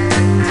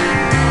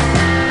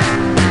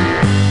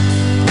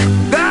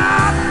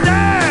 God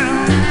damn,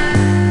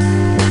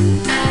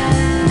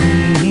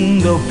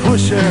 the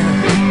pusher.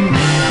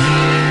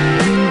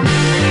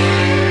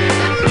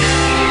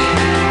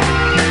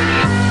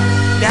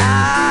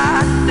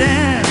 God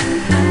damn,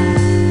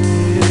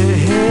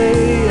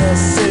 hey, I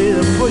say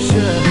the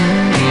pusher.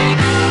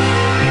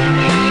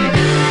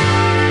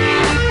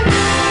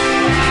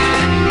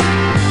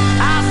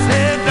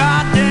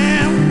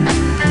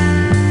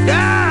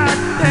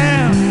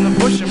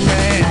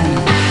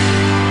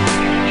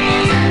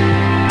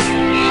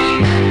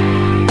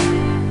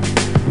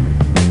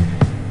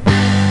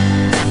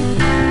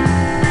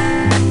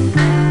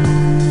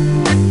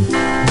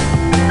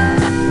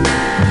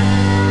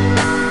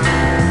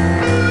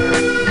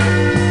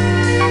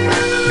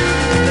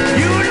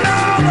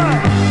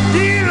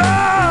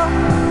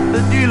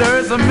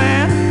 A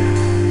man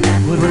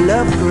with a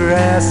love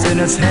grass in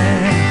his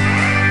hand.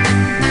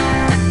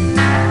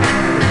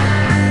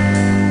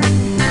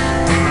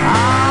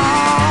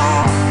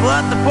 Oh,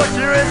 but the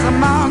butcher is a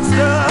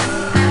monster.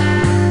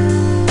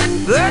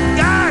 That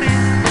God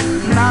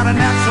is not a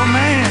natural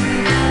man.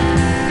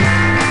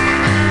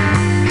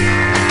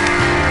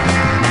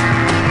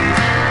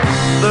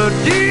 The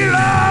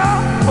dealer,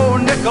 oh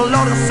nickel,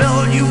 ought to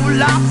sell you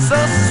lots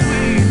of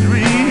sweet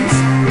dreams.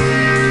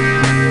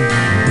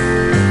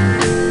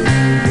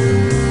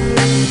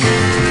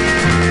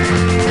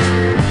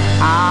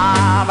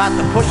 About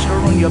the pusher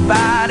on your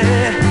body,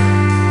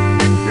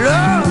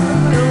 love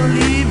will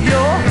leave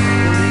your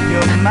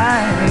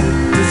mind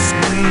to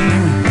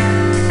scream.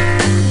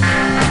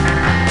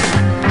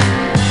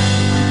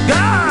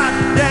 God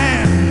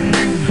damn,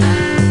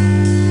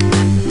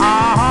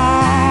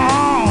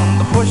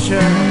 the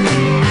pusher.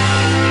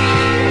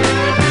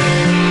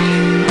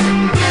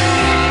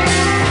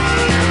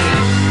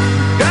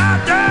 God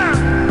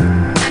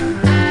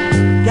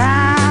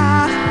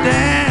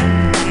damn,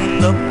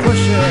 the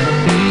pusher.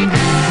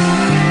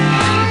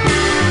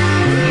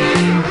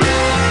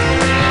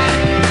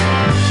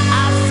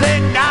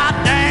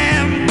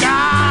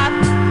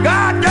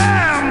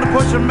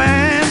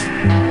 Man.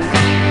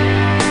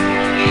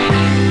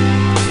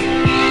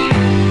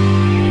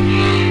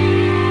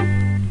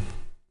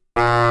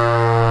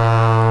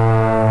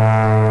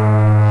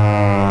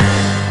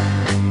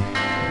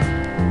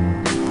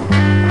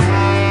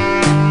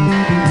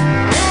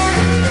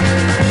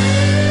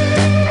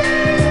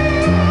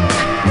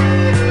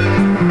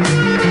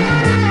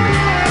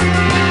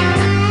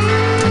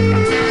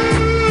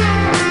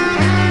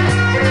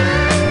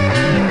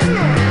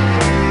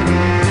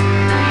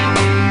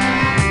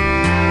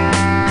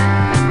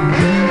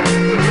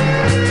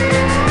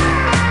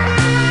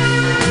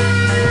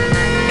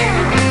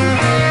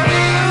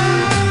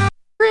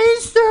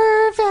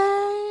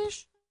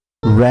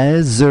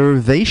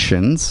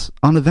 Reservations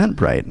on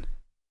Eventbrite.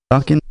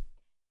 Talking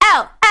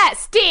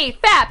LSD,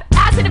 FAP,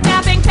 acid and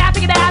fapping,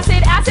 fapping and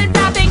acid,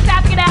 fapping,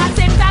 fapping and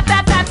acid,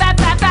 fap,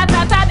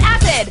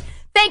 acid.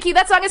 Thank you,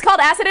 that song is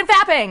called Acid and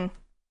Fapping.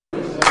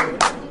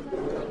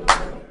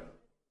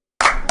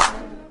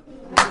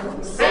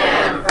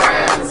 San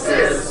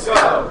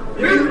Francisco,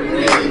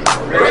 Mutiny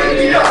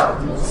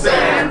Radio.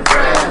 San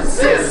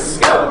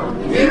Francisco,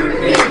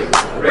 Mutiny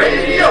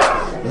Radio.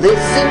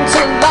 Listen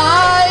to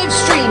live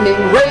streaming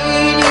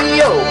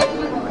radio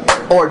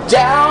or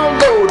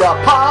download a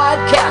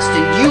podcast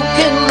and you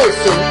can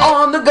listen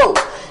on the go.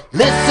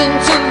 Listen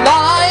to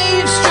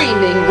live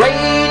streaming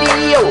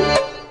radio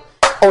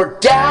or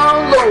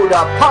download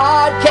a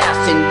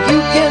podcast and you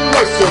can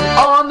listen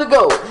on the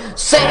go.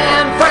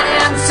 San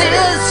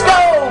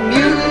Francisco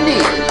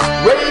Mutiny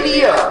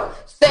Radio.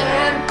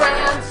 San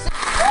Francisco.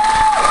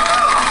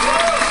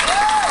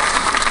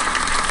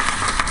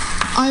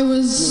 I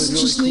was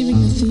just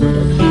leaving the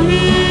theater.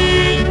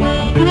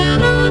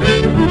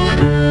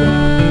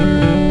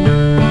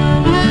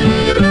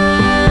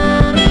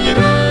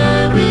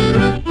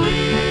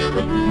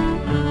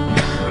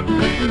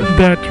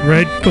 That's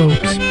right,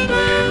 folks.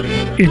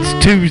 It's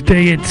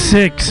Tuesday at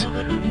 6,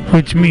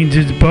 which means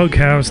it's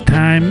Bughouse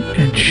time,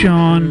 and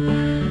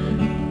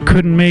Sean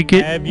couldn't make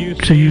it,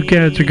 so you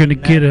guys are going to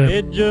get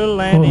a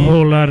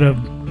whole lot of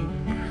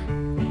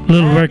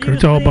little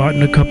records all bought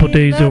in a couple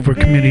days over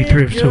Community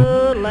Thrift, so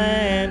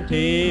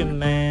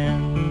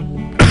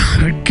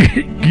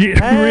get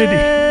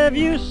ready. Have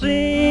you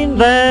seen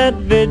that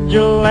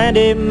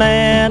vigilante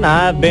man?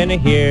 I've been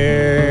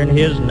hearing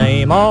his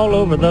name all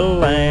over the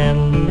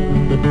land.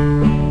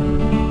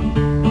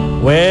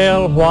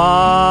 Well,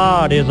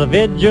 what is a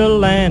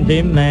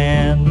vigilante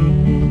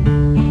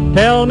man?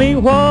 Tell me,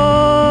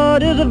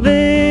 what is a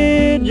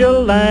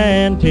vigilante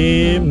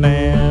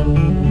man?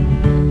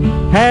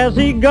 Has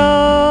he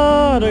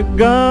got a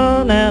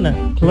gun and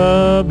a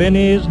club in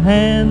his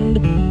hand?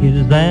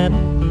 Is that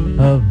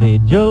a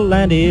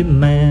vigilante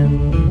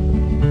man?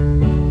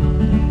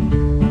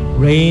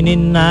 Rainy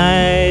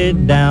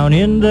night down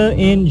in the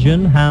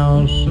engine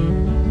house,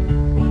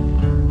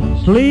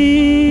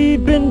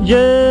 sleeping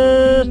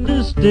just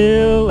as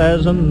still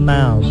as a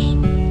mouse.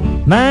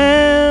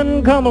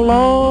 Man come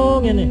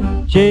along and he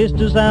chased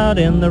us out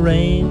in the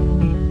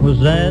rain.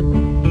 Was that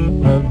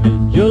a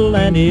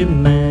vigilante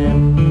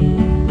man?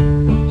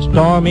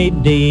 Stormy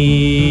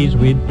days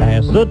we'd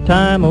pass the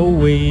time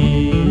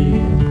away,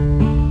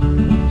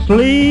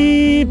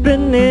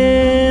 sleeping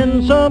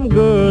in some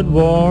good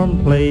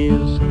warm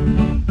place.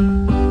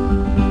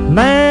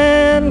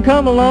 Man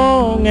come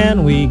along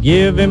and we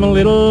give him a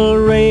little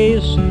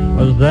race.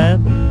 Was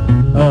that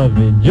a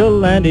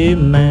vigilante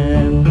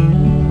man?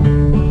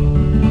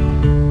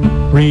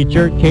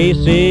 Preacher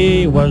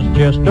Casey was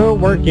just a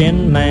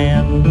working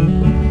man,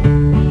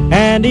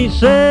 and he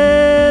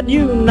said,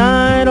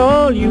 unite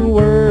all you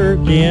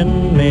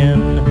working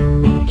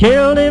men.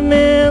 Killed him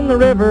in the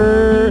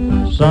river,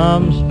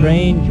 some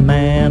strange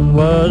man.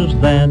 Was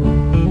that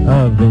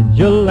a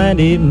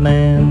vigilante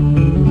man?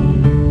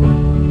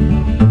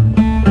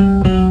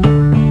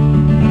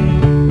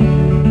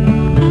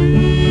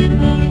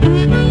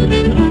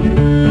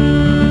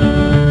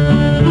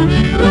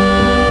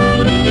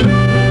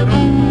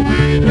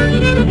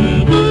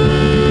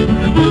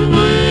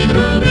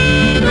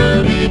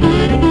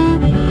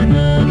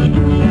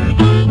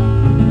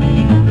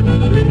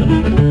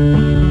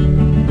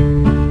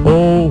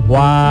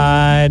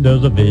 Why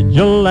does a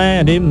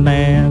vigilante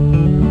man,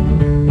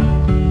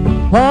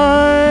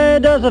 why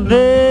does a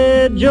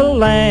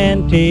vigilante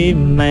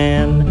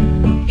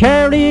man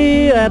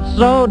carry that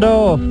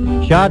sawed-off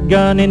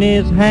shotgun in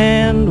his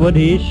hand? Would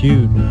he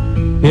shoot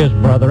his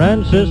brother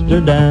and sister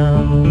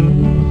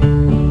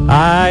down?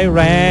 I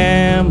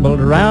rambled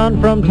around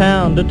from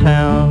town to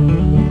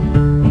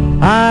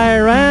town, I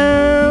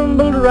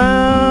rambled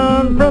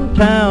around from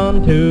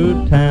town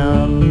to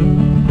town,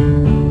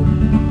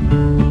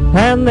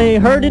 and they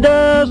herded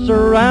us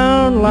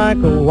around like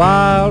a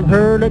wild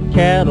herd of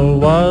cattle.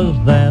 Was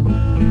that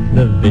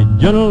the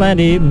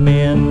vigilante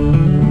men?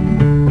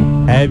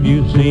 Have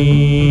you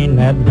seen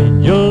that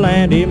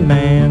vigilante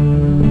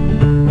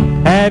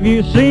man? Have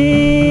you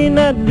seen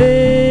that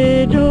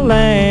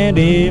vigilante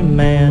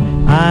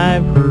man?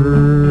 I've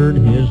heard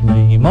his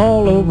name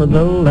all over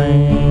the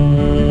land.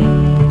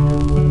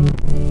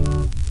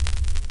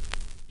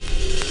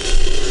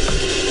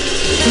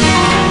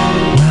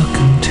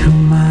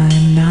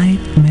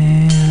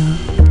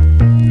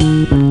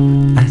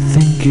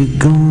 You're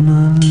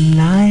gonna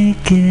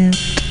like it.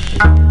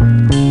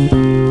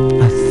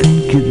 I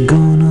think you're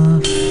gonna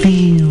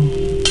feel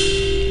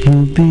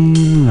you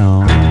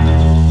belong.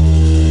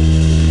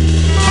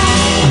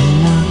 A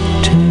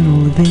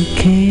nocturnal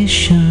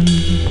vacation,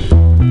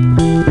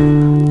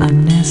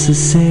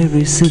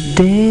 unnecessary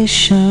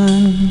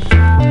sedation.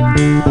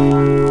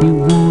 You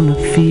wanna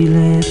feel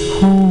at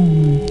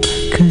home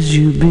 'cause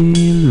you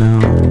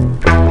belong.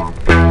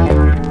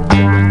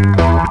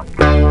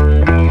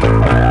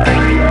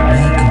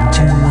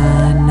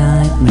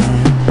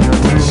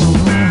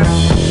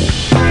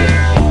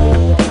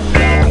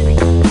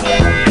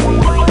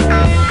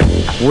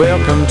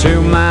 Welcome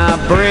to my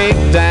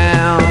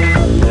breakdown.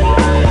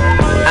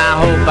 I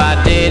hope I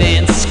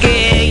didn't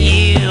scare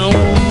you.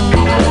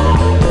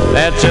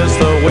 That's just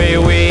the way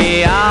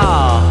we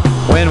are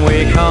when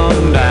we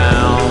come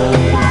down.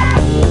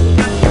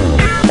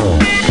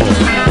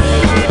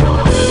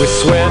 We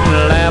sweat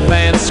and laugh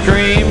and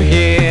scream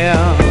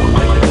here,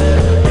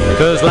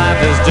 'cause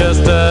life is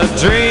just a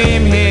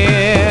dream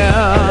here.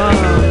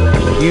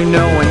 You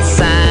know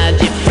inside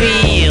you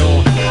feel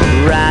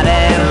right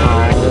at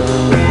home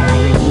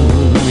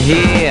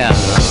here.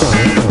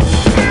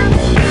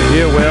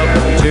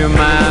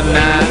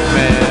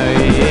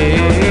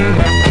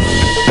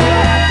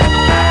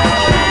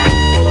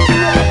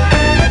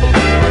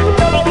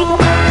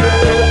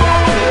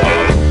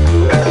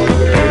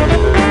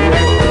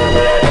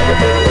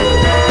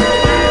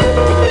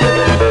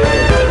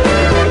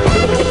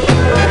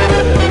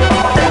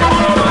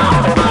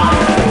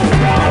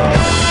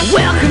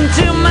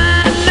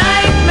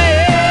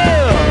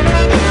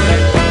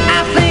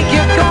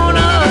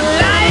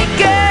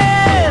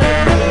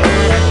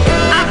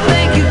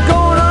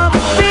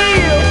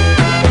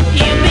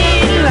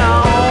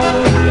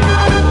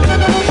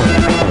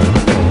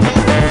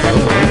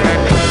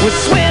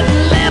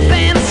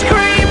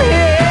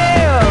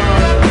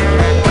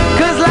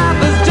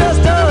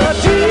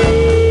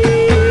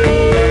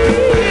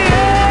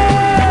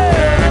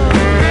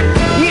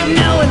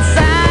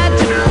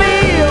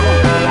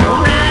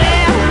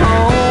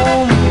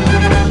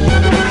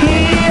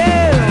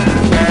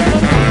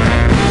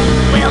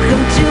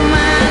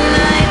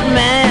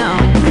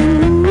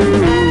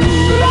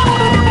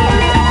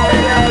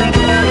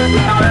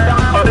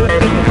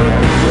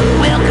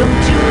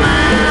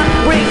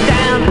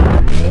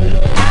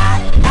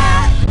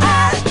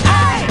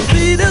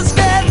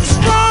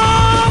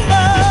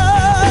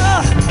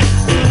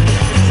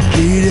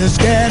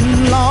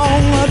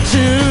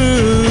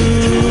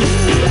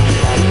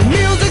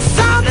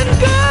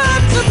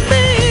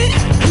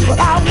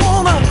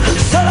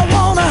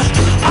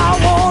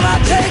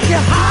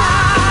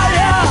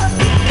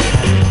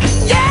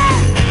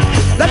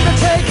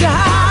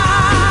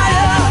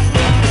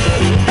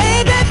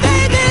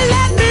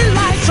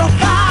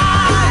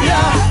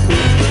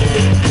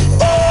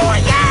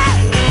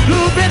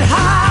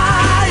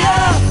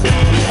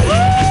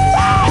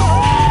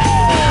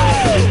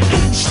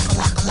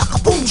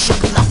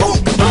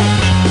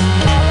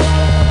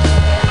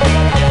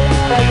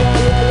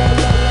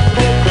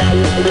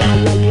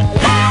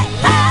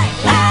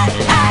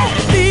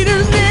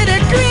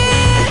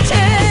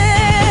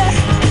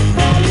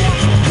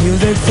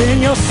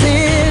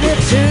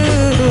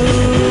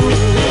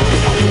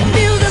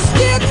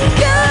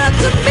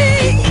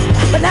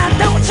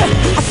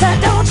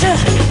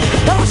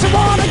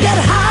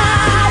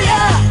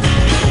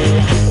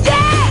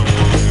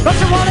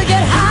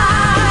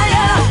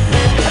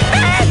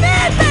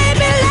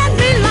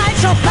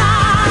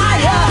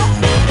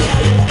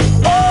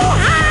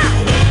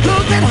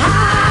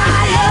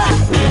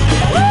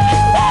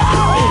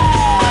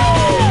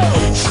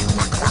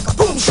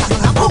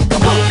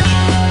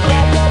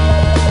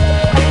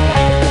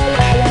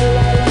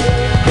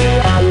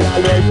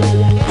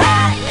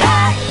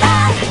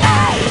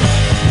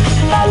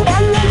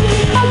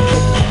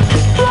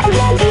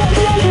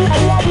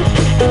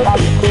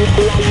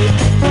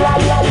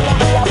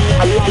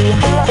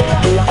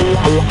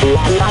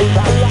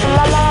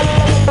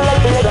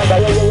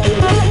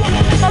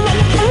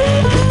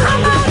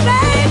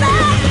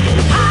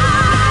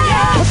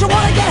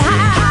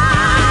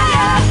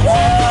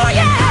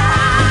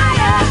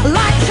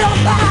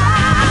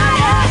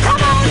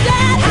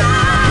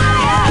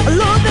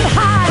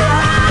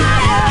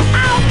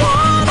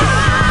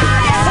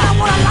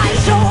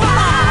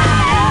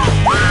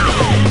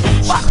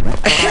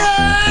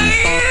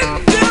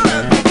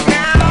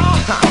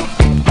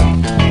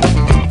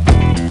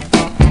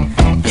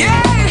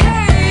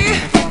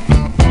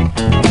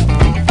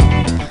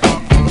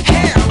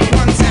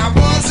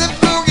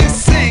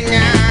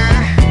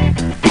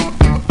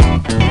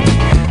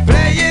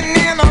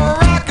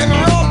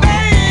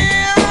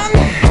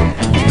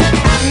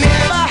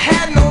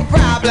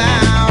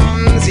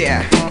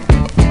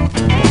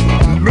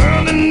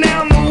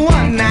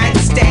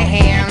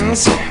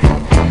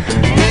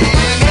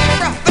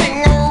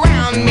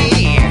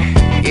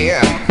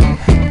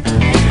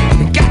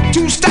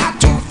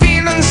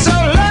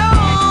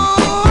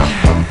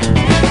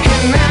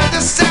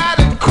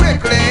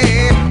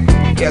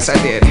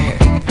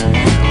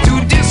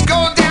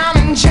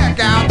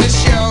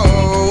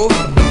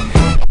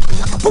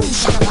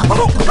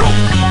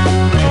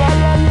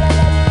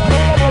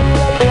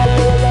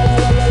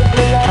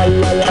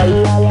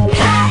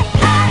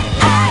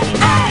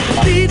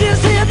 Beat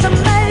is here to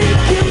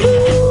make you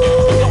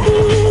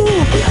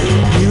move.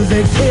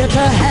 Music's here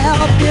to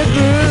help you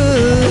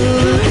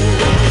groove.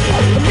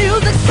 The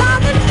music's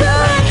sounding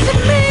good to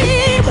me.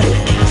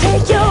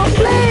 Take your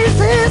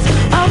places.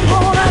 I'm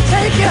gonna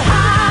take you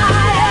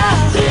higher.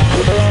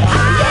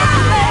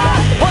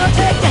 Higher. Wanna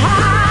take you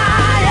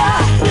higher.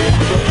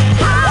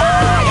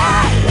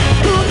 Higher.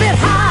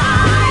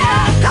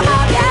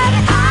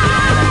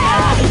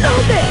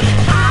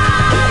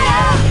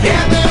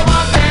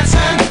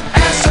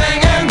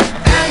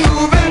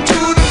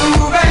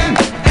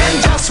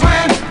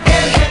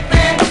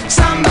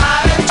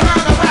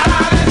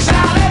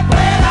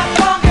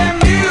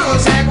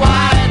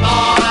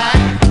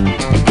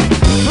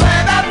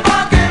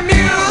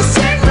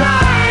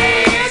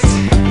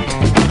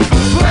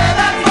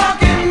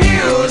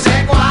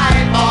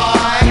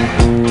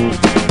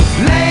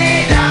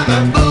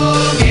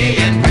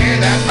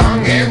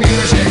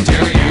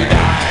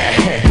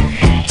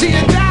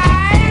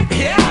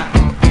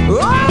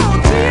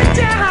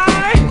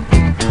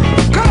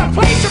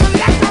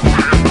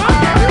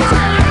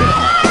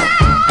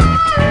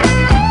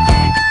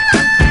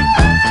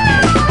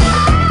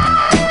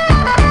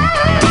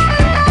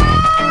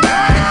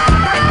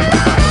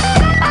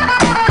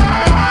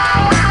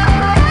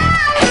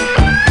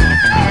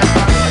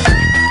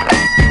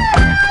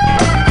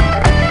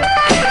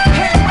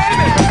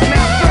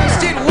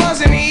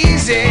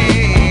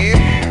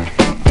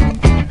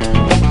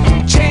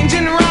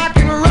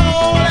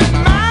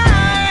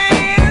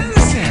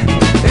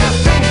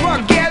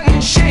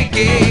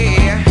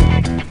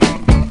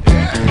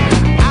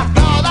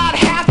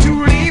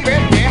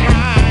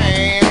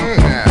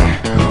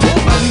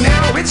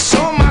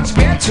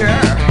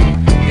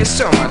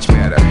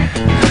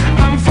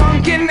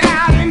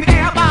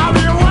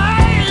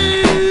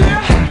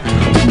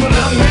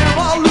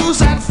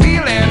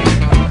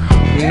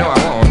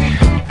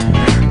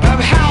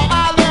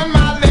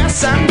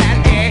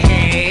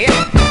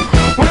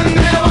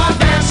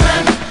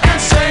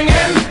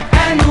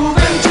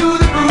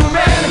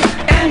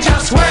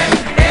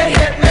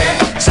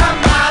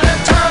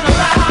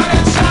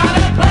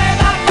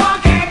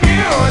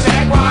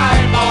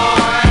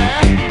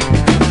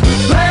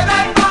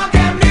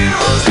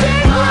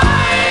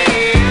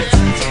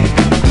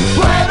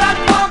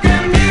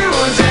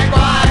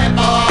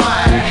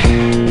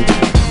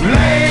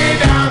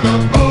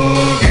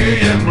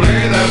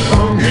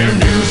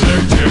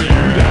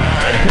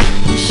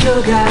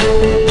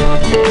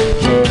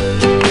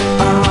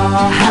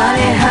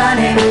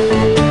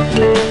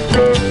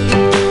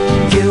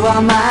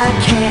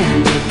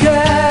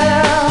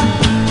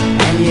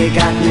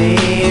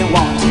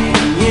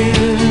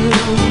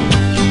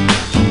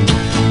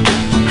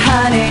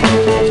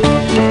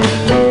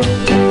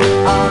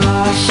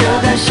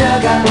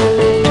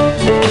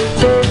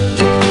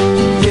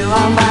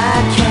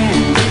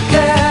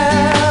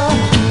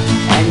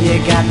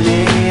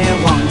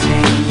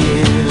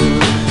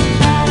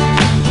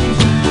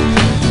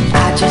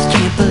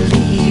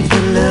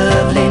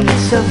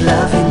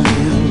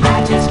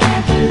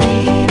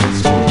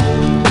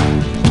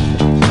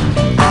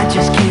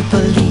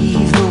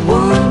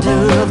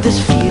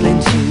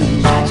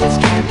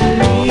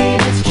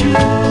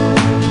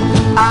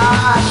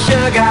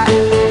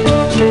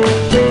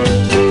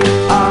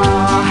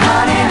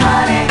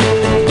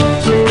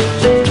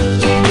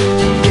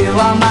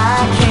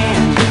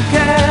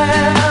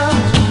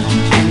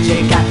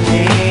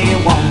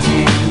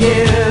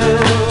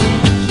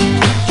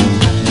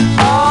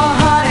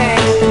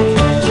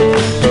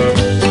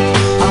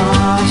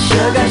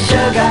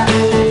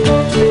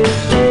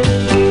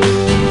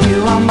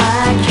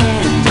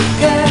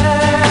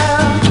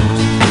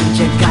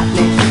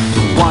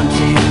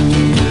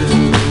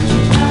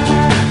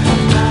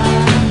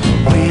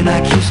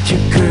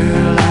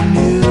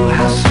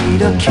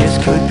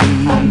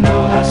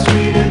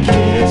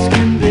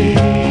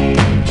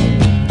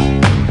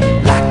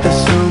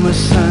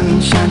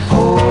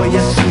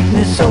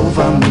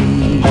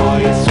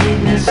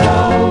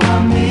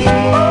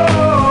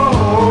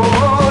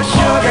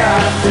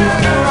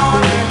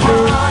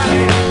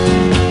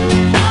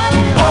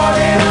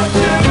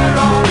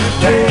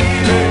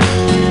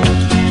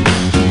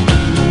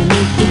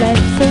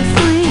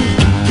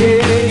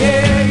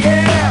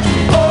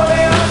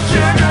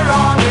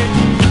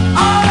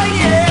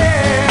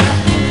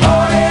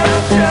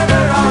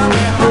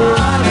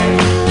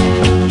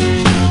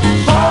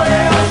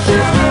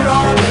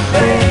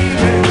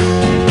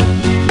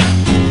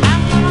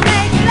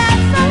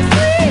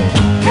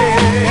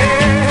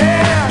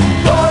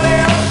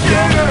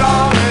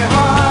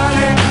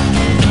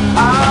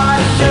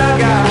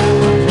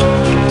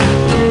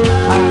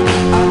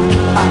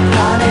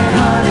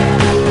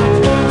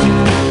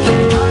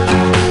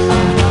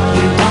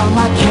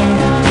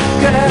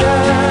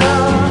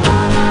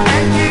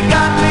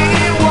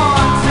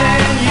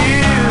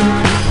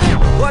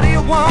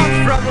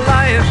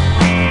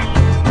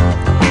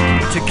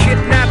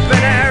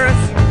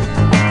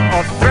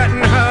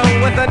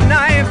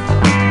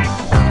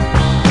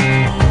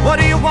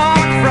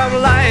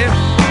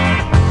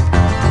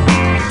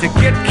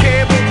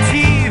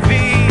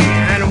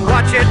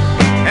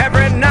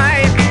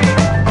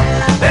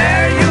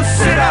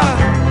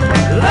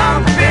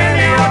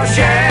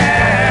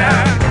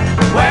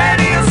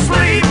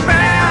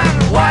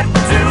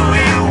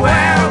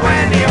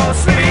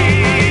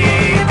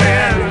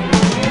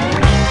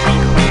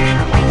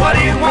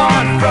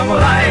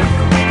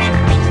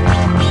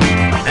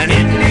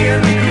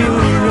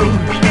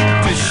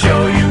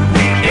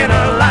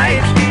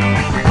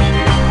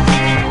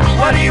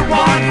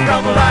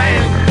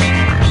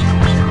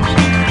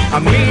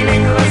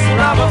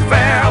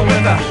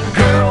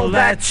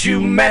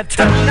 met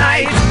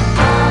tonight.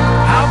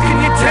 How can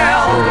you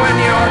tell when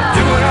you're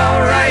doing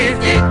alright?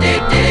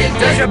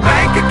 Does your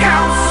bank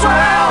account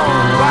swell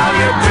while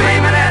you're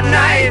dreaming at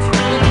night?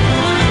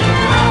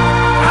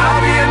 How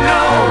do you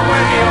know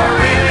when you're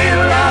really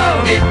in love?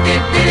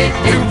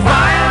 Do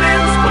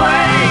violins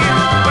play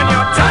when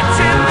you're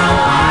touching the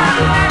one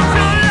that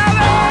you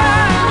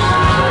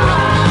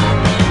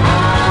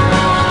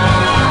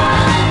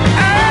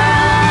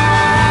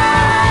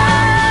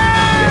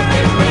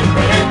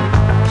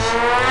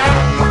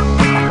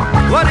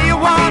What do you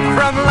want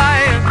from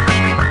life?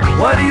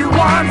 What do you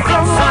want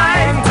from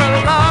life? To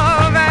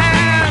love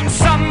and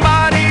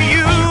somebody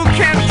you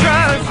can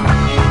trust.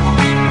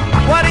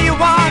 What do you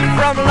want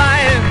from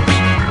life?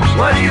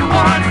 What do you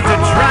want to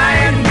try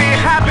and be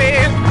happy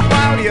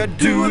while you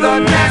do the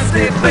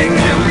nasty things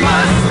you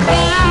must?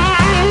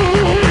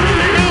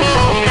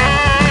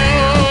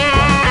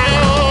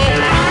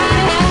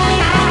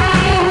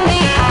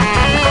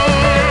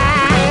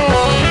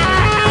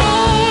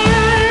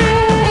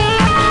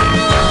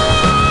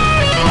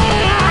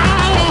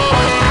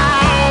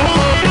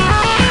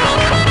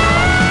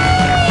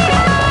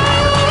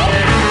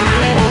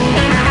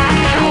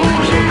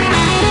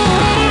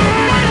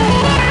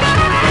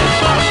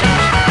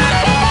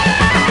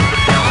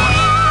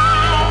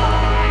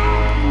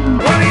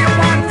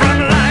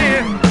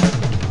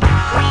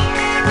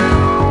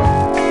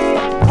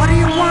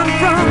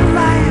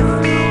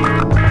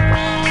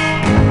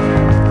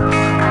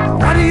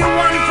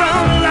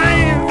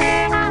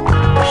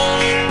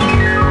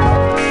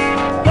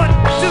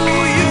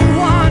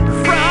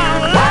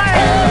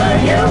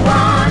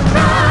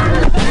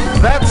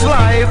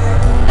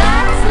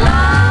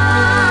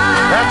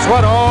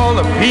 What all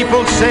the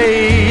people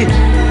say.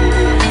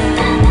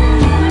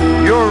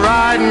 You're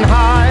riding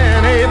high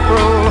in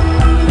April,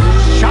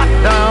 shot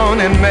down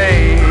in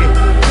May.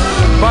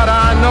 But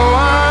I know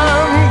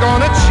I'm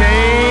gonna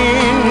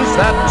change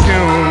that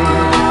tune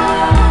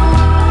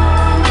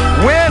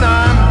when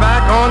I'm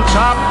back on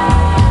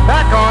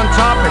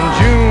top in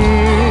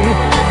June.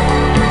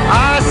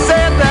 I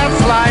said that's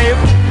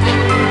life.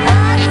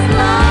 That's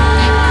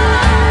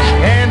life.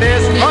 And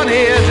as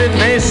funny as it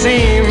may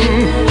seem,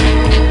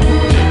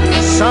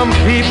 some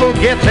people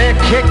get their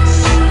kicks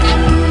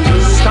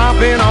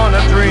stomping on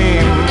a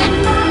dream.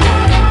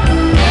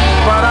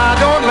 But I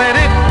don't let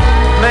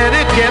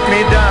it get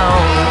me down.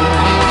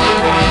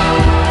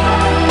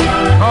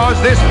 'Cause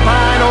this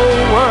fine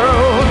old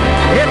world,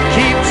 it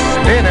keeps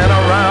spinning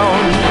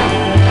around.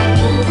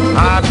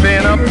 I've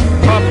been a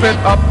puppet,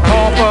 a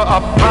pauper,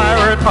 a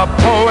pirate, a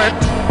poet,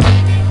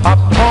 a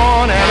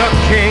pawn and a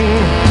king.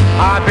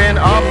 I've been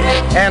up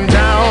and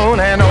down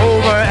and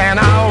over and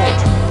out.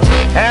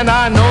 And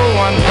I know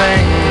one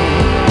thing,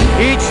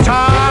 each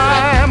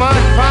time I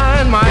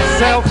find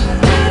myself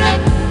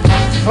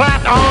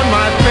flat on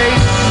my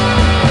face,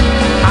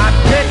 I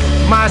pick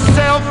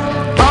myself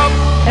up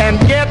and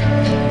get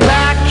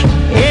back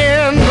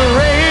in the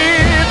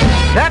race.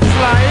 That's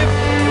life.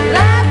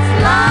 That's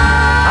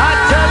life. I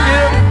tell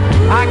you,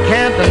 I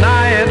can't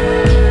deny it.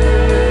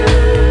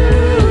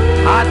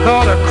 I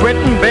thought of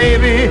quitting,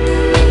 baby,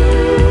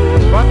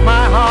 but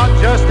my heart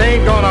just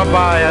ain't gonna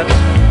buy it.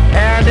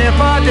 And if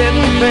I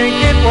didn't think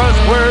it was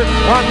worth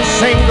one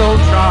single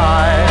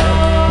try,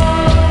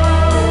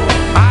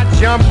 I'd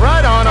jump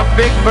right on a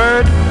big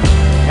bird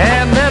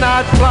and then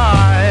I'd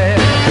fly.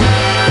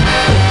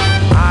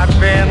 I've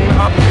been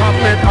a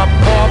puppet, a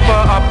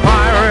pauper, a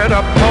pirate,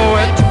 a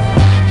poet,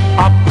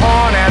 a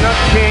pawn and a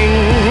king.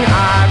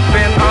 I've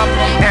been up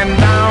and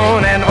down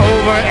and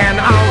over and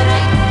out.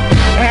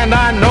 And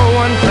I know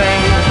one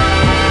thing,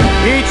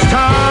 each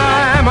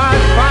time I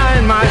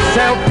find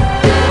myself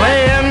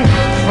laying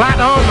flat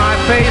on my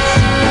face,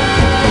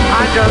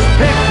 I just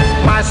pick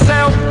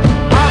myself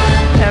up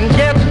and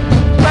get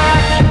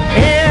back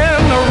in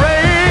the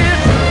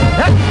race.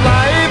 That's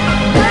life.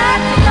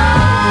 That's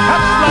life.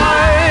 That's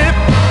life.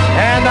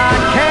 And I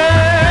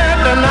can't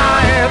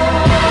deny it.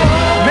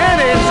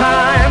 Many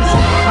times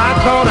I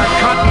thought of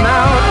cutting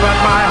out, but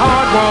my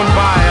heart won't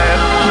buy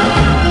it.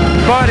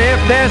 But if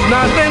there's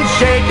nothing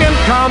shaking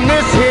come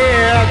this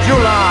here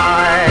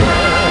July,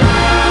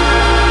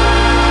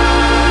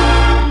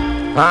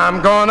 I'm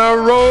gonna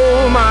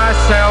roll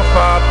myself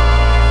up